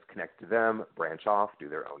brand that is connected to them, branch off, do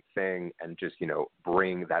their own thing, and just,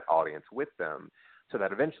 bring that audience with them, so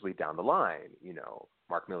that eventually down the line,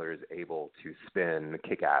 Mark Miller is able to spin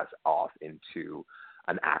Kick-Ass off into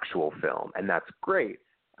an actual film, and that's great.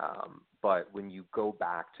 But when you go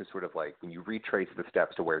back to sort of like, when you retrace the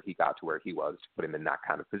steps to where he got to where he was to put him in that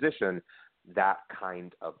kind of position, that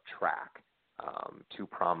kind of track to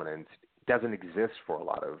prominence doesn't exist for a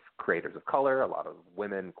lot of creators of color, a lot of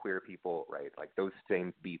women, queer people, right? Like, those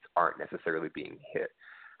same beats aren't necessarily being hit.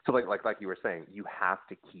 So like you were saying, you have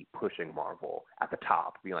to keep pushing Marvel at the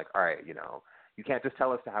top, being like, all right, you can't just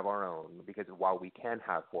tell us to have our own, because while we can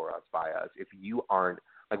have for us, by us, if you aren't,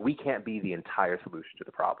 like, we can't be the entire solution to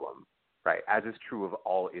the problem, right? As is true of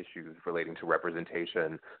all issues relating to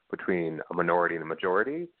representation between a minority and a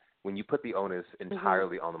majority. When you put the onus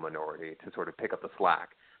entirely on the minority to sort of pick up the slack,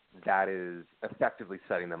 that is effectively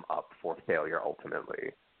setting them up for failure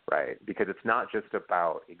ultimately, right? Because it's not just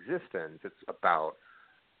about existence, it's about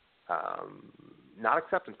not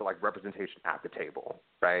acceptance, but like representation at the table,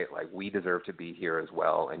 right? Like we deserve to be here as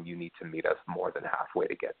well, and you need to meet us more than halfway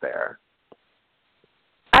to get there.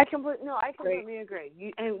 I completely agree.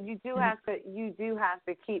 You do have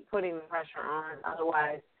to keep putting the pressure on,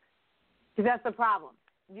 otherwise, because that's the problem.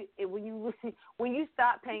 When you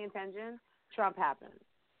stop paying attention, Trump happens.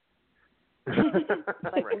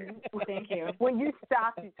 Thank you. When you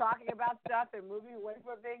stop talking about stuff and moving away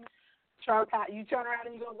from things, you turn around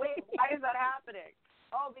and you go, wait, why is that happening?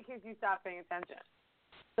 Oh, because you stopped paying attention.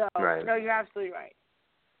 So, no, you're absolutely right.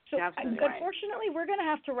 So, unfortunately, we're going to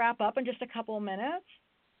have to wrap up in just a couple of minutes.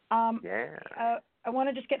 I want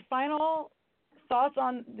to just get final thoughts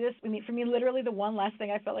on this. I mean, for me, literally the one last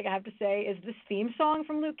thing I felt like I have to say is this theme song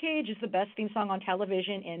from Luke Cage is the best theme song on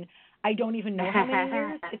television in I don't even know how many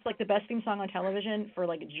years. It's like the best theme song on television for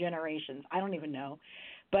like generations. I don't even know.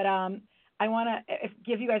 But I want to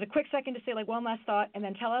give you guys a quick second to say like one last thought and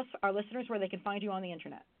then tell us, our listeners, where they can find you on the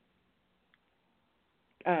internet.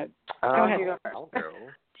 Go ahead. I'll go.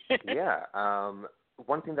 Yeah.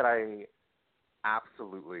 One thing that I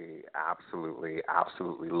absolutely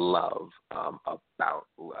love about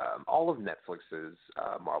all of Netflix's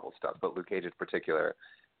Marvel stuff, but Luke Cage in particular,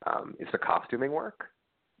 is the costuming work.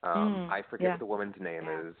 I forget what the woman's name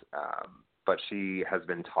is, but she has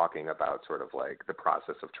been talking about sort of like the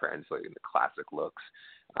process of translating the classic looks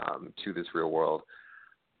to this real world.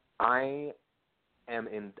 I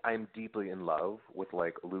am deeply in love with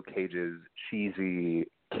like Luke Cage's cheesy,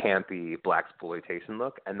 campy blaxploitation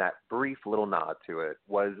look, and that brief little nod to it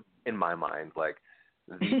was, in my mind, like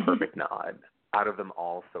the perfect nod out of them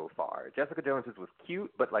all so far. Jessica Jones's was cute,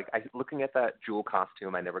 but like looking at that jewel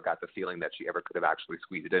costume, I never got the feeling that she ever could have actually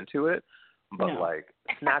squeezed into it. But like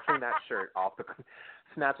snatching that shirt off the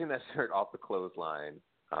clothesline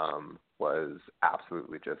was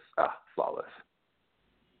absolutely just flawless.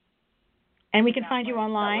 And we can find you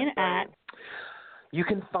online at. You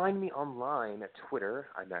can find me online at Twitter.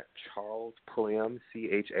 I'm at Charles Pulliam,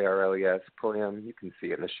 Charles Pulliam. You can see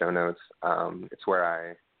it in the show notes. It's where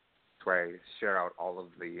I share out all of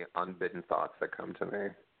the unbidden thoughts that come to me.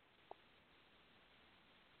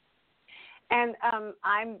 And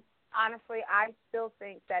I still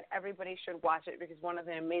think that everybody should watch it, because one of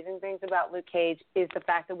the amazing things about Luke Cage is the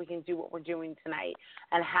fact that we can do what we're doing tonight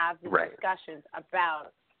and have these discussions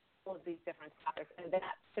about all of these different topics. And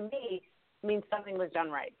that, to me, means something was done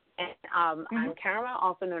right. And I'm Karama,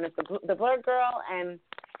 also known as the Blurred Girl, and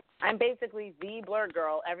I'm basically the Blurred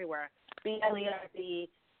Girl everywhere.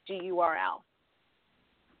 BLERDGURL.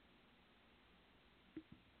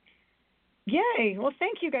 Yay! Well,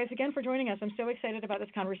 thank you guys again for joining us. I'm so excited about this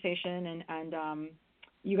conversation, and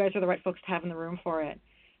you guys are the right folks to have in the room for it.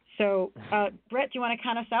 So, Brett, do you want to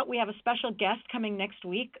count us out? We have a special guest coming next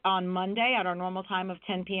week on Monday at our normal time of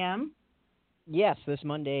 10 p.m. Yes, this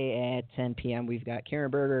Monday at 10 p.m. we've got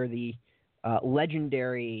Karen Berger, the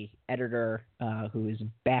legendary editor who is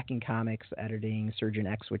back in comics, editing Surgeon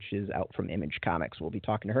X, which is out from Image Comics. We'll be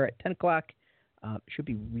talking to her at 10 o'clock. Should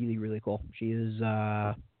be really, really cool. She's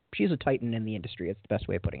a titan in the industry. It's the best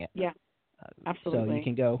way of putting it. Yeah, absolutely. So you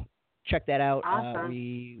can go check that out.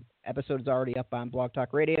 Awesome. Episode is already up on Blog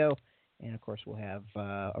Talk Radio, and of course we'll have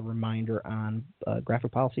a reminder on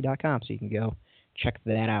graphicpolicy.com, so you can go check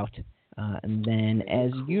that out. And then,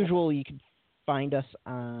 as usual, you can find us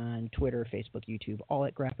on Twitter, Facebook, YouTube, all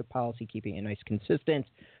at Graphic Policy, keeping it nice and consistent.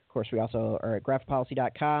 Of course, we also are at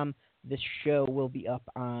graphicpolicy.com. This show will be up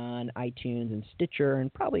on iTunes and Stitcher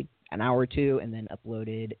in probably an hour or two, and then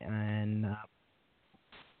uploaded on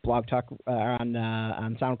Blog Talk on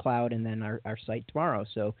SoundCloud, and then our site tomorrow.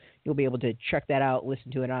 So you'll be able to check that out,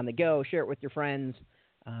 listen to it on the go, share it with your friends,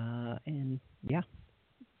 and yeah.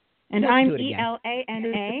 And I'm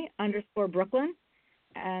ELANA_Brooklyn,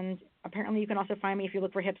 and apparently you can also find me if you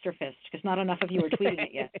look for Hipster Fist, because not enough of you are tweeting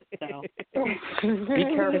it yet. So be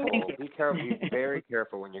careful. Be careful. Be very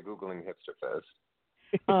careful when you're Googling Hipster Fist.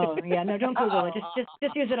 Oh yeah, no, don't Google it.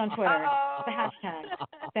 Just use it on Twitter. The hashtag.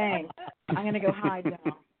 Thanks. I'm gonna go hide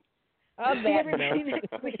now. See everybody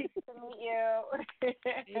next week. Thank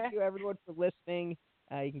you, everyone, for listening.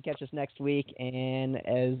 You can catch us next week. And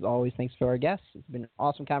as always, thanks to our guests. It's been an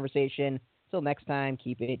awesome conversation. Till next time,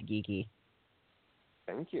 keep it geeky.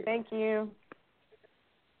 Thank you. Thank you.